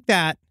I think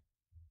that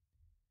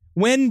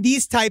when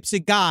these types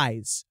of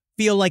guys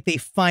feel like they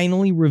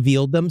finally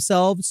revealed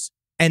themselves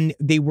and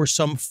they were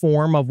some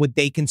form of what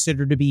they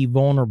consider to be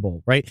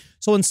vulnerable, right?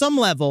 So on some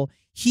level,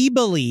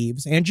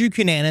 Andrew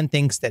Cunanan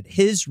thinks that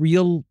his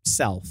real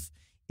self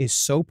is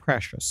so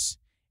precious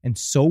and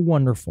so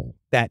wonderful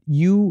that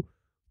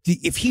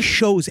if he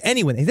shows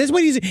anyone, that's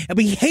what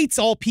he hates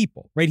all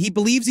people, right? He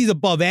believes he's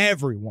above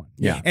everyone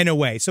in a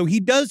way. So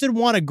he doesn't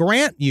want to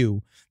grant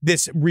you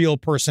this real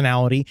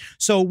personality.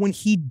 So when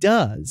he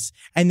does,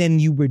 and then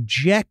you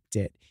reject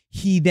it,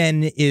 he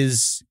then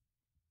is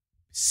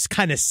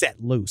kind of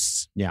set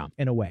loose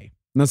in a way.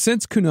 Now,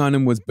 since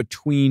Cunanan was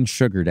between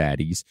sugar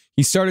daddies,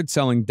 he started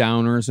selling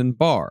downers in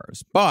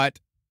bars, but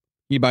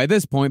he, by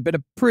this point, been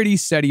a pretty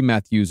steady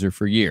meth user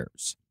for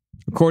years.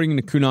 According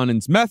to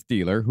Cunanan's meth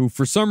dealer, who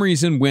for some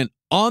reason went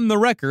on the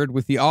record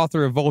with the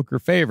author of Vulgar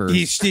Favors.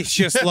 He's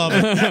just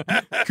loving it.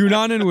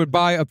 Cunanan would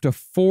buy up to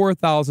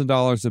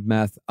 $4,000 of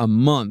meth a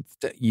month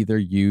to either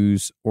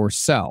use or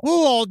sell.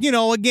 Well,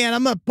 again,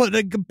 I'm going to put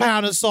a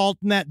pound of salt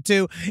in that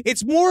too.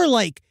 It's more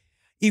like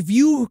if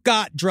you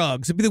got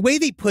drugs, the way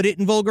they put it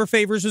in Vulgar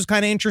Favors was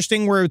kind of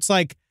interesting where it's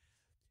like,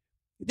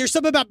 there's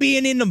something about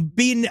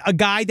being a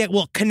guy that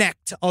will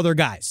connect other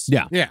guys.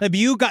 Yeah. If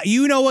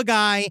you know a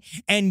guy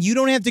and you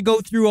don't have to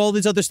go through all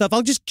this other stuff.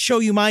 I'll just show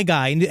you my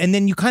guy. And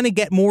then you kind of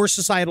get more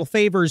societal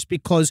favors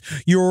because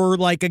you're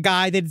like a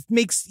guy that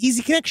makes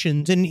easy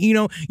connections. And, you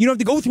don't have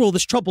to go through all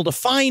this trouble to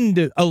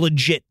find a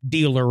legit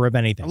dealer of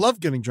anything. I love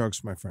getting drugs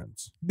for my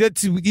friends.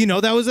 That's,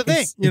 that was a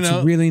thing.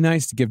 It's really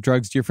nice to give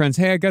drugs to your friends.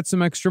 Hey, I got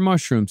some extra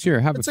mushrooms. Here,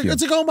 have a few.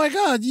 It's like, oh my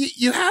God,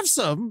 you have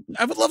some.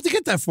 I would love to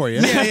get that for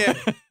you. Yeah.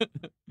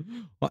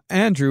 Well,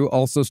 Andrew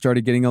also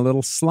started getting a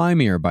little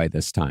slimier by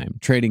this time,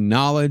 trading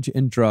knowledge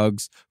and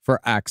drugs for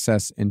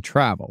access and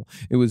travel.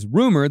 It was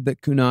rumored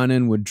that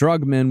Cunanan would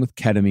drug men with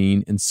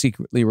ketamine and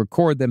secretly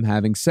record them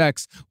having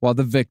sex while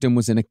the victim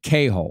was in a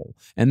K-hole,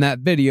 and that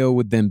video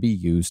would then be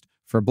used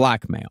for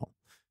blackmail.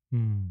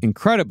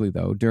 Incredibly,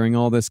 though, during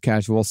all this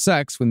casual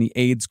sex, when the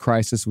AIDS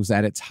crisis was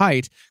at its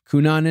height,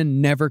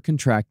 Cunanan never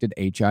contracted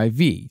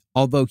HIV,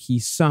 although he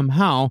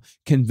somehow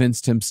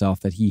convinced himself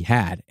that he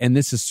had. And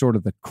this is sort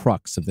of the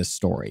crux of this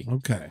story.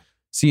 Okay.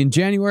 See, in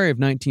January of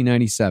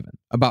 1997,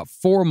 about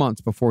 4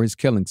 months before his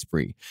killing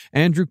spree,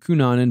 Andrew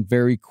Cunanan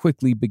very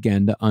quickly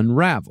began to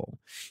unravel.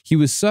 He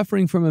was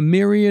suffering from a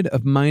myriad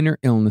of minor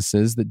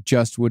illnesses that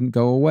just wouldn't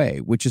go away,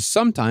 which is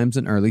sometimes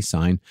an early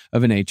sign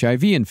of an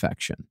HIV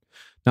infection.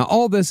 Now,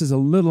 all this is a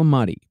little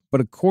muddy, but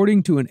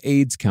according to an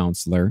AIDS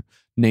counselor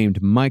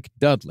named Mike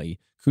Dudley,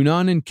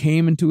 Cunanan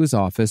came into his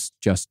office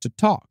just to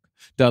talk.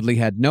 Dudley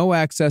had no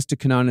access to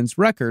Cunanan's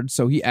records,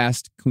 so he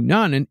asked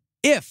Cunanan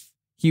if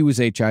he was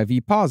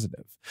HIV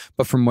positive.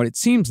 But from what it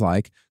seems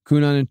like,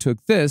 Cunanan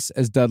took this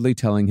as Dudley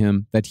telling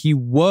him that he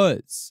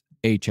was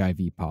HIV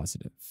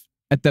positive.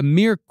 At the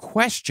mere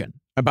question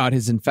about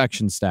his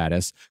infection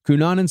status,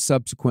 Cunanan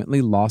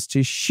subsequently lost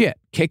his shit,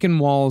 kicking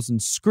walls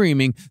and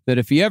screaming that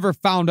if he ever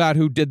found out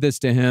who did this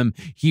to him,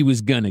 he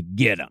was gonna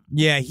get him.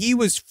 Yeah, he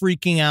was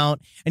freaking out.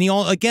 And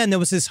there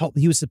was this whole,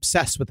 he was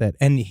obsessed with it.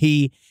 And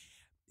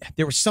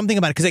there was something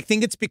about it, because I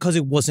think it's because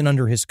it wasn't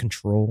under his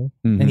control.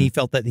 And he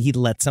felt that he'd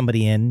let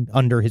somebody in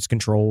under his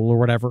control or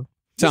whatever.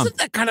 Isn't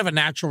that kind of a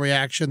natural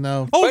reaction,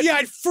 though? Oh, yeah,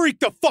 I'd freak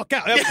the fuck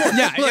out.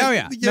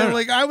 Yeah, Yeah,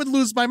 like I would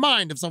lose my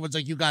mind if someone's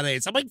like, "You got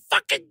AIDS." I'm like,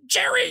 "Fucking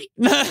Jerry,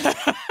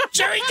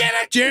 Jerry, get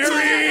it,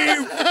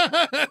 Jerry!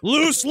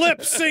 Loose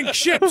lips sink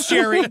ships,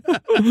 Jerry.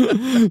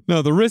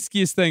 No, the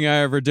riskiest thing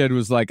I ever did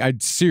was like, I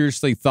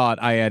seriously thought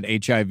I had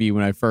HIV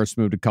when I first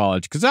moved to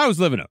college because I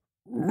was living a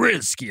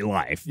risky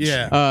life.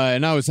 Yeah.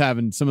 And I was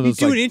having some of You those.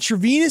 doing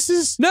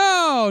intravenousses?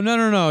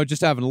 No.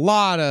 Just having a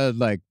lot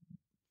of I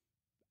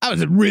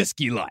was a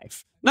risky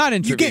life. Not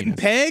intravenous. You getting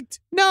pegged?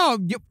 No,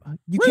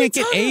 you can't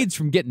get AIDS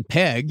from getting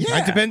pegged.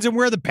 It depends on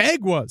where the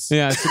peg was.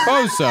 Yeah, I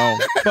suppose so.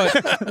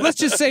 But let's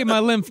just say my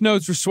lymph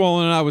nodes were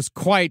swollen and I was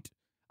quite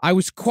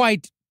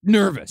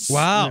nervous.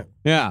 Wow.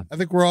 Yeah. I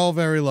think we're all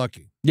very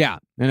lucky. Yeah.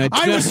 And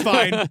I was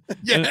fine.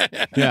 Yeah.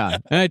 Yeah.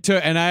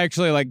 And I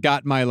actually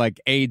got my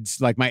AIDS,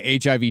 my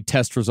HIV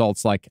test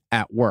results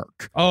at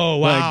work. Oh,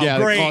 wow.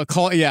 Great.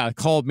 Great.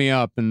 Called me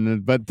up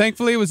but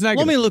thankfully it was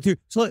negative. Let me look through.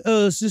 So,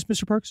 is this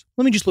Mr. Parks?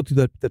 Let me just look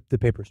through the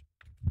papers.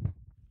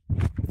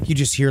 You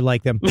just hear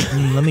them.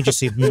 Let me just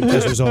see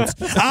those results.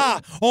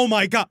 Oh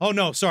my God. Oh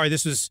no, sorry.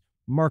 This was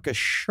Marcus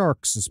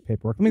Sharks'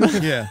 paperwork. Let me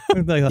look. Yeah.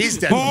 He's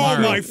dead. Oh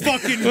my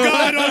fucking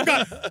God. Oh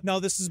God.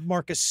 No, this is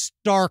Marcus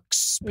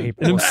Stark's paperwork.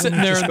 And I'm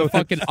sitting there in the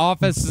fucking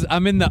office.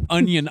 I'm in the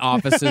Onion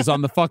offices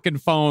on the fucking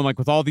phone,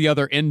 with all the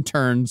other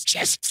interns.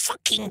 Just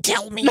fucking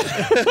tell me.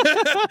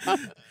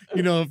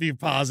 If you're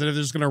positive,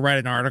 they're just going to write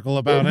an article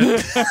about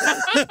it.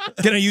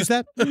 Can I use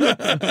that?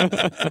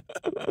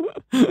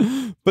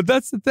 But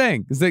that's the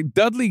thing, is that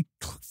Dudley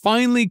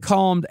finally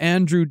calmed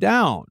Andrew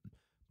down.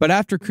 But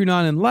after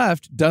Cunanan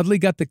left, Dudley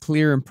got the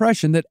clear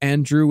impression that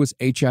Andrew was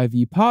HIV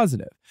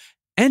positive.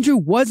 Andrew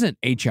wasn't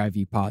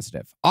HIV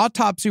positive.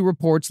 Autopsy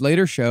reports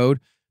later showed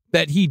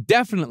that he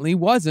definitely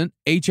wasn't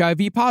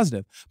HIV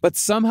positive. But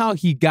somehow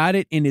he got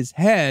it in his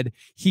head.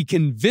 He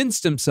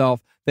convinced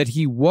himself that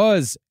he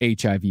was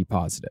HIV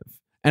positive.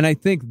 And I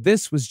think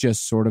this was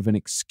just sort of an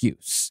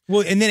excuse.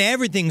 Well, and then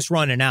everything's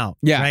running out.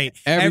 Yeah, right?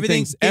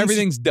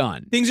 Everything's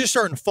done. Things are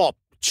starting to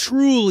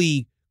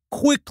truly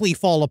quickly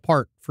fall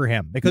apart for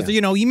him because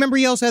you remember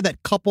he also had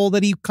that couple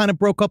that he kind of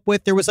broke up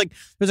with. There's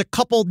a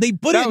couple they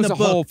put it in the book. That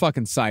was a whole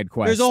fucking side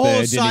quest. There's a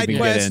whole side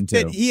quest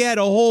that he had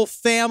a whole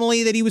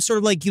family that he was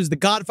sort of he was the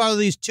godfather of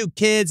these two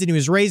kids and he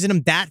was raising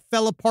them. That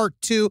fell apart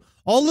too.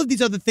 All of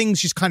these other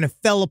things just kind of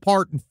fell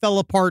apart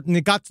and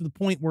it got to the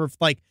point where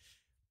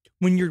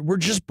we're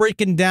just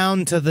breaking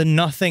down to the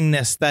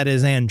nothingness that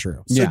is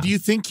Andrew. So do you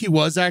think he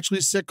was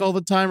actually sick all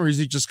the time, or is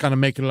he just kind of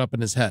making it up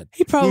in his head?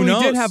 He probably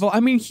did have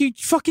he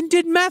fucking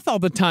did meth all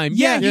the time.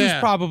 Yeah, he was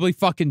probably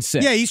fucking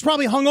sick. Yeah, he's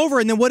probably hungover,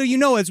 and then what do you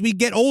know, as we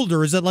get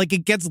older, is that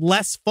it gets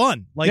less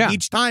fun.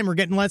 Each time we're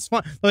getting less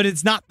fun, but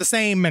it's not the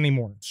same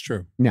anymore. It's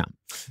true. Yeah.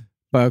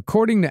 But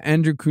according to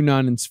Andrew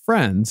Cunanan's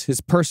friends,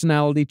 his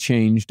personality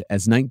changed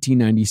as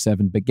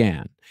 1997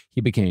 began.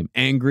 He became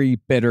angry,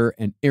 bitter,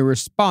 and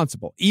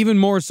irresponsible, even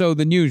more so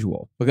than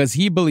usual, because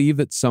he believed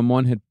that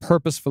someone had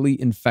purposefully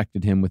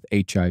infected him with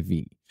HIV.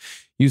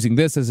 Using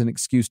this as an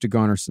excuse to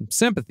garner some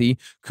sympathy,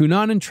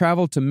 Cunanan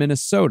traveled to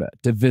Minnesota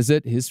to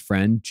visit his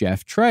friend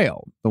Jeff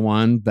Trail, the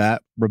one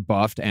that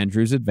rebuffed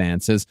Andrew's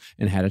advances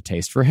and had a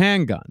taste for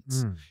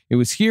handguns. It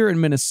was here in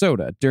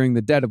Minnesota, during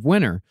the dead of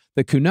winter,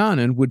 that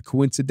Cunanan would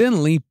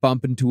coincidentally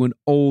bump into an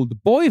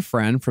old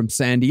boyfriend from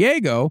San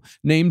Diego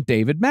named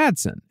David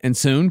Madsen. And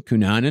soon,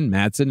 Cunanan,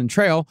 Madsen, and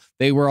Trail,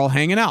 they were all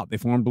hanging out. They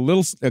formed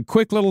a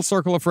quick little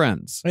circle of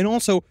friends. And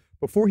also,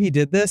 before he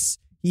did this,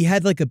 he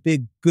had a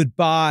big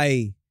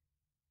goodbye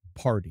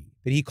party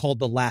that he called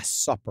the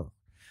Last Supper.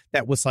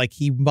 That was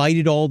he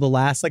invited all the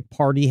last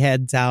party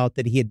heads out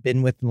that he had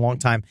been with in a long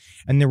time.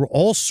 And they were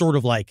all sort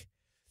of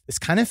this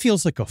kind of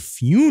feels like a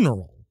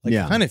funeral.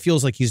 It kind of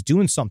feels like he's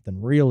doing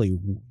something really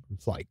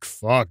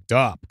fucked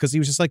up, because he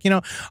was just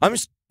I'm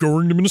just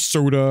going to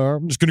Minnesota.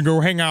 I'm just going to go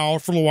hang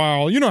out for a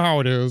while. You know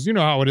how it is. You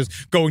know how it is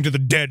going to the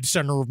dead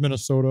center of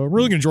Minnesota. I'm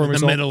really going to enjoy myself.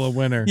 In the middle of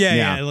winter.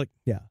 Yeah.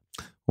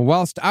 Well,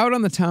 whilst out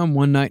on the town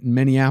one night in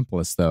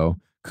Minneapolis, though,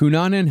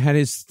 Cunanan had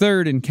his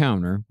third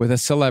encounter with a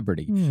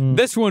celebrity.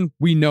 This one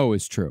we know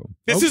is true.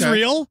 This is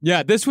real?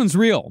 Yeah, this one's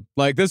real.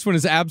 Like, this one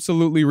is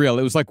absolutely real.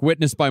 It was like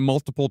witnessed by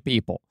multiple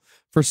people.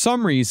 For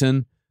some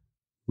reason,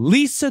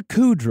 Lisa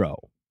Kudrow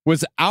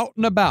was out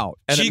and about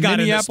at She a got in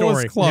the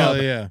Minneapolis story.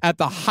 club Yeah. at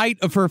the height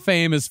of her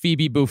fame as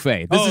Phoebe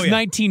Buffay. This is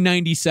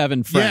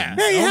 1997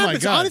 Friends. Hey, it Oh, my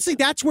happens. God. Honestly,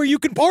 that's where you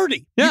can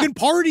party. Yeah. You can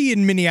party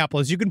in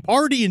Minneapolis. You can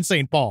party in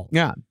St. Paul.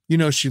 Yeah. You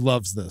know she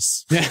loves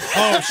this. She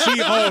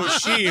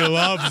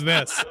loves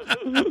this.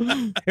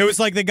 It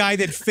was like the guy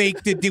that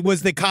faked it. It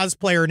was the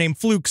cosplayer named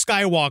Fluke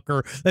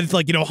Skywalker that's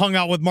like, hung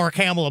out with Mark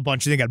Hamill a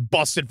bunch and they got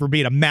busted for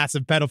being a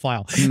massive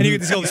pedophile. And you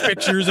get see all these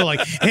pictures of like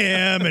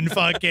him and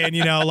fucking,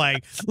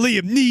 like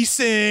Liam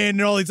Neeson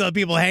and all these other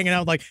people hanging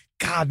out. Like,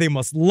 God, they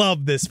must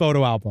love this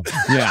photo album.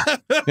 Yeah.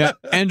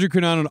 Andrew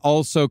Cunanan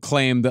also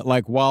claimed that,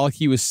 like, while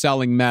he was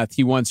selling meth,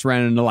 he once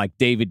ran into, like,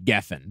 David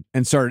Geffen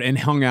and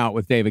hung out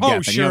with David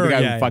Geffen. Sure, the guy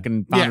yeah, who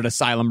fucking founded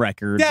Asylum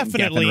Records.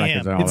 Definitely Geffen him.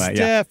 Records and all It's that.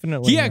 Yeah.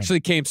 definitely He him. actually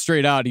came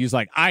straight out. He was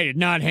like, I did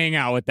not hang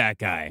out with that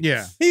guy.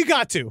 Yeah. You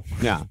got to.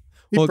 Yeah.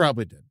 He Well-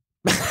 probably did.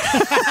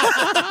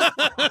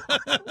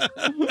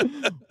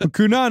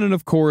 Cunanan,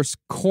 of course,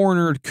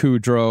 cornered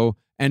Kudrow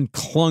and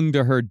clung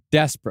to her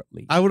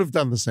desperately. I would have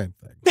done the same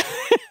thing.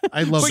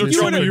 I love So Miss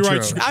tell me, Kudrow. you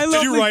write,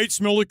 did you write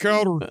Smelly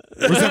Cat, or was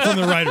that from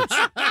the writers?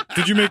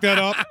 Did you make that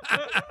up?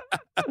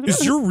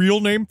 Is your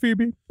real name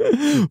Phoebe?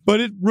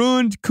 But it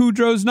ruined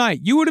Kudrow's night.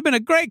 You would have been a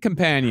great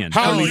companion.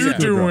 How Lisa you Kudrow.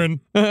 doing?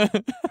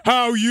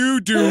 How you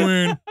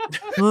doing?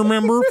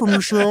 Remember from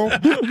your show?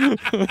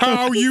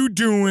 How you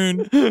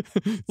doing?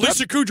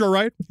 Lisa Kudrow,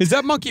 right? Is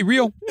that monkey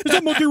real? Is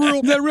that monkey real?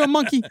 Is that a real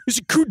monkey? Is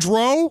it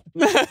Kudrow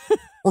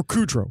or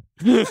Kudrow?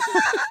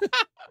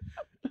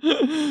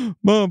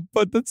 Well,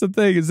 but that's the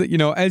thing is that,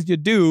 as you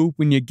do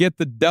when you get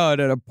the dud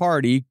at a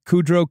party,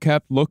 Kudrow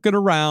kept looking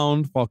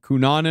around while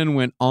Cunanan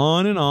went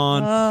on and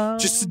on,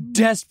 just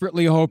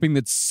desperately hoping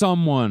that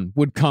someone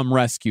would come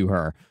rescue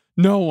her.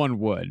 No one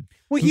would.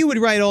 Well, he would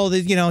write all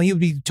this, he would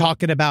be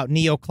talking about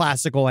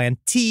neoclassical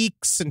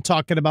antiques and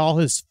talking about all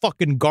his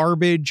fucking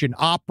garbage and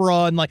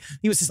opera. And like,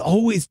 he was just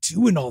always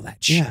doing all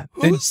that shit. Yeah.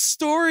 Whose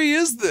story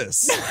is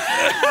this?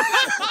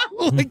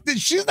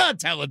 She's not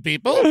telling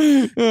people.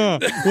 Yeah.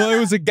 Well, it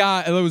was a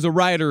guy, it was a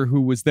writer who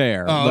was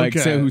there,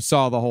 who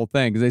saw the whole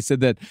thing. Because they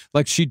said that,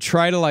 like, she'd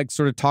try to, like,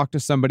 sort of talk to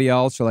somebody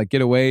else or, like,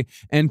 get away.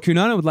 And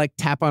Cunanan would, like,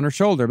 tap on her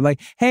shoulder, like,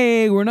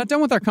 hey, we're not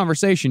done with our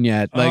conversation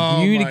yet.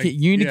 Like, you need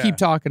to keep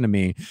talking to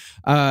me.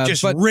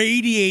 Just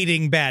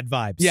radiating bad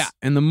vibes. Yeah,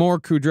 and the more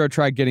Kudrow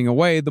tried getting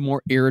away, the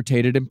more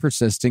irritated and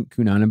persistent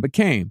Cunanan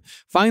became.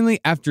 Finally,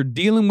 after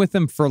dealing with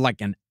him for like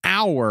an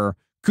hour,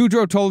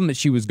 Kudrow told him that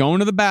she was going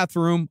to the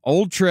bathroom,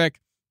 old trick,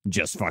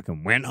 just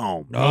fucking went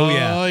home. Oh,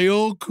 yeah.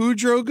 Old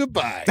Kudrow,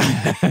 goodbye.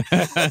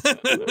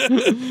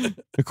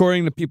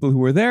 According to people who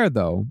were there,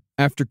 though,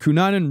 after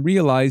Cunanan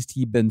realized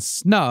he'd been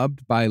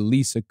snubbed by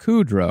Lisa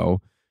Kudrow,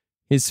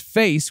 his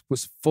face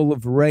was full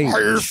of rage.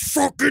 I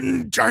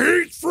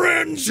hate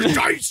Friends.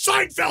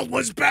 Seinfeld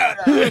was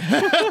better.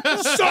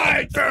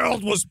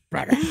 Seinfeld was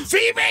better.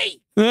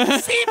 Phoebe!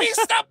 Phoebe,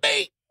 stop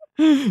me!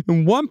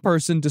 And one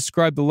person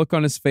described the look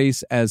on his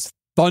face as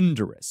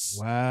thunderous.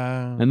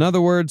 Wow. In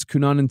other words,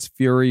 Cunanan's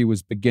fury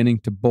was beginning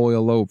to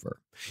boil over.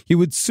 He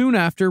would soon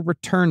after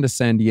return to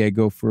San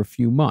Diego for a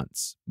few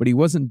months, but he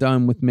wasn't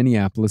done with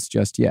Minneapolis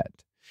just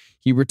yet.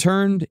 He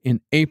returned in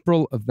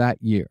April of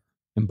that year,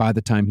 and by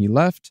the time he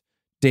left,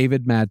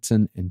 David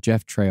Madsen and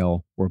Jeff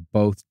Trail were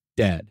both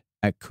dead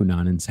at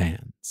Cunanan's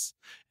hands.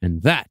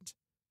 And that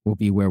will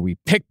be where we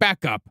pick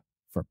back up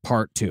for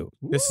part 2.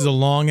 This is a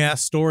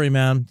long-ass story,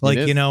 man. Like,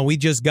 we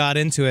just got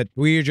into it.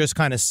 We're just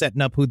kind of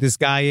setting up who this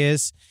guy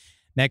is.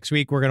 Next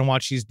week, we're going to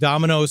watch these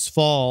dominoes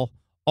fall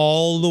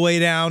all the way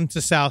down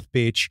to South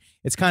Beach.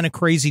 It's kind of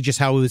crazy just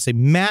how it was a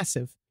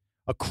massive,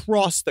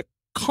 across the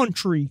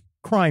country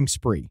crime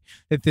spree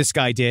that this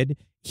guy did.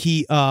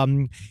 He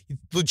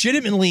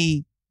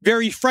legitimately...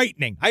 very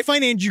frightening. I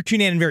find Andrew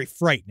Cunanan very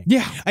frightening.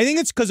 Yeah. I think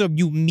it's because of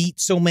you meet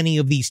so many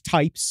of these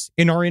types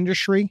in our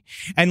industry.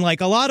 And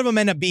like a lot of them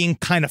end up being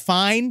kind of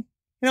fine.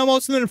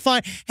 Most of them are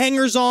fine.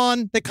 Hangers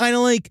on that kind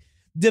of like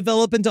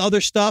develop into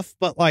other stuff.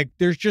 But like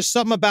there's just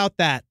something about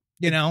that,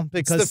 because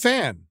It's The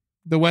Fan,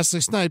 the Wesley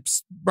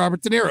Snipes,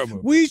 Robert De Niro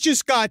movie. we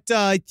just got,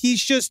 he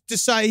just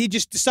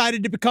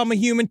decided to become a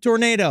human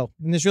tornado.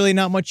 And there's really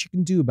not much you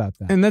can do about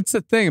that. And that's the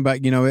thing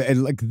about,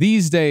 like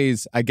these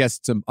days, I guess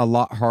it's a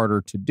lot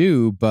harder to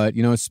do, but,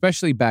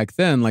 especially back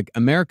then, like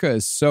America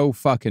is so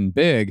fucking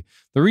big.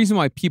 The reason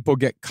why people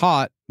get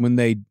caught when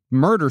they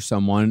murder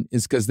someone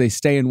is because they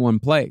stay in one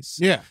place.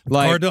 Yeah.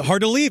 Like,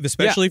 hard to leave,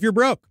 especially if you're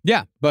broke.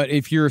 yeah, but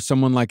if you're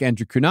someone like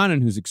Andrew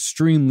Cunanan, who's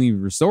extremely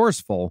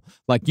resourceful,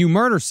 like you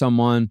murder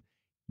someone,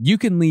 You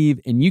can leave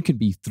and you can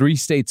be 3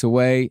 states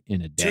away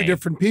in a day. 2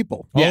 different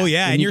people. Oh,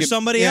 yeah. And you're can-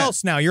 somebody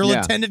else now. You're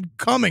Yeah. Lieutenant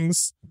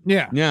Cummings.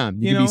 Yeah. Yeah, you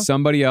You can know? be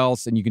somebody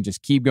else, and you can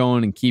just keep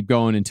going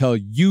until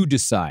you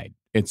decide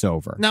it's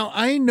over. Now,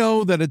 I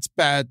know that it's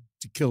bad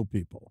to kill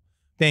people,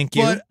 Thank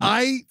you. but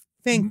I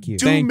Thank you.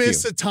 do Thank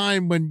miss you. a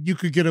time when you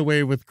could get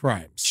away with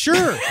crimes.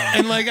 Sure.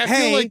 And like, I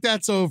Hey, feel like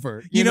that's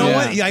over. you know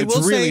what? I it's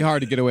will really say-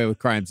 hard to get away with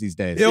crimes these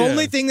days. The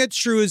only thing that's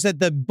true is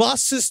that the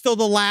bus is still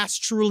the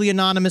last truly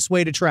anonymous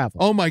way to travel.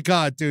 Oh my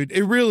God, dude.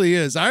 It really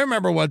is. I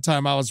remember one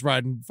time I was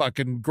riding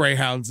fucking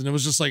Greyhounds and it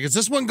was just like, is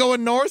this one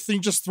going north? And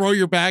you just throw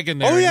your bag in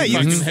there. Oh, yeah, and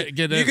you fucking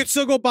get in. You could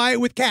still go buy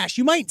it with cash.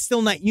 You might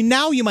still not.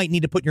 You might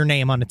need to put your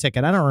name on a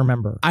ticket. I don't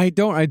remember.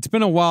 It's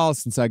been a while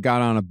since I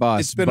got on a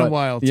bus. It's been a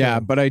while, too. Yeah,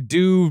 but I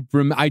do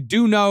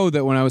know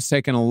that when I was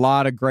taking a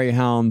lot of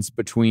Greyhounds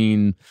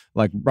between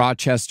like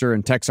Rochester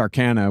and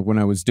Texarkana when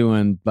I was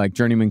doing like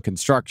journeyman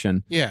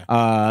construction, Yeah.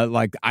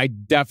 like I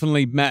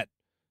definitely met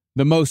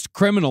the most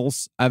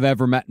criminals I've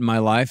ever met in my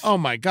life. Oh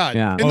my God.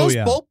 Yeah. And those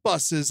Bolt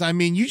buses, I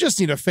mean, you just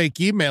need a fake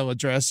email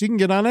address. You can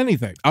get on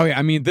anything. Oh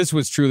yeah, this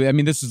was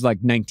like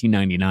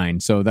 1999.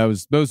 So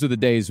those are the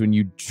days when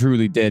you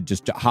truly did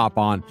just hop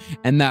on.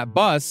 And that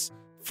bus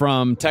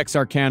from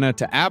Texarkana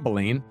to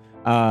Abilene,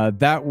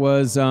 that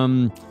was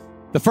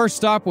the first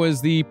stop was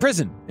the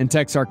prison in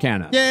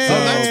Texarkana. Yay! So,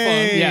 that's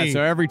fun. Yeah,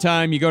 so every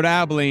time you go to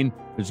Abilene,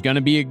 there's going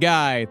to be a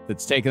guy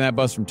that's taking that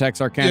bus from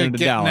Texarkana to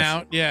Getting Dallas.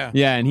 out. Yeah.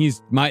 Yeah, and he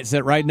might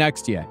sit right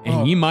next to you, and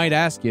Oh. he might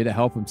ask you to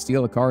help him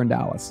steal a car in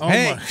Dallas. Oh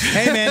Hey, my-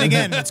 hey, man!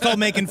 Again, it's called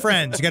making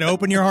friends. You got to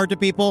open your heart to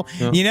people.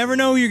 Yeah. You never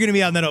know who you're going to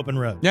be on that open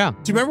road. Yeah. Do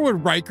you remember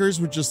when Rikers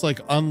would just like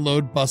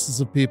unload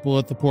buses of people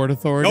at the Port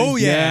Authority? Oh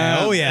yeah,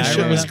 Yeah. oh yeah. That I shit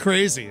remember was that.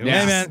 crazy. It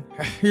Yeah. Hey man,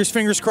 here's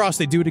fingers crossed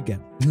they do it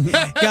again.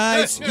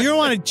 Guys, you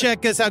want to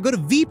check us out, go to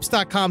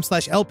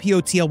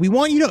veeps.com/LPOTL. We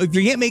want you to, if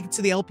you can't make it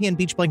to the LPN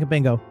Beach Blanket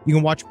Bingo, you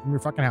can watch from your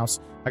fucking house.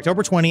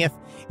 October 20th.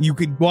 You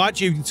could watch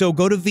it. So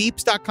go to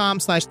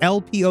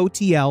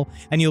veeps.com/LPOTL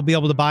and you'll be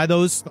able to buy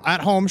those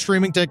at home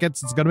streaming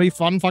tickets. It's going to be a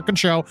fun fucking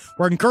show.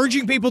 We're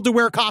encouraging people to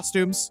wear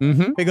costumes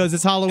because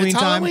it's Halloween It's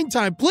time. Halloween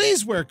time.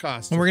 Please wear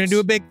costumes. And we're going to do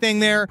a big thing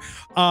there.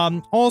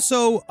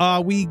 Also,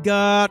 we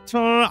got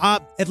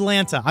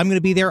Atlanta. I'm going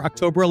to be there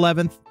October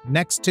 11th,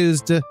 next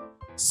Tuesday.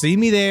 See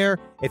me there.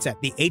 It's at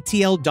the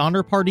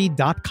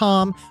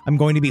ATLDonnerParty.com. I'm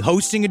going to be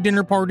hosting a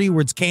dinner party where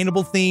it's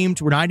cannibal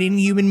themed. We're not eating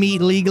human meat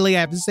legally.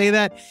 I have to say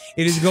that.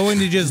 It is going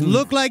to just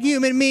look like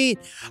human meat.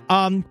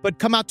 But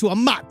come out to a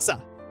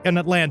matzah in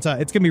Atlanta.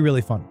 It's going to be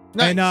really fun.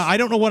 Nice. And I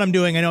don't know what I'm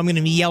doing. I know I'm going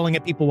to be yelling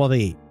at people while they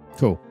eat.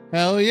 Cool.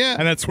 Hell yeah.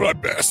 And that's what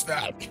I'm best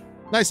at.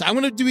 Nice. I'm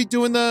going to be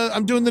doing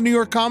the New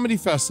York Comedy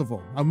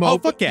Festival.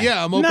 Fuck yeah.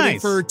 Yeah, I'm opening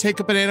Nice. for Take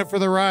a Banana for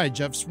the Ride,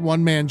 Jeff's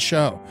one-man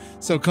show.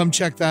 So come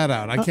check that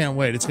out. I can't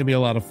wait. It's going to be a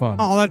lot of fun.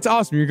 Oh, that's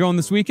awesome. You're going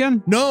this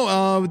weekend?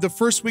 No, the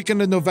first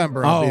weekend of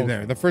November I'll be Oh.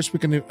 there. The first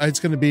weekend, it's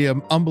going to be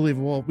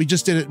unbelievable. We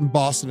just did it in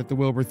Boston at the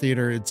Wilbur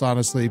Theater. It's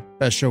honestly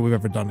best show we've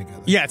ever done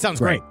together. Yeah, it sounds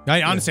great.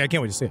 Honestly, I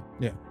can't wait to see it.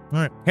 Yeah. All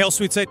right. Hail,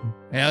 sweet Satan.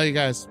 Hell, you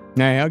guys.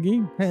 Hey,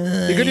 Huggy.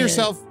 Be good to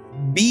yourself.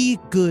 Be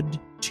good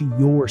to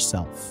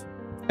yourself.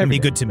 And be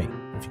good to me,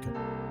 if you could.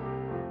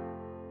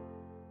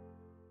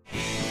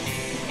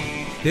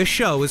 This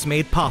show is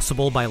made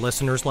possible by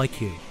listeners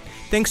like you.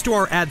 Thanks to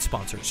our ad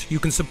sponsors, you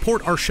can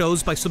support our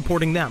shows by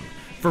supporting them.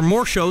 For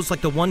more shows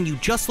like the one you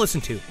just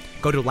listened to,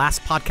 go to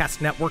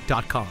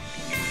lastpodcastnetwork.com.